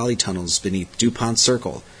abandoned trolley tunnels beneath DuPont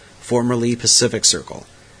Circle, formerly Pacific Circle.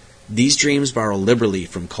 These dreams borrow liberally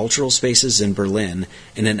from cultural spaces in Berlin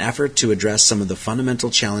in an effort to address some of the fundamental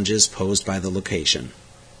challenges posed by the location.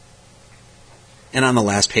 And on the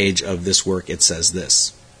last page of this work it says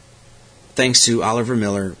this: thanks to Oliver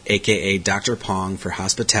Miller, a.k.a. Dr. Pong, for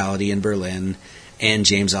hospitality in Berlin, and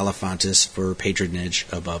James Alefantis for patronage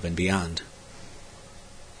above and beyond.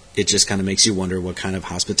 It just kind of makes you wonder what kind of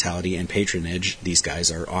hospitality and patronage these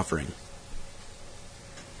guys are offering.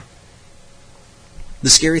 The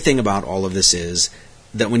scary thing about all of this is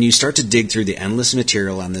that when you start to dig through the endless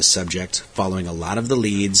material on this subject, following a lot of the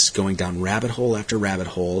leads, going down rabbit hole after rabbit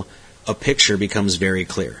hole, a picture becomes very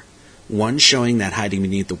clear. One showing that hiding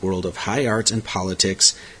beneath the world of high art and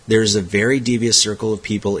politics, there is a very devious circle of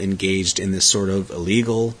people engaged in this sort of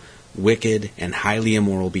illegal, wicked, and highly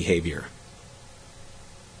immoral behavior.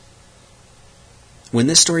 When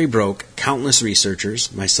this story broke, countless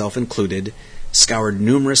researchers, myself included, scoured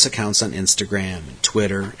numerous accounts on Instagram, and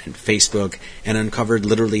Twitter, and Facebook, and uncovered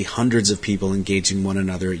literally hundreds of people engaging one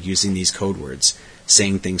another using these code words,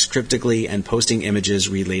 saying things cryptically, and posting images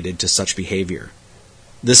related to such behavior.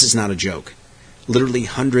 This is not a joke. Literally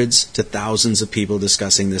hundreds to thousands of people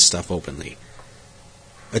discussing this stuff openly.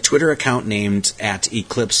 A Twitter account named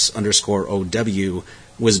 @eclipse_OW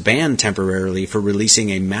was banned temporarily for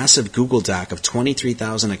releasing a massive Google Doc of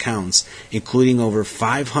 23,000 accounts, including over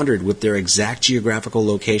 500 with their exact geographical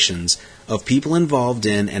locations of people involved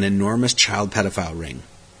in an enormous child pedophile ring.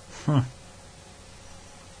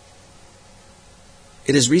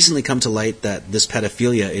 It has recently come to light that this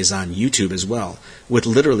pedophilia is on YouTube as well, with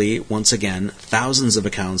literally, once again, thousands of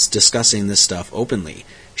accounts discussing this stuff openly,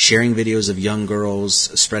 sharing videos of young girls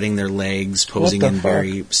spreading their legs, posing in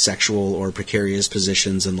very sexual or precarious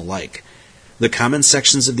positions, and the like. The comment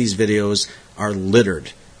sections of these videos are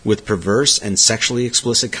littered with perverse and sexually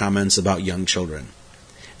explicit comments about young children,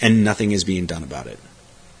 and nothing is being done about it.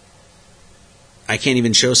 I can't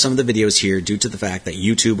even show some of the videos here due to the fact that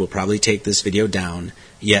YouTube will probably take this video down,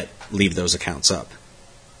 yet leave those accounts up.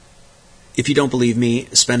 If you don't believe me,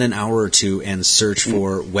 spend an hour or two and search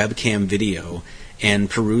for webcam video and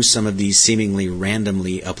peruse some of these seemingly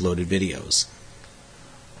randomly uploaded videos.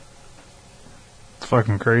 It's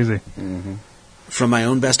fucking crazy. Mm-hmm. From my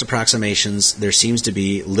own best approximations, there seems to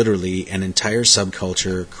be literally an entire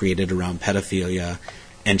subculture created around pedophilia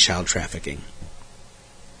and child trafficking.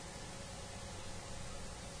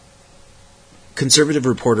 Conservative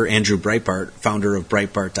reporter Andrew Breitbart, founder of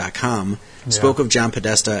Breitbart.com, spoke of John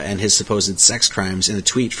Podesta and his supposed sex crimes in a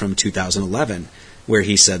tweet from 2011, where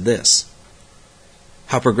he said this: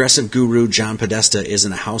 "How progressive guru John Podesta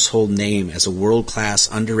isn't a household name as a world-class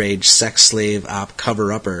underage sex slave op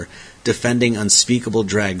cover-upper defending unspeakable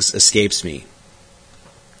dregs escapes me."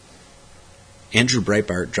 Andrew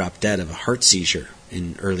Breitbart dropped dead of a heart seizure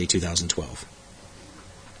in early 2012.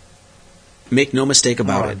 Make no mistake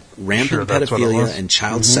about it, rampant pedophilia and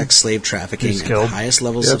child sex slave trafficking at the highest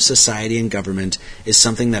levels of society and government is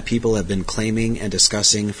something that people have been claiming and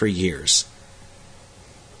discussing for years.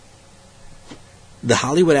 The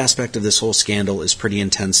Hollywood aspect of this whole scandal is pretty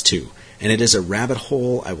intense too, and it is a rabbit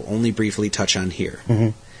hole I will only briefly touch on here.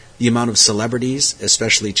 The amount of celebrities,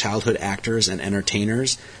 especially childhood actors and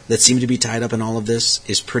entertainers, that seem to be tied up in all of this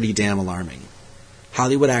is pretty damn alarming.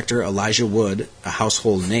 Hollywood actor Elijah Wood, a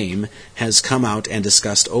household name, has come out and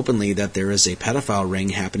discussed openly that there is a pedophile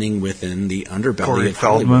ring happening within the underbelly of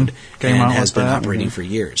Hollywood and has been operating for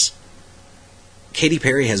years. Katy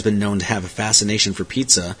Perry has been known to have a fascination for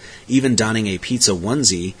pizza, even donning a pizza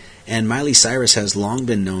onesie, and Miley Cyrus has long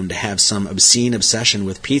been known to have some obscene obsession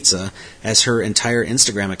with pizza, as her entire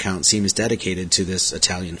Instagram account seems dedicated to this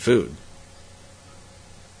Italian food.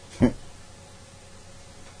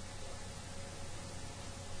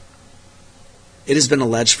 It has been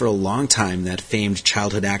alleged for a long time that famed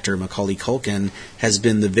childhood actor Macaulay Culkin has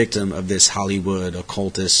been the victim of this Hollywood,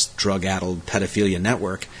 occultist, drug-addled pedophilia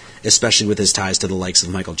network, especially with his ties to the likes of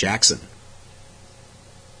Michael Jackson.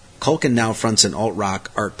 Culkin now fronts an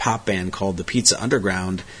alt-rock art-pop band called the Pizza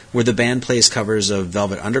Underground, where the band plays covers of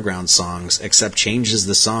Velvet Underground songs, except changes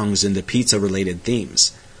the songs into pizza-related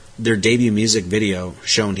themes. Their debut music video,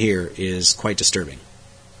 shown here, is quite disturbing.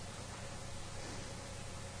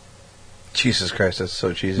 Jesus Christ, that's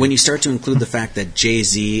so cheesy. When you start to include the fact that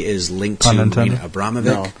Jay-Z is linked to Marina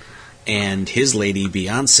Abramovic, and his lady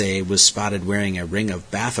Beyonce was spotted wearing a ring of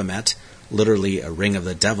Baphomet, literally a ring of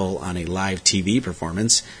the devil, on a live TV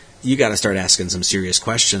performance, you got to start asking some serious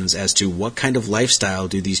questions as to what kind of lifestyle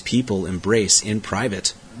do these people embrace in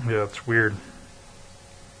private. Yeah, it's weird.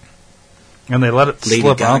 And they let it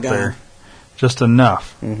slip out there just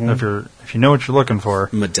enough. If you know what you're looking for,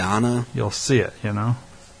 Madonna, you'll see it, you know.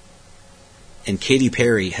 And Katy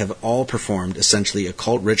Perry have all performed essentially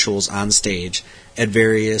occult rituals on stage at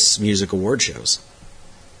various music award shows.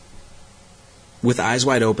 With eyes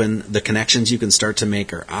wide open, the connections you can start to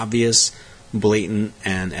make are obvious, blatant,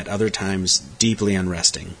 and at other times deeply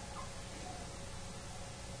unresting.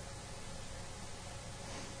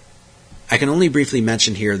 I can only briefly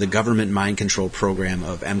mention here the government mind control program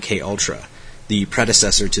of MKUltra, the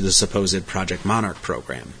predecessor to the supposed Project Monarch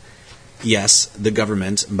program. Yes, the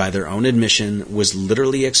government, by their own admission, was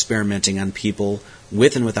literally experimenting on people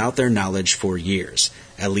with and without their knowledge for years,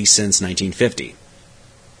 at least since 1950.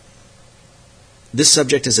 This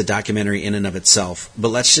subject is a documentary in and of itself, but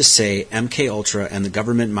let's just say MKUltra and the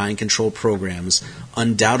government mind control programs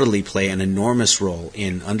undoubtedly play an enormous role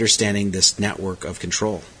in understanding this network of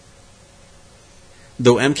control.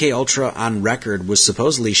 Though MKUltra on record was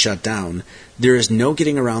supposedly shut down, there is no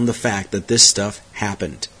getting around the fact that this stuff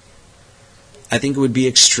happened. I think it would be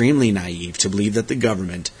extremely naive to believe that the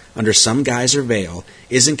government, under some guise or veil,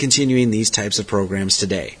 isn't continuing these types of programs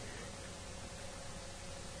today.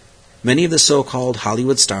 Many of the so-called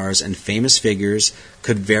Hollywood stars and famous figures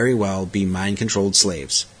could very well be mind-controlled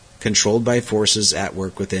slaves, controlled by forces at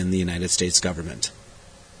work within the United States government.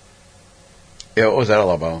 Yeah, what was that all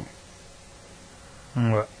about?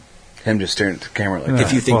 What? Him just staring at the camera like that.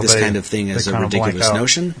 If you think this kind of thing is a ridiculous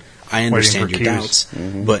notion, I understand your doubts,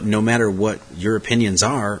 but no matter what your opinions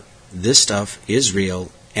are, this stuff is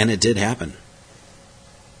real, and it did happen.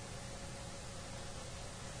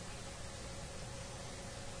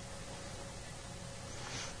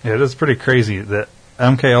 Yeah, it is pretty crazy that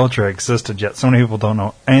MKUltra existed, yet so many people don't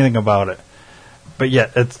know anything about it. But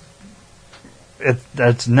yet,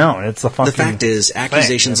 it's known. It's a fucking The fact is,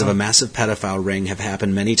 accusations thing, of a massive pedophile ring have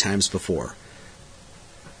happened many times before.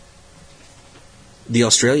 The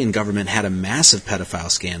Australian government had a massive pedophile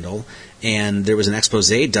scandal, and there was an expose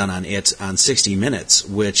done on it on 60 Minutes,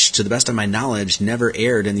 which, to the best of my knowledge, never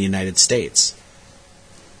aired in the United States.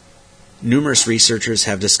 Numerous researchers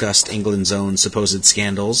have discussed England's own supposed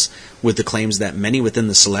scandals, with the claims that many within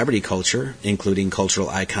the celebrity culture, including cultural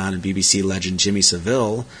icon and BBC legend Jimmy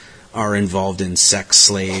Savile, are involved in sex,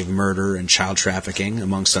 slave, murder, and child trafficking,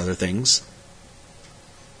 amongst other things.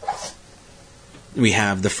 We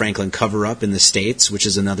have the Franklin cover-up in the States, which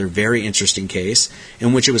is another very interesting case,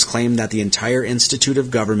 in which it was claimed that the entire Institute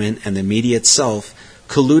of Government and the media itself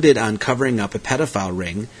colluded on covering up a pedophile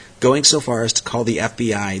ring, going so far as to call the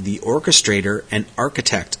FBI the orchestrator and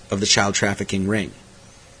architect of the child trafficking ring.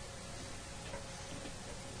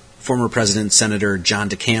 Former President Senator John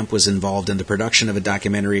DeCamp was involved in the production of a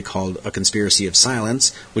documentary called A Conspiracy of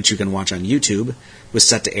Silence, which you can watch on YouTube. It was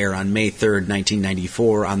set to air on May 3rd,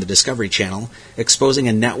 1994 on the Discovery Channel, exposing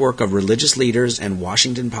a network of religious leaders and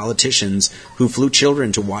Washington politicians who flew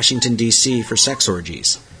children to Washington, D.C. for sex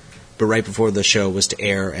orgies. But right before the show was to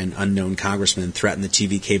air, an unknown congressman threatened the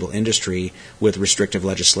TV cable industry with restrictive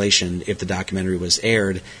legislation if the documentary was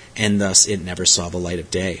aired, and thus it never saw the light of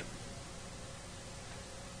day.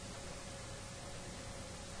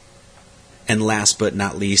 And last but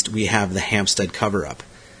not least, we have the Hampstead cover-up.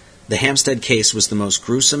 The Hampstead case was the most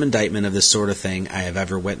gruesome indictment of this sort of thing I have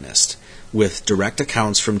ever witnessed, with direct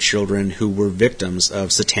accounts from children who were victims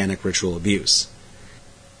of satanic ritual abuse.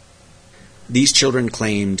 These children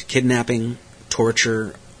claimed kidnapping,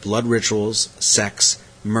 torture, blood rituals, sex,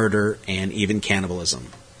 murder, and even cannibalism.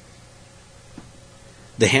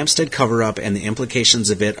 The Hampstead cover-up and the implications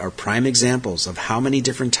of it are prime examples of how many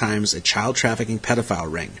different times a child trafficking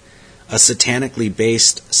pedophile ring, a satanically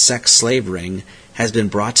based sex slave ring, has been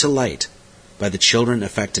brought to light by the children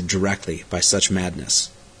affected directly by such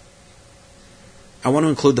madness. I want to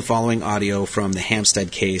include the following audio from the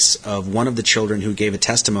Hampstead case of one of the children who gave a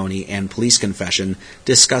testimony and police confession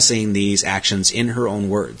discussing these actions in her own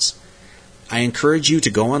words. I encourage you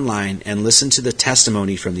to go online and listen to the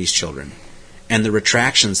testimony from these children and the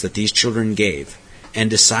retractions that these children gave,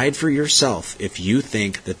 and decide for yourself if you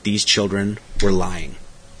think that these children were lying.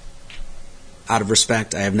 Out of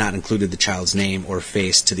respect, I have not included the child's name or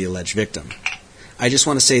face to the alleged victim. I just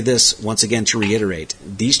want to say this once again to reiterate.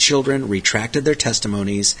 These children retracted their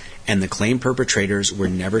testimonies, and the claimed perpetrators were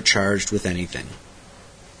never charged with anything.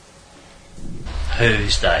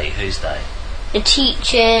 Who's they? Who's they? The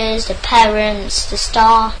teachers, the parents, the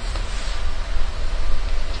staff.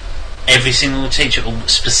 Every single teacher, or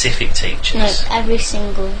specific teachers? No, every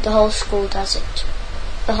single. The whole school does it.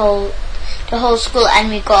 The whole school,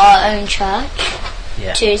 and we got our own church.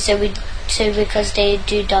 Yeah. Too. So because they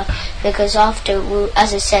do that, because after,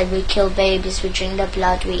 as I said, we kill babies, we drink their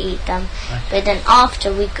blood, we eat them. Okay. But then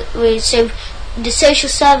after so the social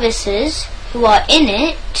services who are in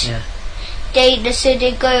it, yeah. they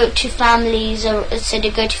go to families, So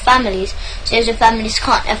the families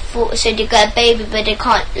can't afford, so they get a baby, but they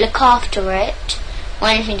can't look after it or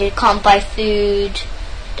anything. They can't buy food,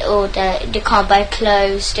 or they can't buy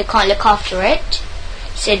clothes. They can't look after it.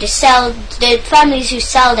 So the families who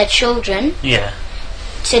sell their children. Yeah.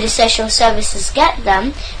 So the social services get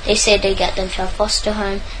them. They say they get them to a foster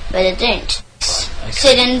home, but they don't. Okay.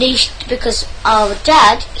 So then because our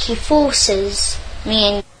dad, he forces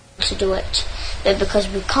me and to do it, but because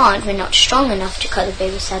we can't, we're not strong enough to cut the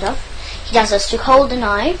baby's head off. He does us to hold the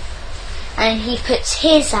knife, and he puts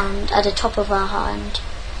his hand at the top of our hand,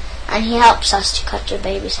 and he helps us to cut the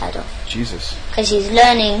baby's head off. Jesus. Because he's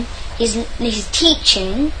learning, he's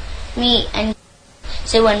teaching me, and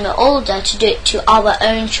so when we're older, to do it to our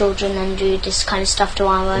own children and do this kind of stuff to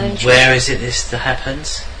our own children. Where is it this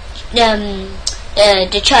happens?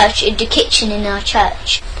 The church, in the kitchen in our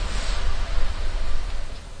church.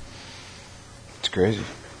 It's crazy.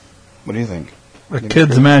 What do you think? A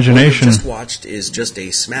kid's imagination what we just watched is just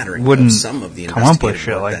a smattering wouldn't of some of the come up with investigative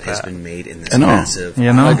shit work like that has that. been made in this I know. massive.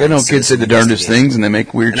 You know? Like, I know kids say the darndest things and they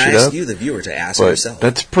make weird and shit I ask up. you, the viewer, to ask but yourself.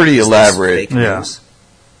 that's pretty Is this elaborate. fake news?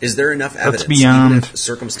 Is there enough evidence, beyond- even if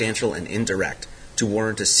circumstantial and indirect, to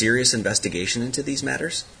warrant a serious investigation into these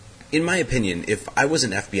matters? In my opinion, if I was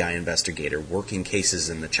an FBI investigator working cases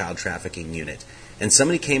in the child trafficking unit, and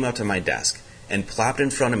somebody came up to my desk and plopped in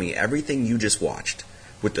front of me everything you just watched,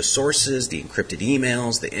 with the sources, the encrypted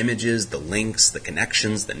emails, the images, the links, the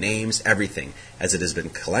connections, the names, everything, as it has been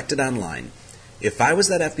collected online, if I was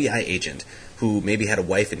that FBI agent who maybe had a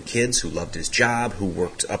wife and kids, who loved his job, who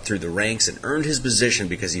worked up through the ranks and earned his position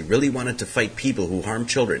because he really wanted to fight people who harm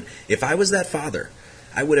children, if I was that father,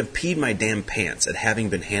 I would have peed my damn pants at having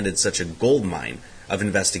been handed such a gold mine of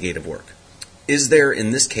investigative work. Is there,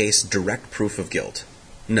 in this case, direct proof of guilt?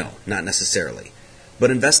 No, not necessarily.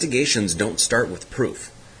 But investigations don't start with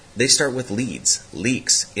proof. They start with leads,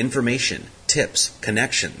 leaks, information, tips,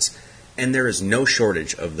 connections, and there is no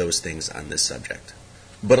shortage of those things on this subject.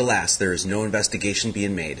 But alas, there is no investigation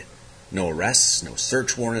being made. No arrests, no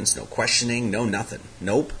search warrants, no questioning, no nothing.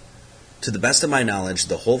 Nope. To the best of my knowledge,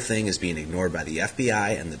 the whole thing is being ignored by the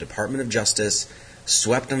FBI and the Department of Justice,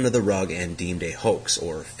 swept under the rug and deemed a hoax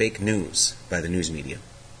or fake news by the news media.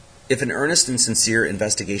 If an earnest and sincere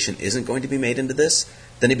investigation isn't going to be made into this,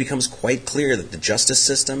 then it becomes quite clear that the justice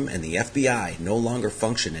system and the FBI no longer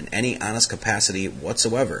function in any honest capacity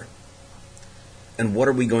whatsoever. And what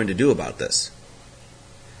are we going to do about this?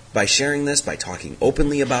 By sharing this, by talking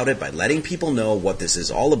openly about it, by letting people know what this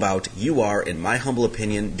is all about, you are, in my humble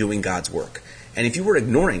opinion, doing God's work. And if you were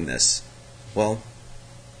ignoring this, well,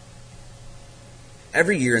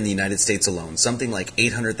 every year in the United States alone, something like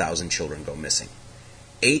 800,000 children go missing.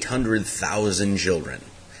 800,000 children.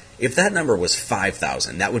 If that number was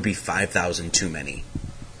 5,000, that would be 5,000 too many.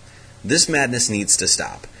 This madness needs to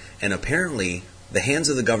stop. And apparently, the hands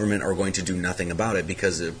of the government are going to do nothing about it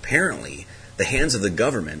because apparently the hands of the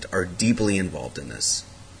government are deeply involved in this.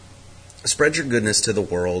 Spread your goodness to the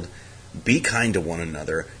world, be kind to one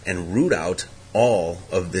another, and root out all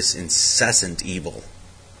of this incessant evil.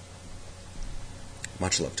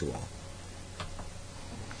 Much love to all.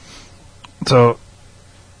 So,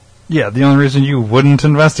 yeah, the only reason you wouldn't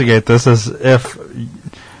investigate this is if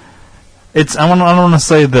it's. I don't want to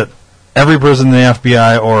say that every person in the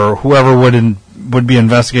FBI or whoever would be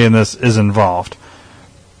investigating this is involved,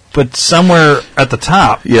 but somewhere at the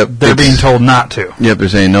top, they're being told not to. Yep, they're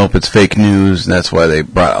saying nope, it's fake news. And that's why they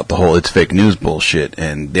brought out the whole "it's fake news" bullshit.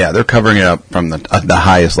 And yeah, they're covering it up from the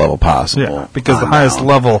highest level possible. Yeah, because the highest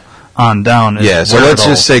level on down is yeah, so let's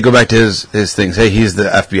just say, go back to his things. Hey, he's the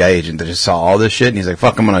FBI agent that just saw all this shit, and he's like,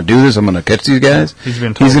 fuck, I'm going to do this, I'm going to catch these guys. He's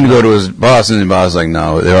going to go to his boss, and the boss is like,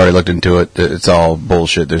 no, they already looked into it, it's all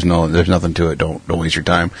bullshit, there's nothing to it, don't waste your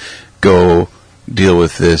time. Go deal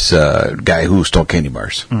with this guy who stole candy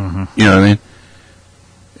bars. Mm-hmm. You know what I mean?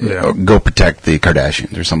 Yeah. Or go protect the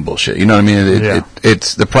Kardashians, or some bullshit. You know what I mean?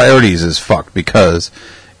 It's the priorities is fucked, because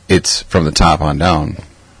it's from the top on down.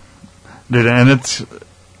 Dude, and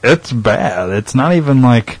it's bad. It's not even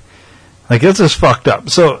like it's just fucked up.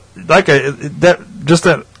 So,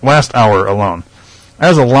 that last hour alone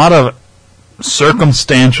has a lot of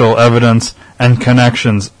circumstantial evidence and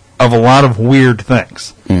connections of a lot of weird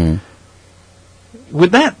things. Mm.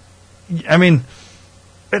 With that, I mean,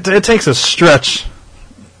 it takes a stretch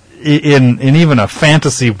in even a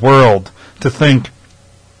fantasy world to think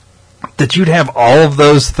that you'd have all of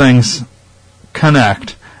those things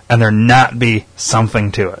connect and there not be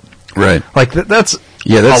something to it. Right. Like, that's a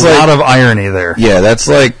lot of irony there. Yeah, that's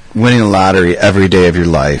like winning the lottery every day of your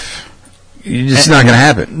life. It's not going to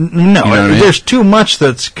happen. No, you know what I mean? There's too much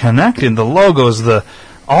that's connected. The logos,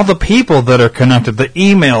 all the people that are connected, the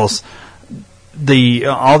emails,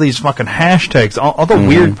 all these fucking hashtags, all the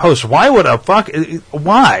weird posts. Why?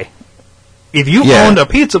 If you owned a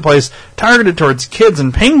pizza place targeted towards kids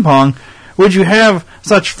and ping pong, would you have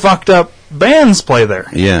such fucked up bands play there?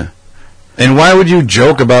 Yeah. And why would you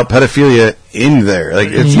joke about pedophilia in there? Like,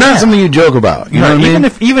 it's not something you joke about. You know what I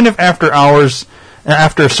mean? Even if after hours,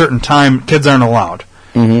 after a certain time, kids aren't allowed.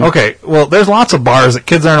 Mm-hmm. Okay, well, there's lots of bars that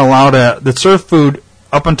kids aren't allowed at that serve food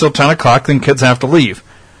up until 10 o'clock, then kids have to leave.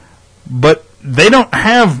 But they don't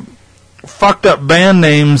have fucked up band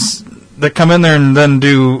names that come in there and then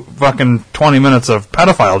do fucking 20 minutes of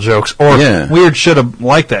pedophile jokes or weird shit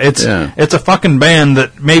like that. It's a fucking band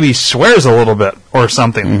that maybe swears a little bit or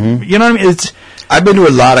something. Mm-hmm. You know what I mean? I've been to a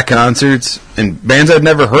lot of concerts and bands I've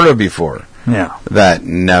never heard of before. Yeah. That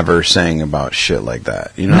never sang about shit like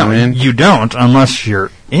that. You know what I mean? You don't unless you're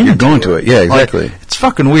going to it. Yeah, exactly. Like, it's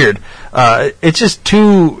fucking weird. It's just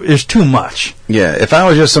there's too much. Yeah, if I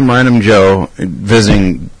was just some random Joe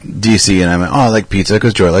visiting DC and I'm like, I like pizza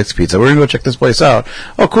because Joy likes pizza. We're going to go check this place out.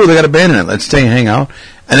 Oh, cool, they got a band in it. Let's stay and hang out.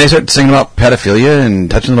 And they start singing about pedophilia and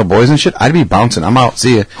touching little boys and shit. I'd be bouncing. I'm out.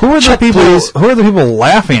 See ya. Who are the people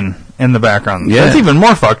laughing in the background? Yeah. That's even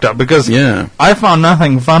more fucked up because I found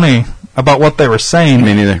nothing funny about what they were saying.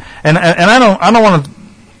 Me neither. And I don't want to.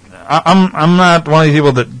 I'm not one of these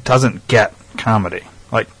people that doesn't get comedy.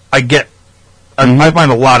 Like I get, I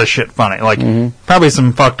find a lot of shit funny. Like probably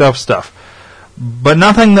some fucked up stuff, but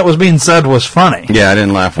nothing that was being said was funny. Yeah, I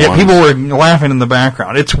didn't laugh. Yeah, people were laughing in the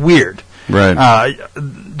background. It's weird. Right.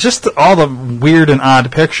 Just all the weird and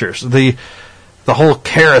odd pictures. The whole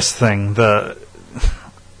Karis thing.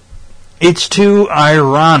 It's too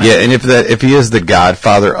ironic. Yeah, and if he is the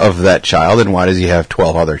godfather of that child, then why does he have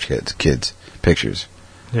 12 other kids pictures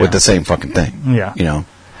with the same fucking thing? Yeah. You know?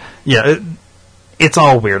 Yeah, it's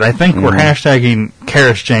all weird. I think we're hashtagging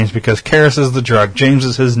Karis James because Karis is the drug, James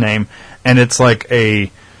is his name, and it's like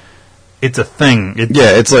it's a thing.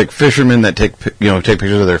 It's like fishermen that take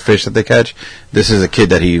pictures of their fish that they catch. This is a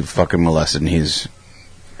kid that he fucking molested, and he's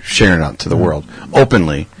sharing it out to the world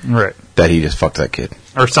openly. Right. That he just fucked that kid.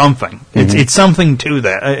 Or something. It's something to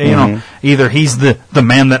that. You know, either he's the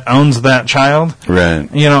man that owns that child.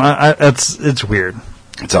 Right. You know, it's weird.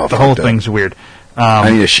 It's all the whole thing's weird.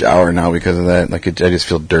 I need a shower now because of that. Like I just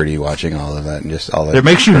feel dirty watching all of that and just all that. It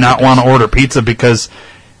makes you not want to order pizza because,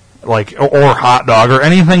 like, or hot dog or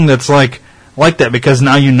anything that's like that because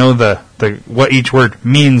now you know the what each word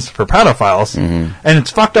means for pedophiles, and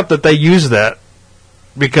it's fucked up that they use that.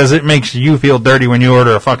 Because it makes you feel dirty when you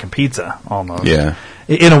order a fucking pizza, almost. Yeah.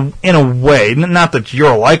 In a way, not that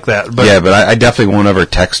you're like that, but but I definitely won't ever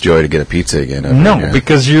text Joy to get a pizza again. No,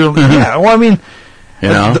 because you. Well, I mean, you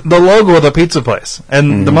know, the logo of the pizza place,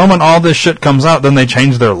 and the moment all this shit comes out, then they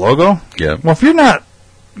change their logo. Yeah. Well, if you're not,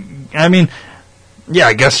 I mean,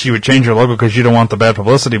 I guess you would change your logo because you don't want the bad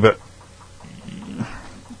publicity, but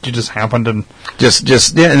you just happened to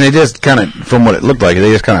and they just kind of, from what it looked like,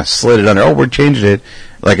 they just kind of slid it under. Oh, we're changing it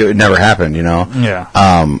like it never happened, you know. Yeah.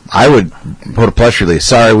 I would put a press release.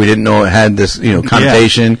 Sorry, we didn't know it had this,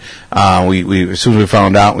 connotation. Yeah. We as soon as we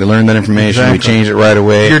found out, we learned that information. Exactly. We changed it right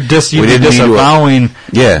away. You're disavowing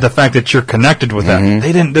the fact that you're connected with that.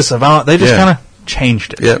 They didn't disavow it. They just kind of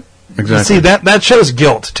changed it. Yep. Exactly. And see, that shows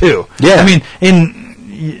guilt too. Yeah. I mean,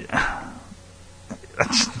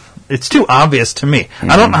 it's too obvious to me.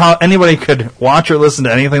 I don't know how anybody could watch or listen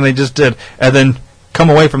to anything they just did and then come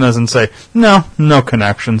away from this and say, no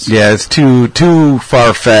connections. Yeah, it's too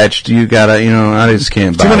far-fetched. You gotta, I just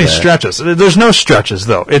can't buy too many that. stretches. There's no stretches,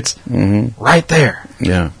 though. It's right there.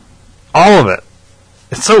 Yeah. All of it.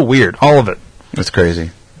 It's so weird. All of it. It's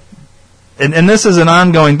crazy. And this is an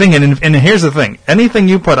ongoing thing. And here's the thing. Anything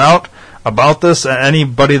you put out about this,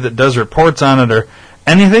 anybody that does reports on it or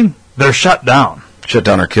anything, they're shut down. Shut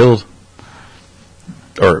down or killed.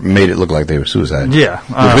 Or made it look like they were suicide. Yeah.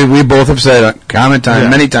 We both have said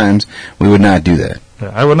many times we would not do that.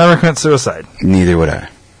 Yeah, I would never commit suicide. Neither would I.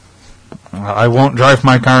 I won't drive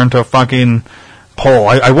my car into a fucking pole.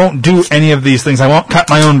 I won't do any of these things. I won't cut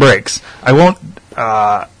my own brakes. I won't...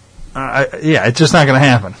 it's just not going to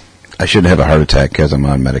happen. I shouldn't have a heart attack because I'm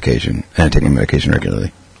on medication. And I take my medication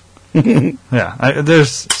regularly. Yeah.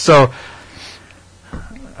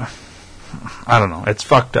 I don't know. It's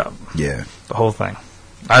fucked up. Yeah. The whole thing.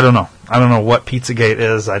 I don't know. I don't know what Pizzagate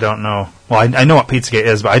is. I don't know. Well, I know what Pizzagate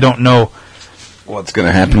is, but I don't know what's going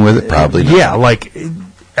to happen with it. Probably not. Yeah, like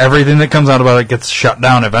everything that comes out about it gets shut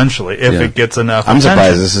down eventually if it gets enough I'm attention.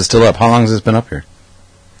 surprised this is still up. How long has this been up here?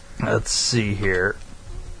 Let's see here.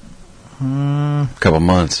 A couple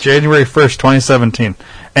months. January 1st, 2017.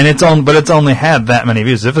 And it's only had that many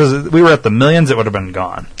views. If we were at the millions, it would have been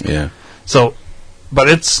gone. Yeah. So, but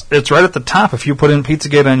it's right at the top if you put in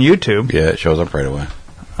Pizzagate on YouTube. Yeah, it shows up right away.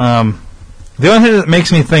 The only thing that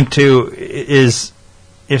makes me think, too, is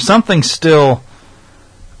if something's still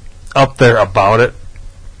up there about it,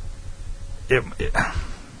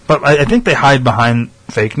 but I think they hide behind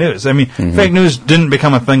fake news. I mean, fake news didn't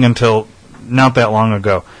become a thing until not that long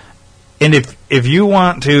ago. And if you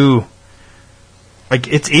want to, like,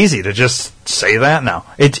 it's easy to just say that now.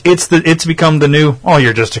 It's become the new,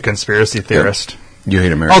 you're just a conspiracy theorist. Yep. You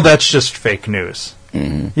hate America. Oh, that's just fake news.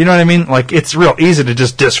 Mm-hmm. You know what I mean? Like, it's real easy to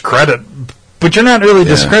just discredit, but you're not really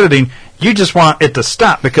discrediting. You just want it to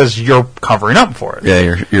stop because you're covering up for it.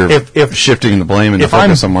 Yeah, you're if shifting the blame and the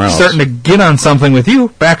focus somewhere else. If I'm starting to get on something with you,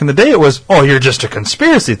 back in the day it was, oh, you're just a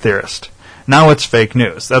conspiracy theorist. Now it's fake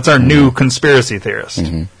news. That's our new conspiracy theorist.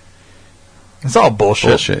 Mm-hmm. It's all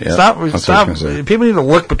bullshit. Yeah. Stop. People need to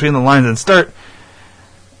look between the lines and start.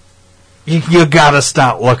 You got to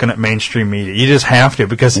stop looking at mainstream media. You just have to,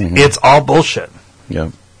 because it's all bullshit.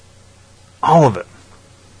 Yep. All of it.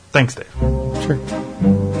 Thanks, Dave. Sure.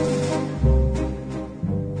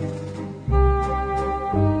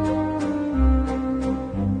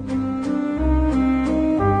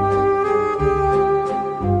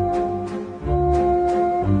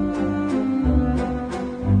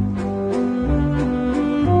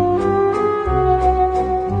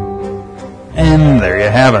 And there you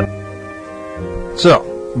have it.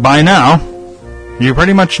 So, by now, you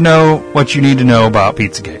pretty much know what you need to know about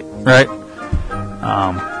Pizzagate, right?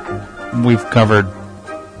 We've covered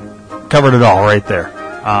it all right there.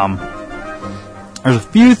 There's a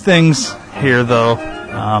few things here, though,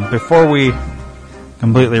 before we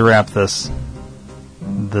completely wrap this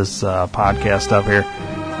podcast up here.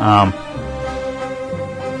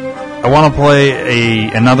 I want to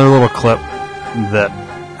play another little clip that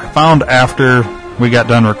I found after we got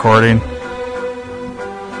done recording.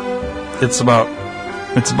 It's about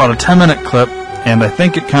a 10-minute clip, and I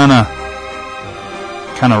think it kind of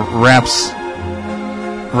wraps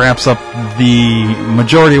up the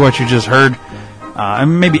majority of what you just heard,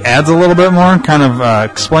 and maybe adds a little bit more, kind of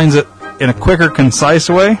explains it in a quicker, concise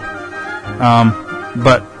way.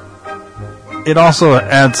 But it also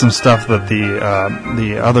adds some stuff that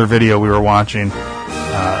the other video we were watching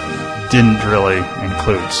didn't really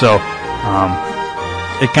include. So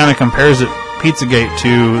it kind of compares Pizzagate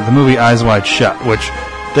to the movie Eyes Wide Shut, which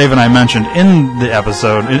Dave and I mentioned in the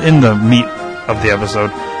episode, in the meat of the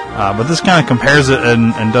episode. But this kind of compares it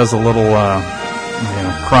and does a little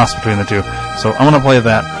cross between the two. So I want to play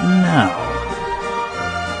that now.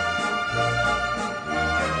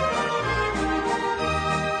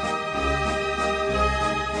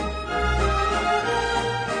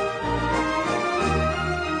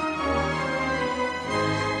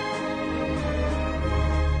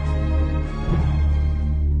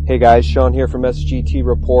 Hey guys, Sean here from SGT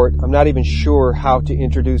Report. I'm not even sure how to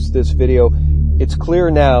introduce this video. It's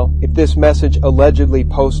clear now if this message allegedly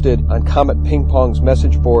posted on Comet Ping Pong's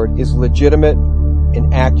message board is legitimate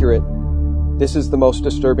and accurate. This is the most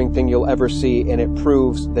disturbing thing you'll ever see, and it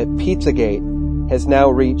proves that Pizzagate has now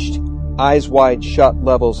reached eyes wide shut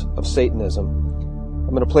levels of Satanism. I'm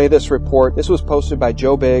going to play this report. This was posted by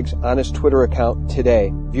Joe Biggs on his Twitter account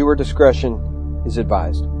today. Viewer discretion is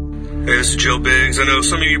advised. Hey, this is Joe Biggs. I know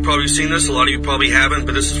some of you have probably seen this, a lot of you probably haven't,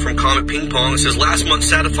 but this is from Comet Ping Pong. It says, last month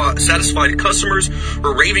satisfied customers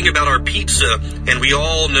were raving about our pizza, and we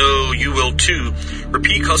all know you will too.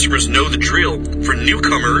 Repeat customers know the drill. For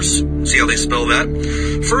newcomers, see how they spell that?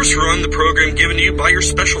 First run the program given to you by your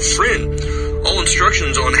special friend. All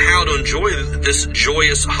instructions on how to enjoy this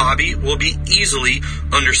joyous hobby will be easily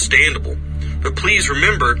understandable. But please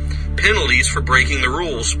remember, penalties for breaking the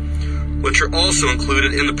rules, which are also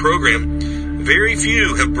included in the program. Very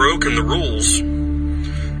few have broken the rules,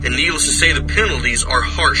 and needless to say, the penalties are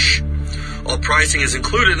harsh. All pricing is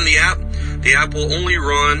included in the app. The app will only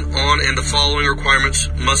run on, and the following requirements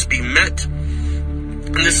must be met.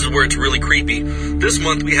 And this is where it's really creepy. This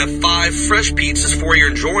month we have 5 fresh pizzas for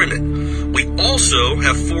your enjoyment. We also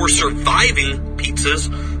have 4 surviving pizzas.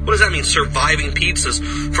 What does that mean, surviving pizzas?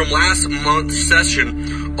 From last month's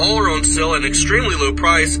session. All are on sale at an extremely low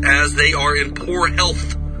price as they are in poor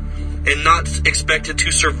health and not expected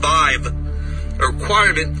to survive. A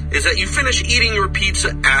requirement is that you finish eating your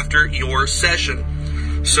pizza after your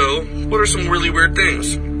session. So, what are some really weird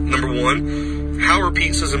things? Number 1, how are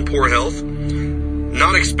pizzas in poor health?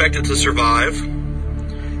 Not expected to survive.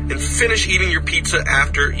 And finish eating your pizza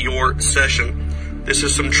after your session. This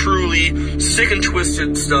is some truly sick and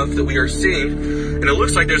twisted stuff that we are seeing. And it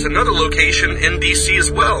looks like there's another location in DC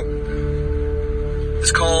as well.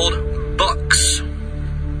 It's called Bucks.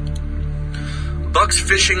 Bucks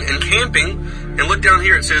Fishing and Camping. And look down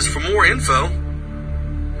here, it says for more info,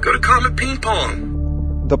 go to Comet Ping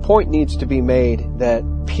Pong. The point needs to be made that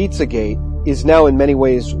Pizzagate is now in many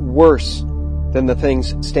ways worse than the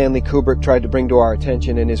things Stanley Kubrick tried to bring to our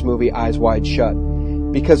attention in his movie Eyes Wide Shut.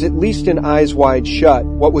 Because at least in Eyes Wide Shut,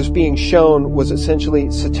 what was being shown was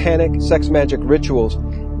essentially satanic sex magic rituals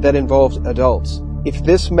that involved adults. If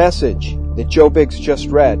this message that Joe Biggs just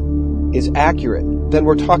read is accurate, then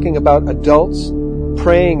we're talking about adults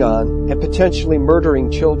preying on and potentially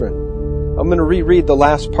murdering children. I'm going to reread the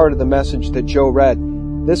last part of the message that Joe read.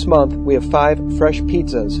 This month, we have 5 fresh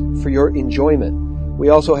pizzas for your enjoyment. We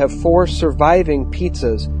also have 4 surviving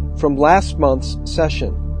pizzas from last month's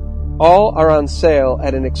session. All are on sale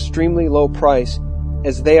at an extremely low price,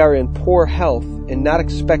 as they are in poor health and not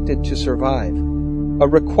expected to survive. A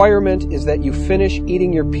requirement is that you finish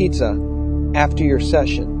eating your pizza after your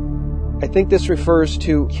session. I think this refers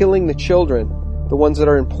to killing the children, the ones that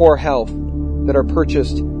are in poor health, that are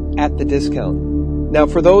purchased at the discount. Now,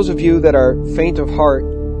 for those of you that are faint of heart,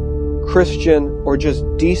 Christian, or just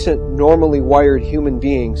decent, normally wired human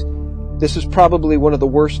beings, this is probably one of the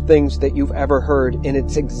worst things that you've ever heard, and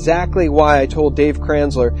it's exactly why I told Dave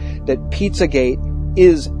Kranzler that Pizzagate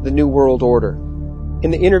is the New World Order.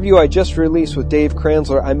 In the interview I just released with Dave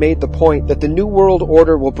Kranzler, I made the point that the New World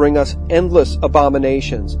Order will bring us endless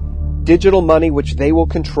abominations, digital money which they will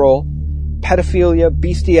control, pedophilia,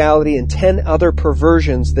 bestiality, and 10 other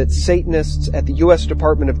perversions that Satanists at the U.S.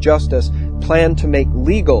 Department of Justice plan to make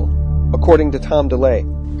legal, according to Tom DeLay.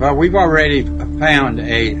 Well, we've already found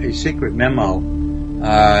a secret memo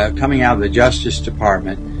coming out of the Justice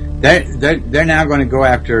Department. They're now going to go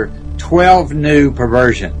after 12 new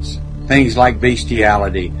perversions, things like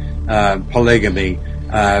bestiality, polygamy,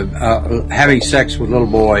 having sex with little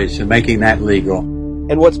boys and making that legal.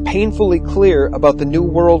 And what's painfully clear about the New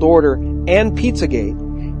World Order and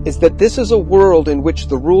Pizzagate is that this is a world in which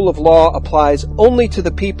the rule of law applies only to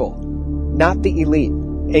the people, not the elite.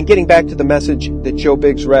 And getting back to the message that Joe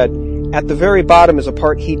Biggs read, at the very bottom is a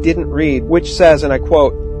part he didn't read, which says, and I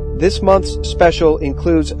quote, "This month's special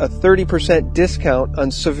includes a 30% discount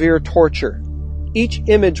on severe torture. Each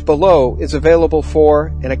image below is available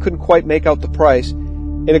for," and I couldn't quite make out the price,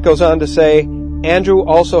 and it goes on to say, "Andrew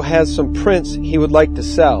also has some prints he would like to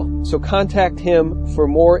sell, so contact him for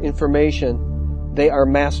more information. They are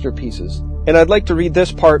masterpieces." And I'd like to read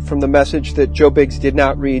this part from the message that Joe Biggs did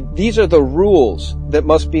not read. These are the rules that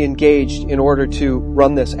must be engaged in order to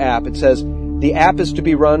run this app. It says, the app is to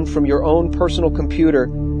be run from your own personal computer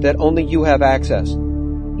that only you have access.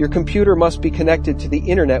 Your computer must be connected to the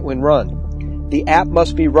internet when run. The app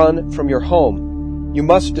must be run from your home. You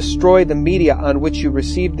must destroy the media on which you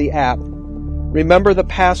received the app. Remember the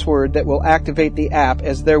password that will activate the app,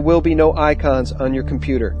 as there will be no icons on your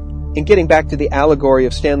computer. And getting back to the allegory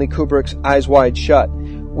of Stanley Kubrick's Eyes Wide Shut,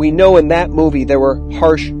 we know in that movie there were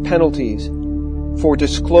harsh penalties for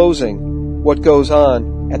disclosing what goes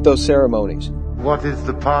on at those ceremonies. What is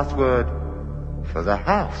the password for the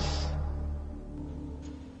house?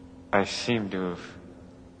 I seem to have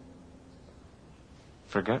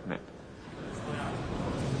forgotten it.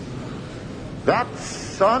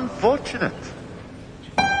 That's unfortunate.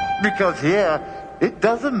 Because here, it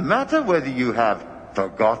doesn't matter whether you have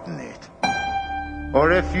forgotten it,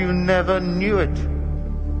 or if you never knew it.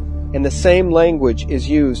 And the same language is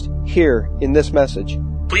used here in this message.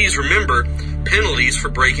 Please remember penalties for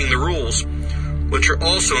breaking the rules, which are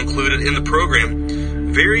also included in the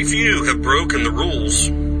program. Very few have broken the rules,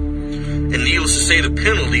 and needless to say, the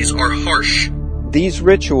penalties are harsh. These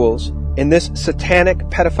rituals in this satanic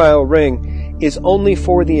pedophile ring is only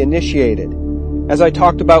for the initiated. As I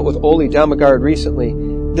talked about with Ole Damagard recently,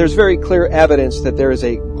 there's very clear evidence that there is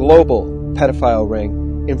a global pedophile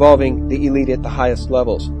ring involving the elite at the highest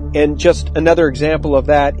levels. And just another example of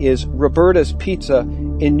that is Roberta's Pizza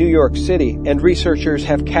in New York City. And researchers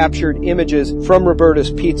have captured images from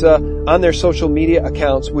Roberta's Pizza on their social media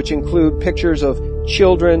accounts, which include pictures of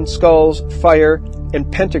children, skulls, fire, and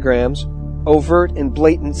pentagrams, overt and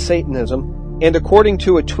blatant Satanism. And according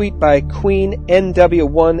to a tweet by Queen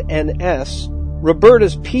NW1NS,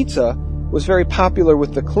 Roberta's Pizza was very popular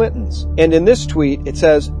with the Clintons. And in this tweet, it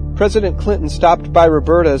says, President Clinton stopped by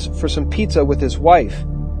Roberta's for some pizza with his wife.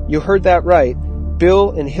 You heard that right.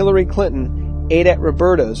 Bill and Hillary Clinton ate at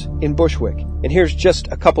Roberta's in Bushwick. And here's just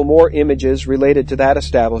a couple more images related to that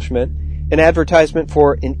establishment. An advertisement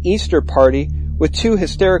for an Easter party with 2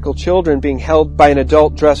 hysterical children being held by an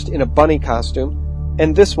adult dressed in a bunny costume.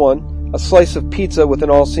 And this one, a slice of pizza with an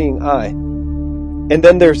all-seeing eye. And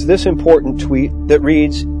then there's this important tweet that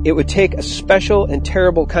reads, it would take a special and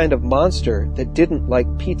terrible kind of monster that didn't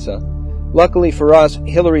like pizza. Luckily for us,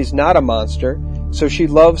 Hillary's not a monster, so she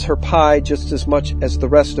loves her pie just as much as the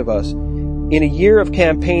rest of us. In a year of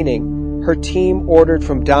campaigning, her team ordered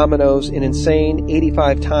from Domino's an insane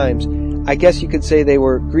 85 times. I guess you could say they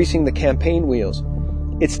were greasing the campaign wheels.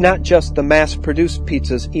 It's not just the mass-produced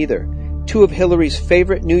pizzas either. 2 of Hillary's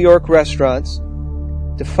favorite New York restaurants,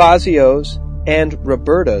 DeFazio's and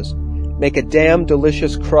Roberta's, make a damn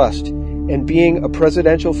delicious crust, and being a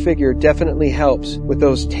presidential figure definitely helps with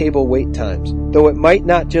those table wait times, though it might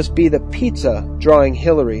not just be the pizza drawing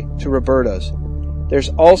Hillary to Roberta's. There's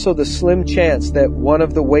also the slim chance that one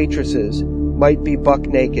of the waitresses might be buck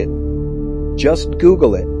naked. Just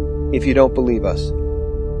Google it if you don't believe us.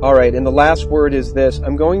 Alright, and the last word is this.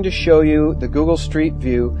 I'm going to show you the Google Street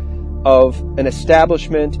View of an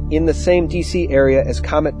establishment in the same DC area as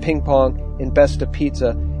Comet Ping Pong and Besta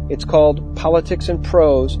Pizza. It's called Politics and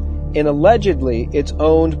Prose, and allegedly it's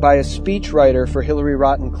owned by a speechwriter for Hillary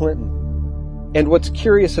Rodham Clinton. And what's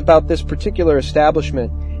curious about this particular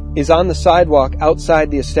establishment is on the sidewalk outside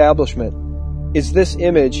the establishment is this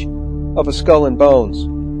image of a skull and bones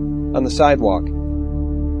on the sidewalk.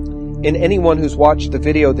 And anyone who's watched the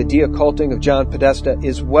video, The Deocculting of John Podesta,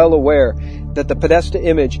 is well aware that the Podesta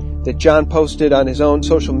image that John posted on his own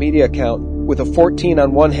social media account with a 14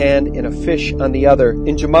 on one hand and a fish on the other,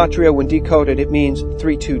 in Gematria, when decoded, it means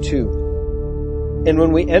 322. And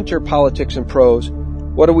when we enter Politics and Prose,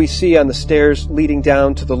 what do we see on the stairs leading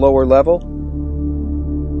down to the lower level?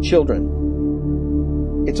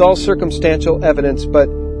 Children. It's all circumstantial evidence, but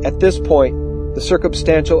at this point, the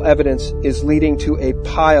circumstantial evidence is leading to a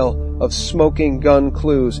pile of smoking gun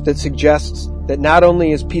clues that suggests that not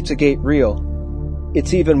only is Pizzagate real,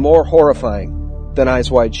 it's even more horrifying than Eyes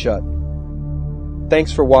Wide Shut.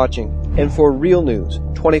 Thanks for watching, and for real news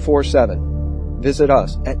 24/7, visit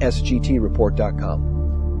us at sgtreport.com.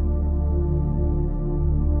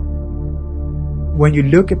 When you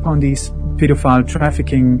look upon these pedophile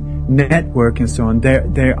trafficking network and so on,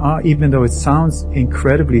 there are, even though it sounds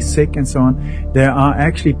incredibly sick and so on, there are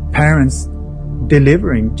actually parents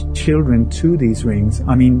delivering children to these rings.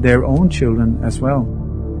 I mean, their own children as well.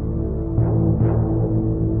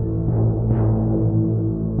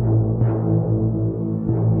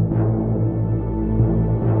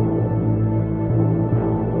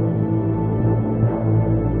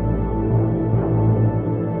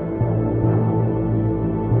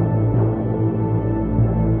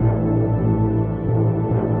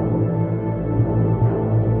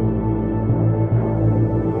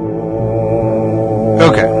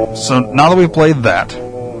 So now that we've played that,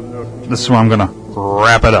 this is where I'm going to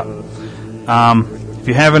wrap it up. If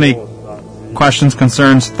you have any questions,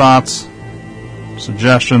 concerns, thoughts,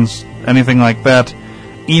 suggestions, anything like that,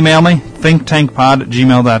 email me,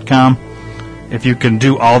 thinktankpod@gmail.com. If you can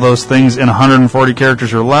do all those things in 140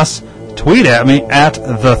 characters or less, tweet at me at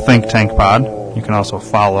 @thethinktankpod. You can also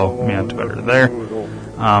follow me on Twitter there.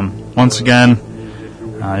 Once again,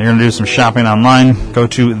 you're going to do some shopping online. Go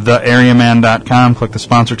to theareaman.com, click the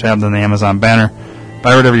sponsor tab, then the Amazon banner.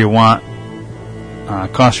 Buy whatever you want.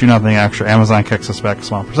 Costs you nothing extra. Amazon kicks us back a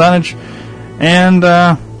small percentage. And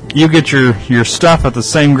you get your stuff at the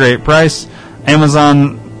same great price.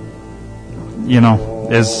 Amazon,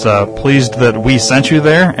 is pleased that we sent you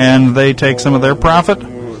there, and they take some of their profit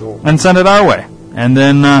and send it our way. And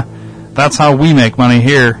then that's how we make money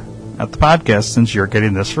here at the podcast, since you're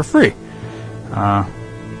getting this for free.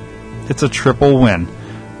 It's a triple win.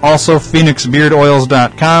 Also,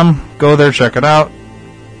 PhoenixBeardOils.com. Go there, check it out.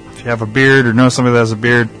 If you have a beard or know somebody that has a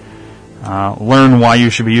beard, learn why you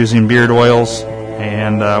should be using beard oils.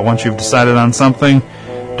 And once you've decided on something,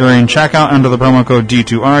 during checkout under the promo code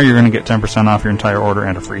D2R, you're going to get 10% off your entire order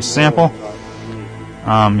and a free sample.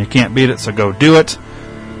 You can't beat it, so go do it.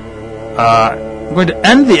 I'm going to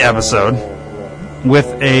end the episode with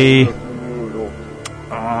a...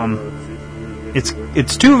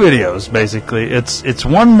 It's two videos, basically. It's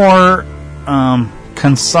one more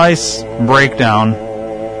concise breakdown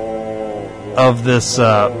of this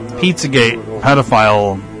Pizzagate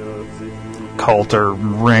pedophile cult or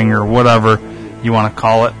ring or whatever you want to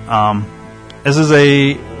call it. This is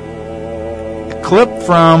a clip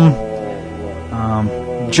from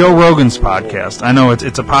Joe Rogan's podcast. I know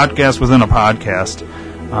it's a podcast within a podcast,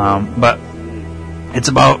 but it's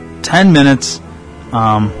about 10 minutes.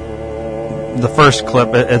 The first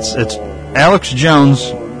clip, it's Alex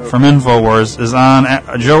Jones from InfoWars is on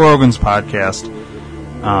Joe Rogan's podcast.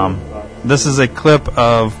 This is a clip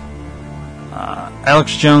of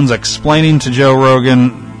Alex Jones explaining to Joe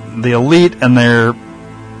Rogan the elite and their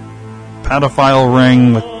pedophile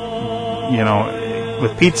ring with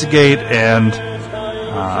Pizzagate and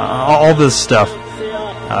all this stuff.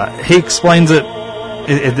 He explains it.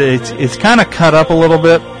 It's kind of cut up a little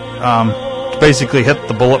bit to basically hit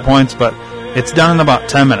the bullet points, but it's done in about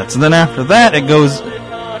 10 minutes. And then after that, it goes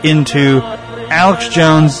into Alex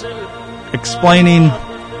Jones explaining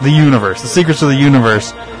the universe, the secrets of the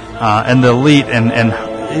universe, and the elite, and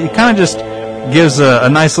it kind of just gives a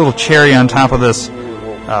nice little cherry on top of this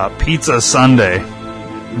pizza sundae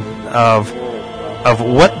of of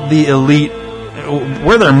what the elite,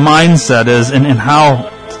 where their mindset is, and how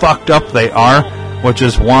fucked up they are, which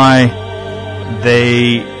is why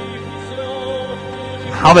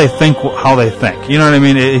how they think. You know what I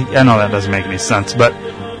mean? I know that doesn't make any sense, but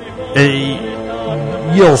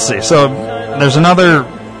you'll see. So there's another,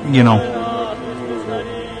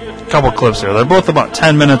 couple clips here. They're both about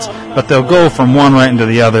 10 minutes, but they'll go from one right into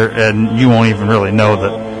the other, and you won't even really know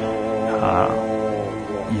that,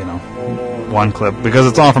 one clip, because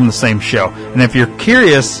it's all from the same show. And if you're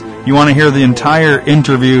curious, you want to hear the entire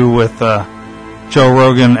interview with Joe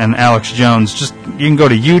Rogan and Alex Jones, you can go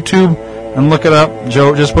to YouTube and look it up.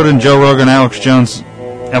 Just put in Joe Rogan, Alex Jones,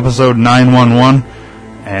 episode 911,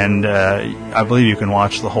 and I believe you can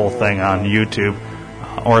watch the whole thing on YouTube,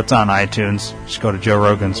 or it's on iTunes. Just go to Joe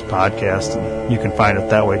Rogan's podcast, and you can find it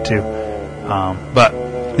that way too.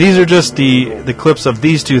 But these are just the clips of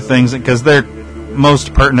these two things, because they're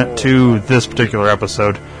most pertinent to this particular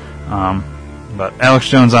episode. But Alex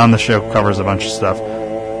Jones on the show covers a bunch of stuff.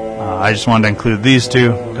 I just wanted to include these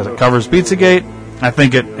two because it covers Pizzagate. I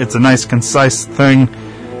think it's a nice, concise thing,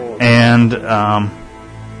 and then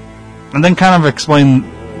kind of explain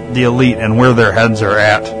the elite and where their heads are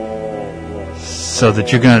at, so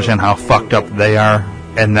that you can understand how fucked up they are,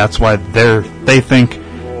 and that's why they think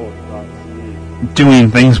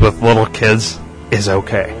doing things with little kids is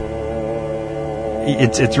okay.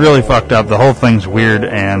 It's really fucked up. The whole thing's weird,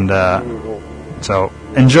 and so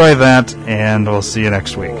enjoy that, and we'll see you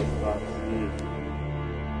next week.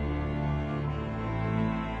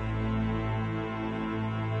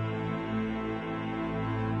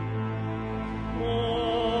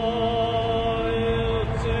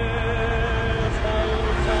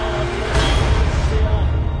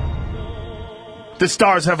 The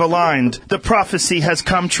stars have aligned. The prophecy has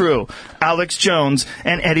come true. Alex Jones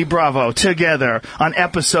and Eddie Bravo together on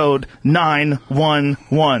episode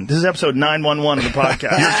 911. This is episode 911 of the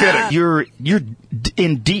podcast. You're kidding. You're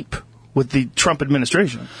in deep with the Trump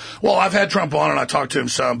administration. Well, I've had Trump on and I talked to him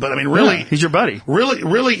some, but I mean, really, yeah, he's your buddy.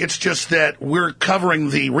 Really, it's just that we're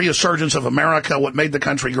covering the resurgence of America, what made the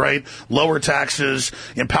country great, lower taxes,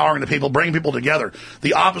 empowering the people, bringing people together.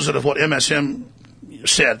 The opposite of what MSM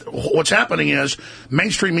said. What's happening is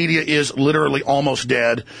mainstream media is literally almost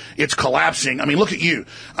dead. It's collapsing. I mean, look at you.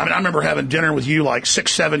 I mean, I remember having dinner with you like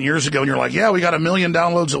 6-7 years ago, and you're like, yeah, we got 1 million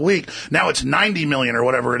downloads a week. Now it's 90 million or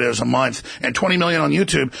whatever it is a month, and 20 million on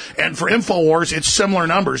YouTube. And for InfoWars, it's similar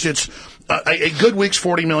numbers. It's a good week's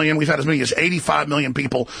 40 million. We've had as many as 85 million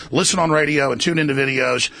people listen on radio and tune into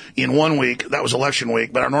videos in 1 week. That was election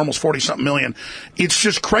week, but our normal's 40-something million. It's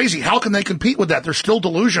just crazy. How can they compete with that? They're still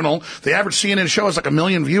delusional. The average CNN show has like 1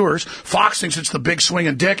 million viewers. Fox thinks it's the big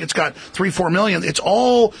swinging dick. It's got 3-4 million. It's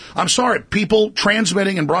all, I'm sorry, people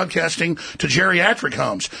transmitting and broadcasting to geriatric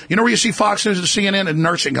homes. You know where you see Fox News and CNN in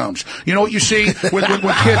nursing homes? You know what you see with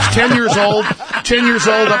kids 10 years old up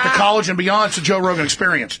to college and beyond? It's the Joe Rogan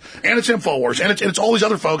Experience. And it's InfoWars, and it's all these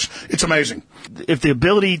other folks. It's amazing. If the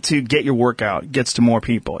ability to get your workout gets to more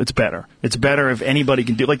people, it's better. It's better if anybody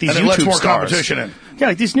can do like these and YouTube it lets more stars. Competition in. Yeah,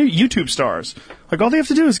 like these new YouTube stars. Like all they have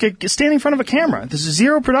to do is stand in front of a camera. There's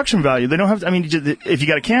zero production value. They don't have to, I mean, if you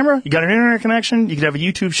got a camera, you got an internet connection, you could have a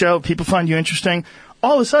YouTube show, people find you interesting.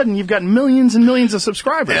 All of a sudden, you've got millions and millions of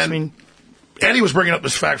subscribers. And I mean, Eddie was bringing up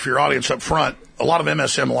this fact for your audience up front. A lot of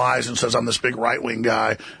MSM lies and says I'm this big right-wing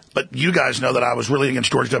guy. But you guys know that I was really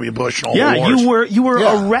against George W. Bush and all the wars. You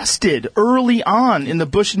were arrested early on in the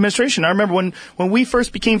Bush administration. I remember when we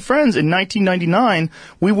first became friends in 1999,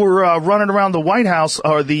 we were running around the White House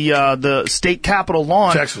or the state capitol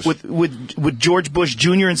lawn with George Bush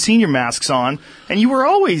Jr. and Sr. masks on, and you were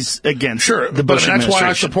always against the Bush administration. That's why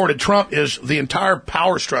I supported Trump. Is the entire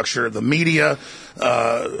power structure, the media,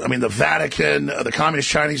 the Vatican, the Communist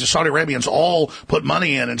Chinese, the Saudi Arabians all put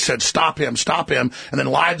money in and said, stop him, and then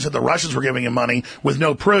lied and said the Russians were giving him money with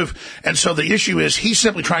no proof. And so the issue is he's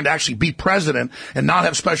simply trying to actually be president and not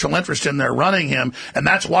have special interest in there running him. And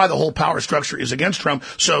that's why the whole power structure is against Trump.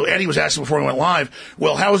 So Eddie was asking before we went live,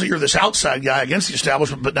 well, how is it you're this outside guy against the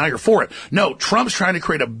establishment, but now you're for it? No, Trump's trying to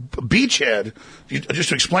create a beachhead, just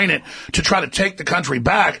to explain it, to try to take the country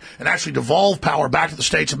back and actually devolve power back to the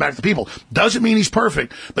states and back to the people. Doesn't mean he's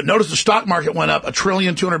perfect, but notice the stock market went up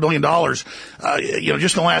 $1.2 billion,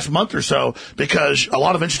 just in the last month or so, because a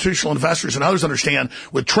lot of institutional investors and others understand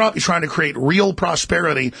with Trump, he's trying to create real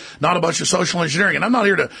prosperity, not a bunch of social engineering. And I'm not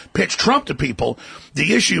here to pitch Trump to people.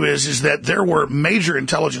 The issue is that there were major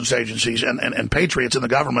intelligence agencies and patriots in the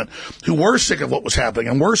government who were sick of what was happening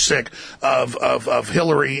and were sick of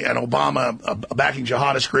Hillary and Obama backing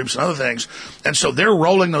jihadist groups and other things. And so they're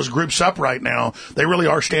rolling those groups up right now. They really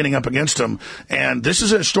are standing up against them. And this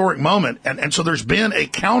is a historic moment. And so there's been a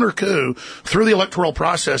counter coup through the electoral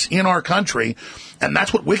process in our country. And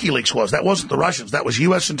that's what WikiLeaks was. That wasn't the Russians. That was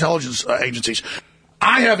U.S. intelligence agencies.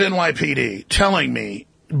 I have NYPD telling me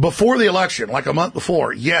before the election, like a month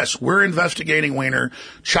before, yes, we're investigating Weiner,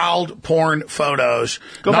 child porn photos.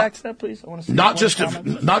 Go back to that, please. I want to see not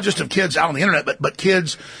just of kids out on the internet, but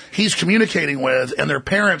kids he's communicating with, and their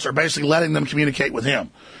parents are basically letting them communicate with him.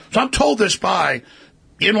 So I'm told this by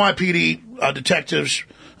NYPD detectives.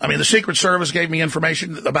 I mean, the Secret Service gave me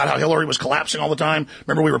information about how Hillary was collapsing all the time.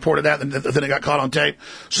 Remember, we reported that, and then it got caught on tape.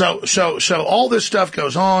 So all this stuff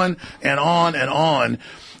goes on and on and on.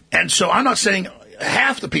 And so I'm not saying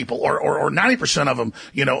half the people or 90% of them,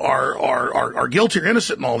 are guilty or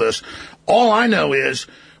innocent in all this. All I know is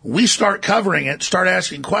we start covering it, start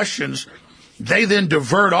asking questions. They then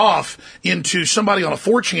divert off into somebody on a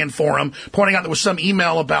 4chan forum pointing out there was some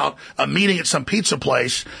email about a meeting at some pizza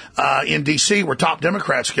place in D.C. where top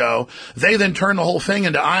Democrats go. They then turn the whole thing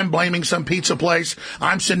into I'm blaming some pizza place.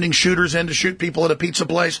 I'm sending shooters in to shoot people at a pizza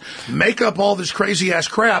place. Make up all this crazy-ass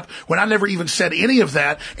crap when I never even said any of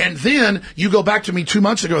that. And then you go back to me 3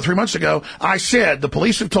 months ago, I said the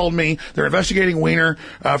police have told me they're investigating Weiner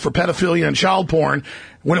for pedophilia and child porn.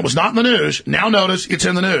 When it was not in the news, now notice it's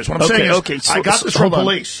in the news. What I'm saying is, I got this from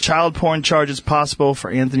police. Child porn charges possible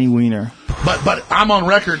for Anthony Weiner. But I'm on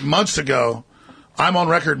record months ago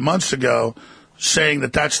saying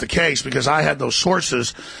that that's the case because I had those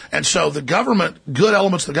sources. And so the government, good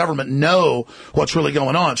elements of the government know what's really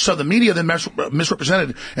going on. So the media then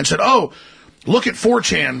misrepresented and said, oh, look at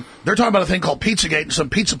 4chan. They're talking about a thing called Pizzagate in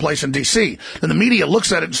some pizza place in D.C. Then the media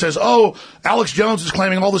looks at it and says, oh, Alex Jones is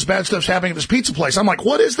claiming all this bad stuff's happening at this pizza place. I'm like,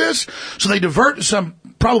 what is this? So they divert to some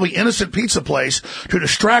probably innocent pizza place to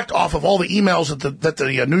distract off of all the emails that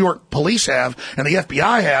the New York police have and the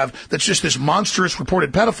FBI have that's just this monstrous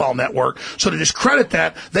reported pedophile network. So to discredit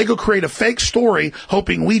that, they go create a fake story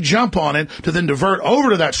hoping we jump on it to then divert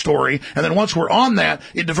over to that story. And then once we're on that,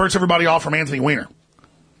 it diverts everybody off from Anthony Weiner.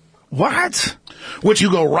 What? Which you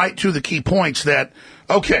go right to the key points that,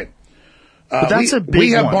 okay, but that's a big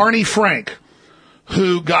we have one. Barney Frank,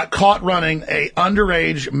 who got caught running a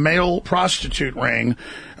underage male prostitute ring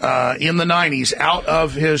in the 90s out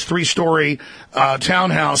of his 3-story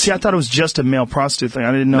townhouse. See, I thought it was just a male prostitute thing.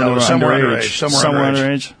 I didn't know they were somewhere underage. Somewhere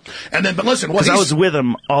underage. And then, but listen, because I was with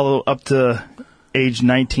him all up to age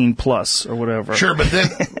 19 plus or whatever. Sure, but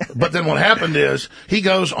then what happened is he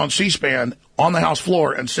goes on C-SPAN on the House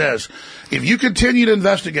floor and says, if you continue to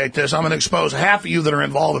investigate this, I'm going to expose half of you that are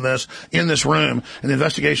involved in this room, and the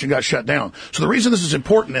investigation got shut down. So the reason this is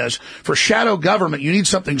important is, for shadow government, you need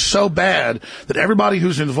something so bad that everybody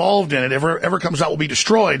who's involved in it ever comes out will be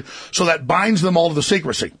destroyed, so that binds them all to the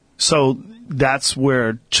secrecy. So that's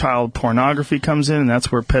where child pornography comes in, and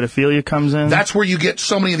that's where pedophilia comes in? That's where you get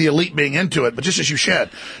so many of the elite being into it. But just as you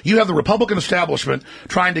said, you have the Republican establishment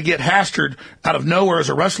trying to get Hastert out of nowhere as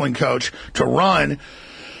a wrestling coach to run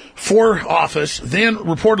for office. Then,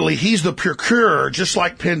 reportedly, he's the procurer, just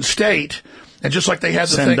like Penn State. And just like they had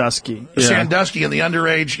the Sandusky. Sandusky and the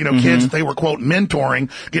underage, kids that they were, quote,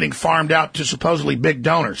 mentoring, getting farmed out to supposedly big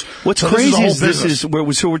donors. What's crazy is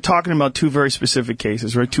we're talking about two very specific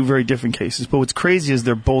cases, right? Two very different cases. But what's crazy is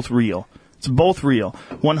they're both real. It's both real.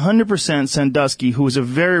 100% Sandusky, who was a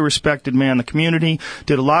very respected man in the community,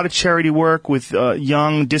 did a lot of charity work with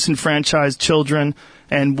young, disenfranchised children,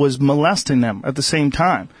 and was molesting them at the same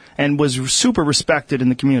time, and was super respected in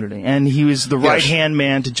the community. And he was the right-hand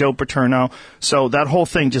man to Joe Paterno. So that whole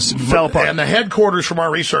thing just fell apart. And the headquarters from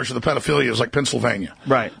our research of the pedophilia is like Pennsylvania.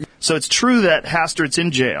 Right. So it's true that Hastert's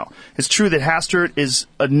in jail. It's true that Hastert is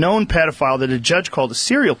a known pedophile that a judge called a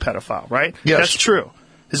serial pedophile, right? Yes. That's true.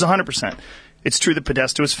 This is 100%. It's true that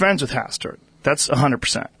Podesta was friends with Hastert. That's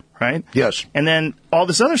 100%, right? Yes. And then all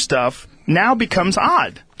this other stuff now becomes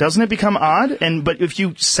odd. Doesn't it become odd? But if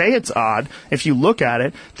you say it's odd, if you look at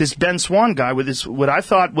it, this Ben Swan guy with this, what I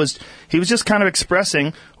thought was, he was just kind of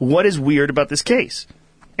expressing what is weird about this case.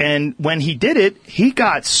 And when he did it, he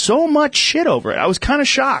got so much shit over it. I was kind of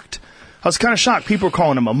shocked. People were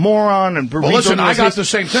calling him a moron. And well, listen, I got the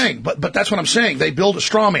same thing, but that's what I'm saying. They build a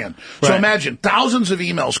straw man. So Right. Imagine thousands of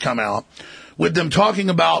emails come out with them talking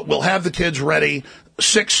about, we'll have the kids ready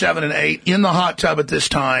 6, 7, and 8 in the hot tub at this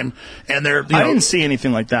time, and they're. I didn't see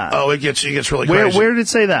anything like that. Oh, it gets really crazy. Where did it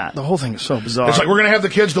say that? The whole thing is so bizarre. It's like, we're going to have the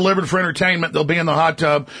kids delivered for entertainment. They'll be in the hot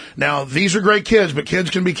tub. Now, these are great kids, but kids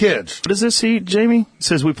can be kids. What does this see, Jamie? It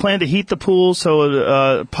says we plan to heat the pool,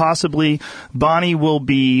 so possibly Bonnie will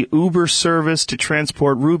be Uber service to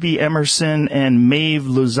transport Ruby Emerson and Maeve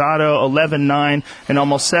Luzado, 11, 9, and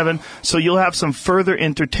almost 7. So you'll have some further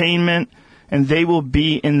entertainment. and they will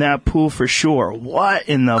be in that pool for sure. What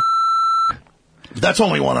in the That's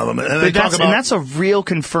only one of them. And that's a real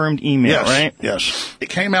confirmed email, yes, right? Yes. It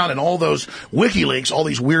came out in all those WikiLeaks, all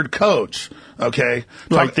these weird codes, okay?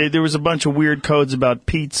 Like there was a bunch of weird codes about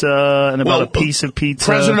pizza and about a piece of pizza.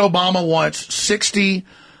 President Obama wants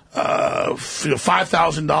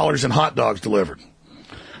 $5,000 in hot dogs delivered.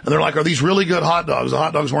 And they're like, are these really good hot dogs? The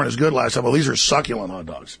hot dogs weren't as good last time. Well, these are succulent hot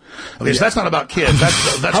dogs. Okay, so that's not about kids.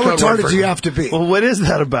 That's How retarded do you have to be? Well, what is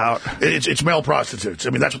that about? It's male prostitutes. I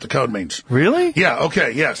mean, that's what the code means. Really? Yeah,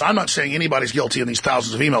 okay, yes. I'm not saying anybody's guilty in these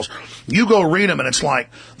thousands of emails. You go read them, and it's like,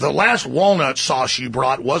 the last walnut sauce you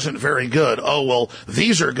brought wasn't very good. Oh, well,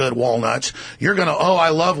 these are good walnuts. You're going to, I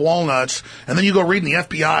love walnuts. And then you go read in the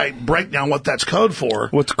FBI breakdown what that's code for.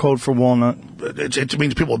 What's code for walnut? It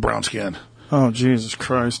means people with brown skin. Oh, Jesus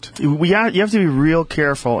Christ. You have to be real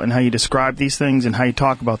careful in how you describe these things and how you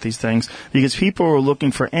talk about these things, because people are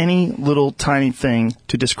looking for any little tiny thing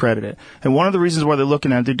to discredit it. And one of the reasons why they're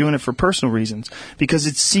looking at it, they're doing it for personal reasons, because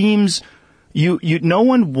it seems no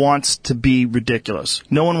one wants to be ridiculous.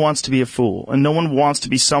 No one wants to be a fool. And no one wants to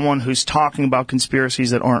be someone who's talking about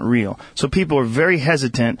conspiracies that aren't real. So people are very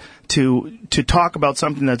hesitant to talk about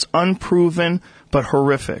something that's unproven but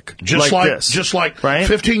horrific. Just like right?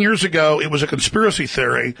 15 years ago, it was a conspiracy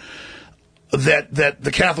theory that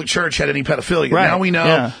the Catholic Church had any pedophilia. Right. Now we know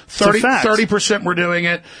Yeah. 30% were doing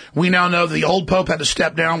it. We now know the old Pope had to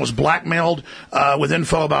step down, was blackmailed with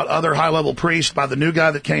info about other high-level priests by the new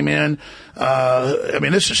guy that came in. I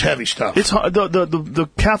mean, this is heavy stuff. It's the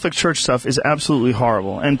Catholic Church stuff is absolutely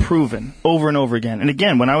horrible and proven over and over again. And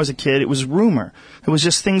again, when I was a kid, it was rumor. It was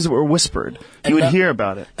just things that were whispered. You would hear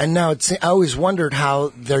about it. And now I always wondered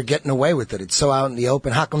how they're getting away with it. It's so out in the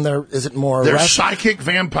open. How come isn't more They're arrest? psychic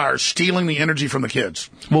vampires stealing the energy from the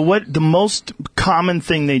kids. Well, what the most common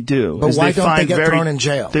thing they do But is why they don't find they get thrown in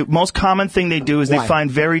jail? The most common thing they do is Why? they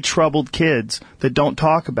find very troubled kids that don't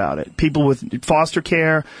talk about it. People with foster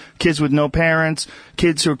care, kids with no parents,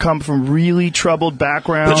 kids who come from really troubled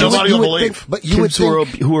backgrounds. But nobody will believe. Kids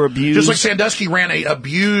who are abused. Just like Sandusky ran a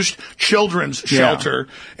abused children's shelter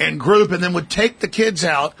and group, and then would take the kids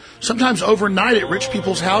out, sometimes overnight at rich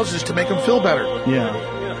people's houses to make them feel better.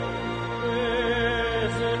 Yeah.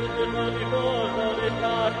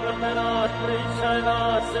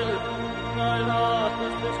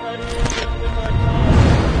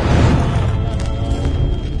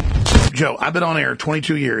 Joe, I've been on air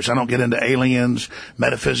 22 years. I don't get into aliens,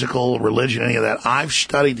 metaphysical, religion, any of that. I've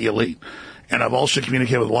studied the elite, and I've also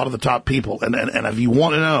communicated with a lot of the top people. And if you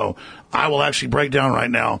want to know, I will actually break down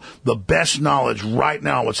right now the best knowledge right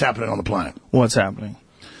now what's happening on the planet. What's happening?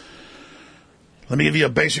 Let me give you a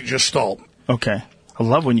basic gestalt. Okay. I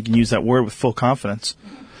love when you can use that word with full confidence.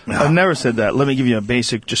 I've never said that. Let me give you a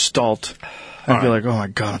basic gestalt. I'd be like, oh my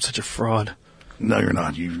God, I'm such a fraud. No, you're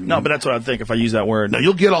not. No, but that's what I'd think if I use that word. No,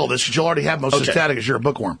 you'll get all this because you'll already have most of the static because you're a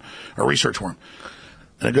bookworm, a research worm,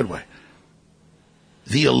 in a good way.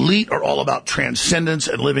 The elite are all about transcendence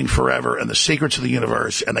and living forever and the secrets of the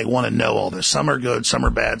universe, and they want to know all this. Some are good, some are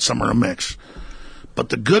bad, some are a mix. But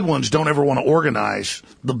the good ones don't ever want to organize.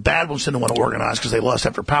 The bad ones tend to want to organize because they lust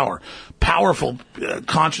after power. Powerful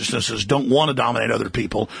consciousnesses don't want to dominate other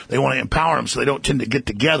people. They want to empower them, so they don't tend to get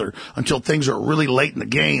together until things are really late in the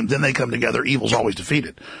game. Then they come together. Evil's always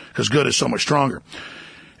defeated because good is so much stronger.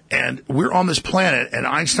 And we're on this planet, and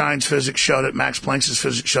Einstein's physics showed it, Max Planck's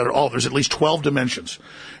physics showed it all. There's at least 12 dimensions.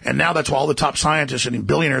 And now that's why all the top scientists and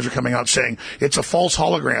billionaires are coming out saying it's a false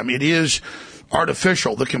hologram. It is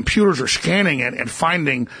artificial. The computers are scanning it and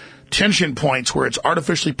finding tension points where it's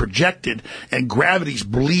artificially projected and gravity's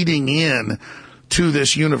bleeding in to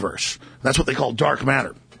this universe. That's what they call dark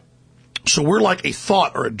matter. So we're like a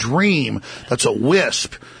thought or a dream that's a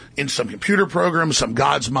wisp in some computer program, some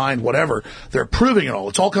God's mind, whatever. They're proving it all.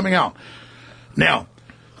 It's all coming out. Now,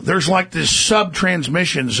 there's like this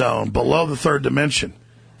sub-transmission zone below the third dimension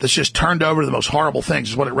that's just turned over to the most horrible things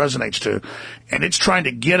is what it resonates to. And it's trying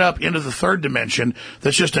to get up into the third dimension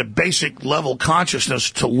that's just a basic level consciousness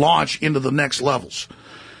to launch into the next levels.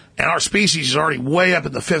 And our species is already way up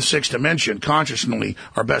in the fifth, sixth dimension, consciously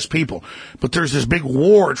our best people. But there's this big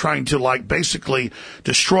war trying to like basically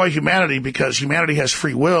destroy humanity because humanity has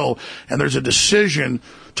free will and there's a decision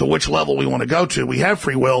to which level we want to go to. We have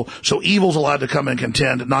free will, so evil's allowed to come and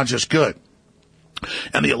contend, not just good.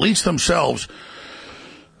 And the elites themselves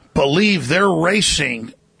believe they're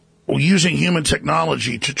racing using human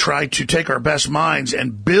technology to try to take our best minds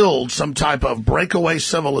and build some type of breakaway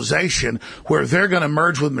civilization where they're going to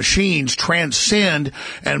merge with machines, transcend,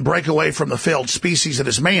 and break away from the failed species that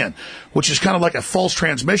is man, which is kind of like a false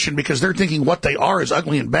transmission because they're thinking what they are is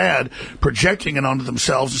ugly and bad, projecting it onto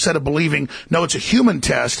themselves instead of believing, no, it's a human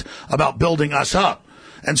test about building us up.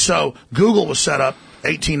 And so Google was set up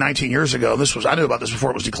 18, 19 years ago. I knew about this before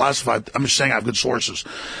it was declassified. I'm just saying I have good sources.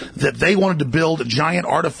 That they wanted to build a giant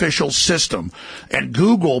artificial system. And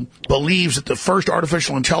Google believes that the first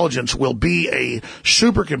artificial intelligence will be a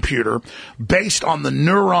supercomputer based on the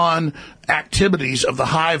neuron activities of the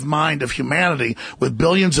hive mind of humanity with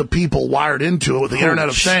billions of people wired into it with the Internet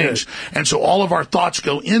of Things. And so all of our thoughts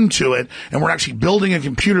go into it, and we're actually building a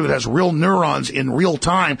computer that has real neurons in real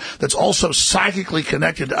time that's also psychically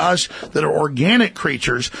connected to us, that are organic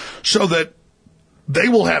creatures, so that they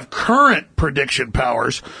will have current prediction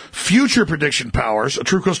powers, future prediction powers, a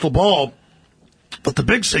true crystal ball. But the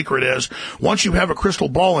big secret is, once you have a crystal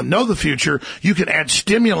ball and know the future, you can add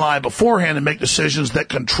stimuli beforehand and make decisions that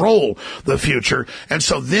control the future. And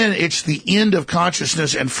so then it's the end of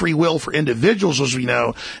consciousness and free will for individuals, as we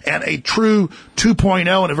know, and a true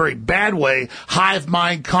 2.0 in a very bad way, hive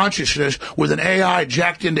mind consciousness with an AI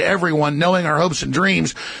jacked into everyone, knowing our hopes and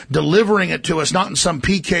dreams, delivering it to us, not in some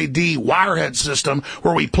PKD wirehead system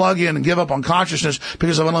where we plug in and give up on consciousness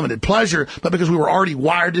because of unlimited pleasure, but because we were already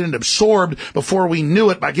wired in and absorbed before we knew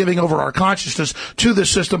it by giving over our consciousness to this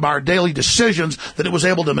system by our daily decisions that it was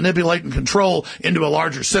able to manipulate and control into a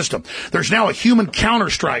larger system. There's now a human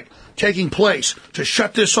counterstrike taking place to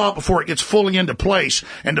shut this off before it gets fully into place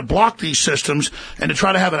and to block these systems and to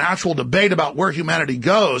try to have an actual debate about where humanity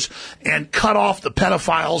goes and cut off the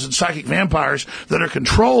pedophiles and psychic vampires that are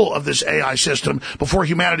control of this AI system before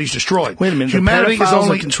humanity's destroyed. Wait a minute, humanity the pedophiles is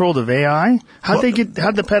only in control of AI? How'd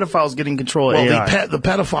the pedophiles get in control of AI? The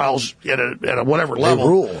pedophiles at a whatever level,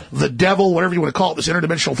 rule. The devil, whatever you want to call it, this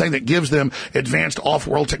interdimensional thing that gives them advanced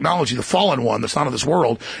off-world technology, the fallen one that's not of this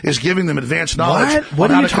world, is giving them advanced knowledge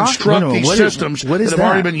What on are how you to talking construct these systems that have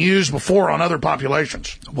already been used before on other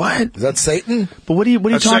populations. What? Is that Satan? But what are you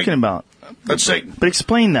That's talking Satan. about? That's Satan. But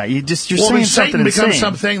explain that. You're saying Satan something becomes insane.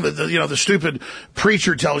 something that the stupid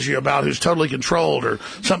preacher tells you about, who's totally controlled, or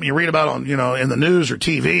something you read about on in the news or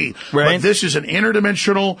TV. Right. But this is an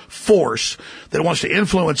interdimensional force that wants to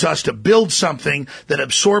influence us to build something that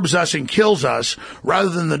absorbs us and kills us, rather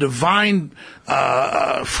than the divine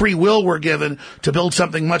free will we're given to build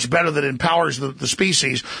something much better that empowers the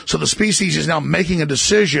species. So the species is now making a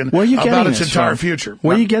decision about its entire future.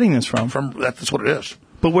 Where are you getting this from? That's what it is.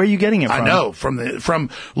 But where are you getting it from? I know,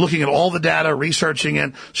 from looking at all the data, researching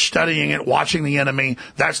it, studying it, watching the enemy.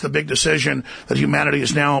 That's the big decision that humanity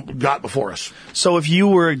has now got before us. So if you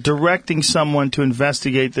were directing someone to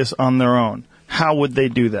investigate this on their own, how would they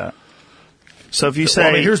do that? So if you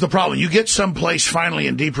say... here's the problem. You get someplace finally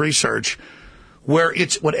in deep research where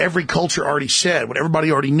it's what every culture already said, what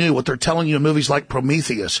everybody already knew, what they're telling you in movies like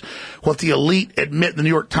Prometheus, what the elite admit in the New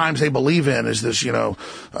York Times they believe in is this,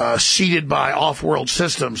 seeded by off-world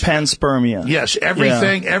systems. Panspermia. Yes,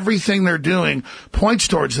 everything they're doing points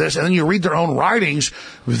towards this, and then you read their own writings,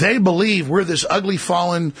 they believe we're this ugly,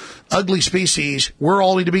 fallen, ugly species, we're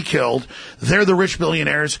all need to be killed, they're the rich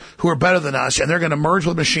billionaires who are better than us, and they're going to merge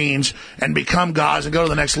with machines and become gods and go to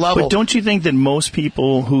the next level. But don't you think that most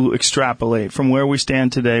people who extrapolate from where we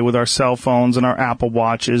stand today with our cell phones and our Apple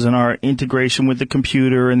Watches and our integration with the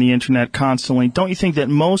computer and the internet constantly, don't you think that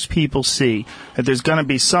most people see that there's going to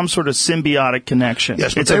be some sort of symbiotic connection?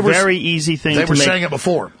 Yes, but it's a very easy thing to make. They were saying it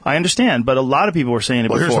before. I understand, but a lot of people were saying it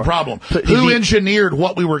before. Here's the problem. Who engineered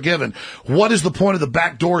what we were given? What is the point of the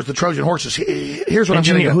back doors, the Trojan horses? Here's what I'm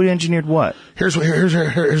telling you. Who engineered what? Here's what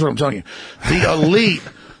I'm telling you.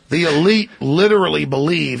 The elite literally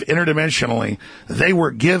believe interdimensionally they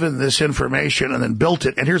were given this information and then built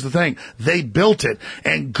it. And here's the thing. They built it.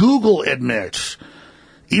 And Google admits,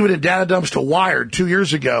 even in data dumps to Wired 2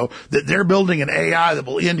 years ago, that they're building an AI that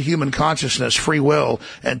will end human consciousness, free will,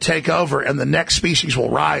 and take over, and the next species will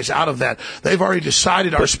rise out of that. They've already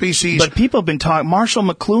decided our species... But people have been talking... Marshall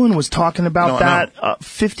McLuhan was talking about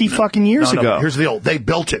 50 fucking years ago. Here's the deal. They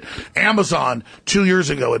built it. Amazon 2 years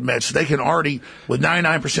ago admits they can already, with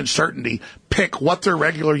 99% certainty, pick what their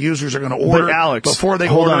regular users are going to order before they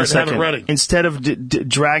order it and have it ready. Instead of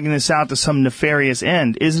dragging this out to some nefarious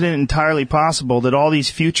end, isn't it entirely possible that all these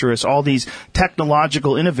futurists, all these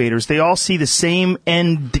technological innovators, they all see the same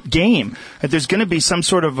end game? That there's going to be some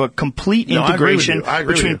sort of a complete integration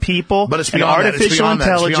between people and artificial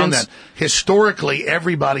intelligence. Historically,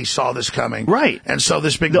 everybody saw this coming. Right. And so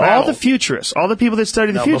this big battle. All the futurists, all the people that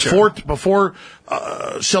study the future. Before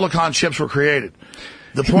silicon chips were created,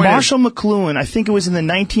 The point Marshall McLuhan, I think it was in the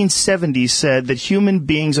 1970s, said that human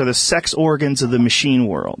beings are the sex organs of the machine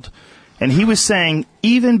world. And he was saying,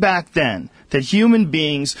 even back then, that human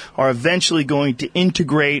beings are eventually going to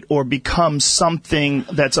integrate or become something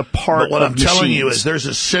that's a part of But what I'm telling machines. you is there's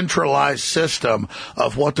a centralized system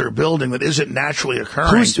of what they're building that isn't naturally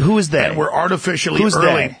occurring. Who is they? And we're artificially Who's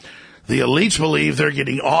early. they? The elites believe they're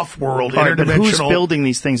getting off-world, All right, but who's interdimensional. building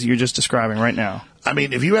these things that you're just describing right now? I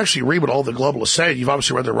mean, if you actually read what all the globalists say, you've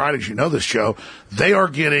obviously read their writings, you know this, Joe, they are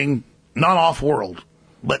getting not off-world,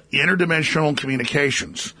 but interdimensional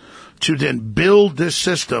communications to then build this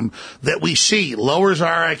system that we see lowers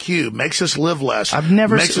our IQ, makes us live less. I've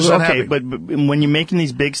never makes us seen. unhappy. Okay, but when you're making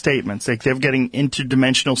these big statements, like they're getting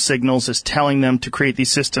interdimensional signals, is telling them to create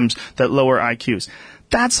these systems that lower IQs.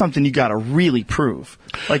 That's something you got to really prove.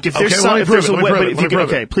 Like if there's Okay,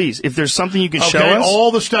 okay, please, if there's something you can show us.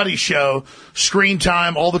 All the studies show screen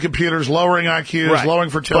time, all the computers lowering IQs, Right. lowering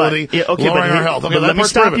fertility, lowering our health. Okay, but let me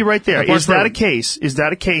stop you right there. That part's Is that a proven. case? Is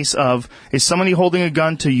that a case of is somebody holding a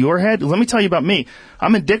gun to your head? Let me tell you about me.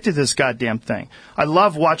 I'm addicted to this goddamn thing. I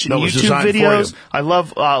love watching No, it was YouTube designed for videos. you. I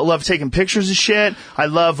love taking pictures of shit. I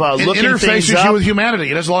love It looking things interfaces up. you with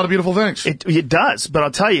humanity. It has a lot of beautiful things. It does, but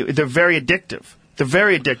I'll tell you, they're very addictive. They're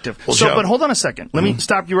very addictive. Well, So, Joe- but hold on a second. Let me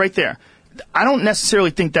stop you right there. I don't necessarily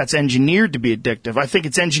think that's engineered to be addictive. I think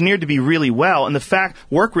it's engineered to be really well, and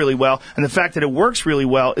work really well, and the fact that it works really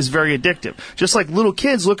well is very addictive. Just like little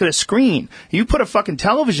kids look at a screen. You put a fucking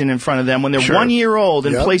television in front of them when they're Sure. 1 year old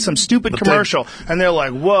and Yep. play some stupid But commercial, and they're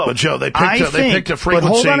like, whoa. But Joe, they picked I a think, frequency but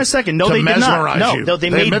hold on a second. No, to they did not. mesmerize No, you. no, they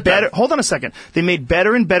They made admit better. that. Hold on a second. They made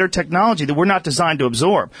better and better technology that we're not designed to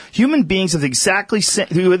absorb. Human beings have exactly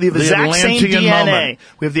we have the exact same Atlantean DNA. moment.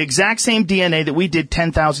 We have the exact same DNA that we did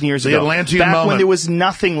 10,000 years The ago. Atlantean Back moment. when there was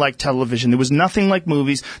nothing like television, there was nothing like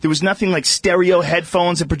movies, there was nothing like stereo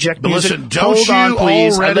headphones that project But music. listen, don't Hold on, you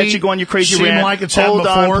please. I already let you go on your crazy seem rant. like it's Hold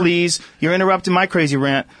happened before? on, please. You're interrupting my crazy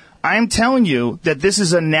rant. I am telling you that this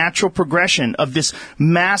is a natural progression of this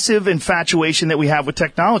massive infatuation that we have with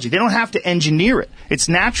technology. They don't have to engineer it. It's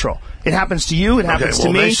natural. It happens to you. It happens to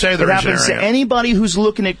well, me. they say they're It happens to engineering it. anybody who's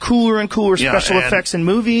looking at cooler and cooler Yeah, special and- effects in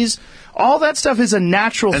movies. All that stuff is a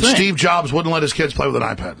natural And thing. Steve Jobs wouldn't let his kids play with an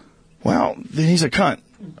iPad. Well, then he's a cunt.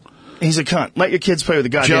 He's a cunt. Let your kids play with a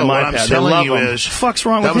goddamn Joe, what iPad. I'm They telling love you them. is, Fuck's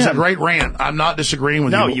wrong that with was him? a great rant. I'm not disagreeing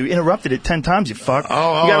with No, you. you interrupted it 10 times, you fuck.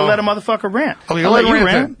 Oh, you gotta oh. let a motherfucker rant. Okay, I'll let let him you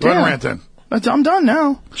rant rant. then. Let him Yeah. rant then. I'm done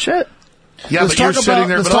now. Shit. Yeah, but you're sitting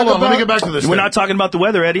there. But hold on, let me get back to this. We're thing. not talking about the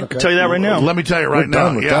weather, Eddie. I'll tell you that right now. Let me tell you right We're now.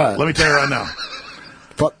 done with Yeah, that. let me tell you right now.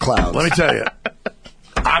 Fuck clouds. Let me tell you.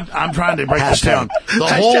 I'm trying to break this Hashtag. down. The Hashtag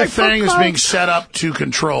whole fuck thing is clouds. being set up to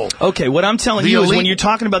control. Okay, what I'm telling The you is when elite- you're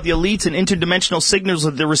talking about the elites and interdimensional signals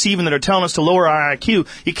that they're receiving that are telling us to lower our IQ,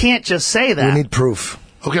 you can't just say that. We need proof.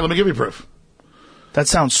 Okay, let me give you proof. That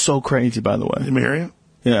sounds so crazy, by the way. Let me hear you.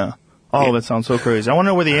 Yeah. All of it sounds so crazy. I want to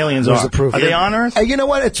know where the aliens There's are. the proof. Are they on Earth? Hey, you know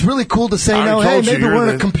what? It's really cool to say, I no, already hey, told you, maybe you're we're in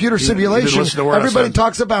the- a computer you didn't simulation. listen to what I Everybody said.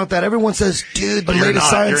 talks about that. Everyone says, dude, the But you're latest not.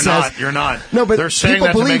 science You're says. not. You're not. No, but They're saying people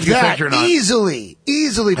that to believe make you that think you're not. easily.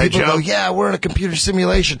 Easily Hey, people Joe. go, yeah, we're in a computer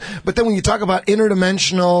simulation. But then when you talk about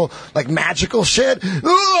interdimensional, like magical shit,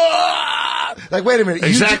 like, wait a minute.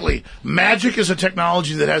 Exactly. Magic is a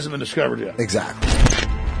technology that hasn't been discovered yet. Exactly.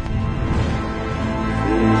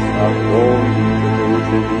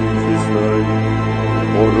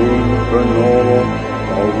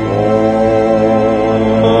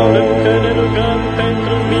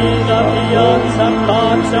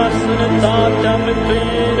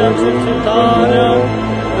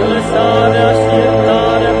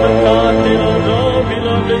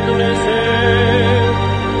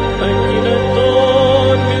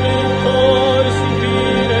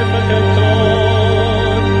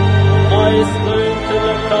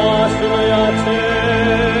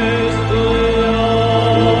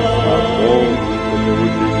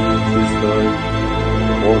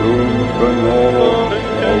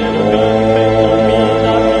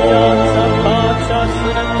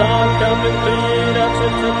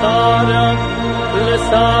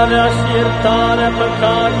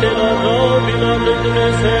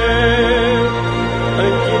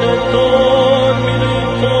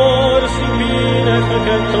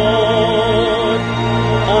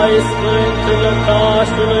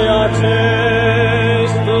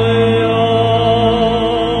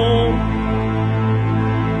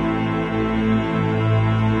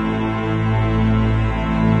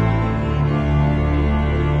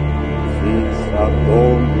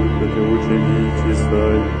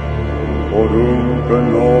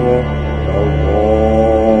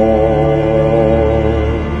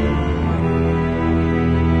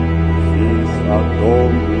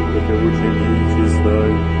 Domnul câte ucenicii săi,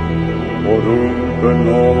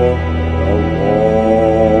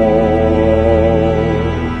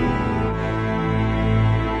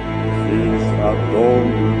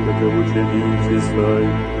 ucenici săi,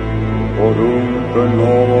 poruncă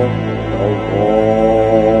nouă dau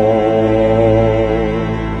voi.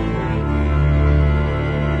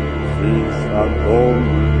 Zis a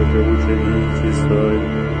Domnul către ucenicii săi,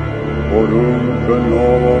 poruncă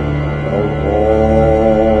nouă dau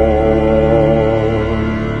voi.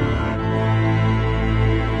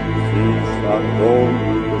 Zis a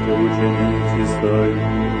Domnul către ucenicii săi,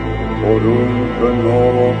 poruncă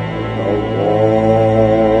nouă dau voi.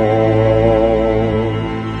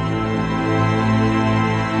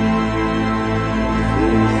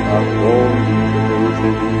 Zis a Domnul către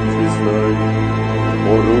ucenicii săi,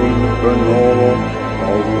 poruncă nouă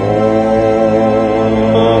dau voi.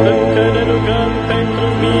 Încă ne rugăm pentru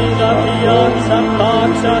mila, viața,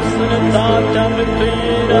 pacea, sănătatea,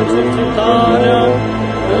 mântuirea, cercetarea,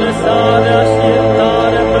 lăsarea și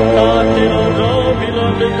iertarea păcatelor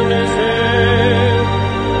robilor lui Dumnezeu,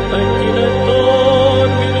 închinător,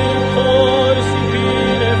 biruitor și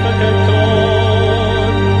binefăcător,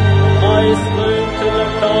 ai sfânt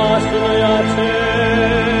lăcașului acestuia.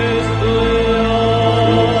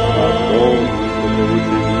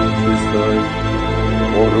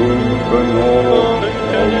 Poruncă nouă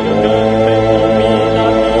Încă ne rugăm pentru mila,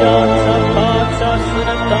 viața, pacea,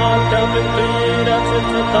 sănătatea, mântuirea,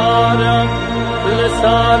 cercetarea,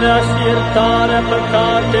 lăsarea și iertarea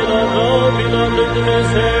păcatelor robilor lui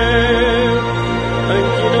Dumnezeu,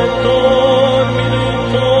 închinător,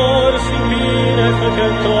 biruitor și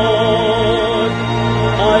binefăcător,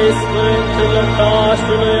 ai sfânt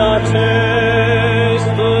lăcașului acestuia.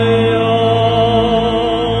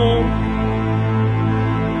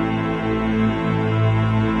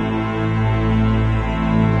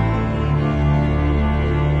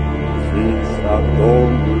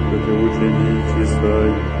 Domnul către ucenicii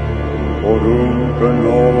săi, poruncă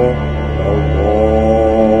nouă dau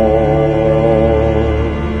voi.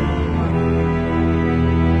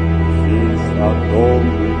 Zis a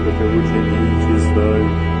Domnul către ucenicii săi,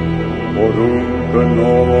 poruncă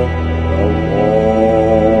nouă dau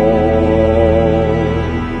voi.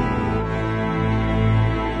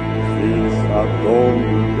 Zis a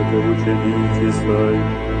Domnul către ucenicii săi,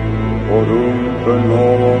 poruncă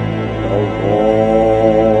nouă dau voi.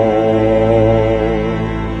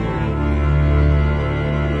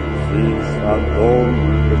 Zis a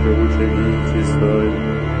Domnul către ucenicii săi,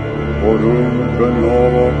 poruncă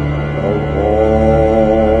nouă dau voi.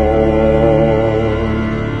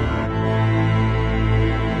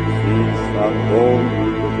 Zis a Domnul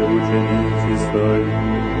către ucenicii săi,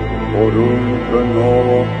 poruncă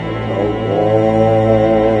nouă dau voi.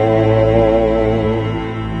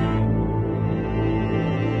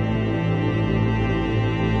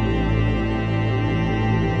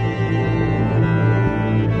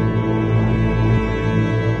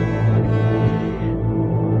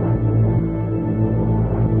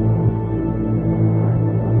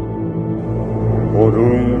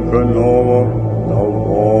 Poruncă nouă dau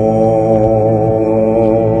voi.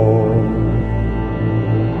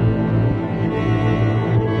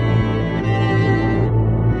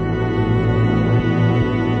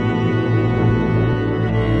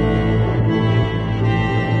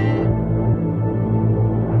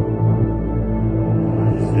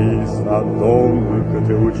 Zis a Domnul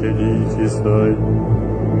către ucenicii săi,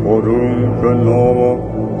 poruncă nouă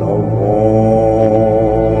dau voi.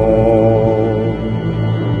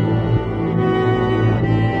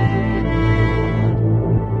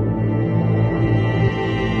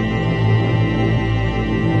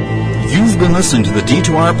 You've been listening to the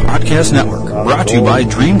D2R Podcast Network, brought to you by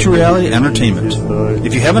Dream to Reality Entertainment.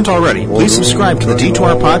 If you haven't already, please subscribe to the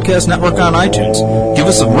D2R Podcast Network on iTunes. Give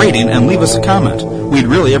us a rating and leave us a comment. We'd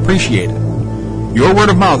really appreciate it. Your word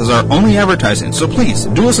of mouth is our only advertising, so please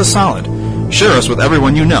do us a solid. Share us with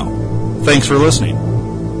everyone you know. Thanks for listening.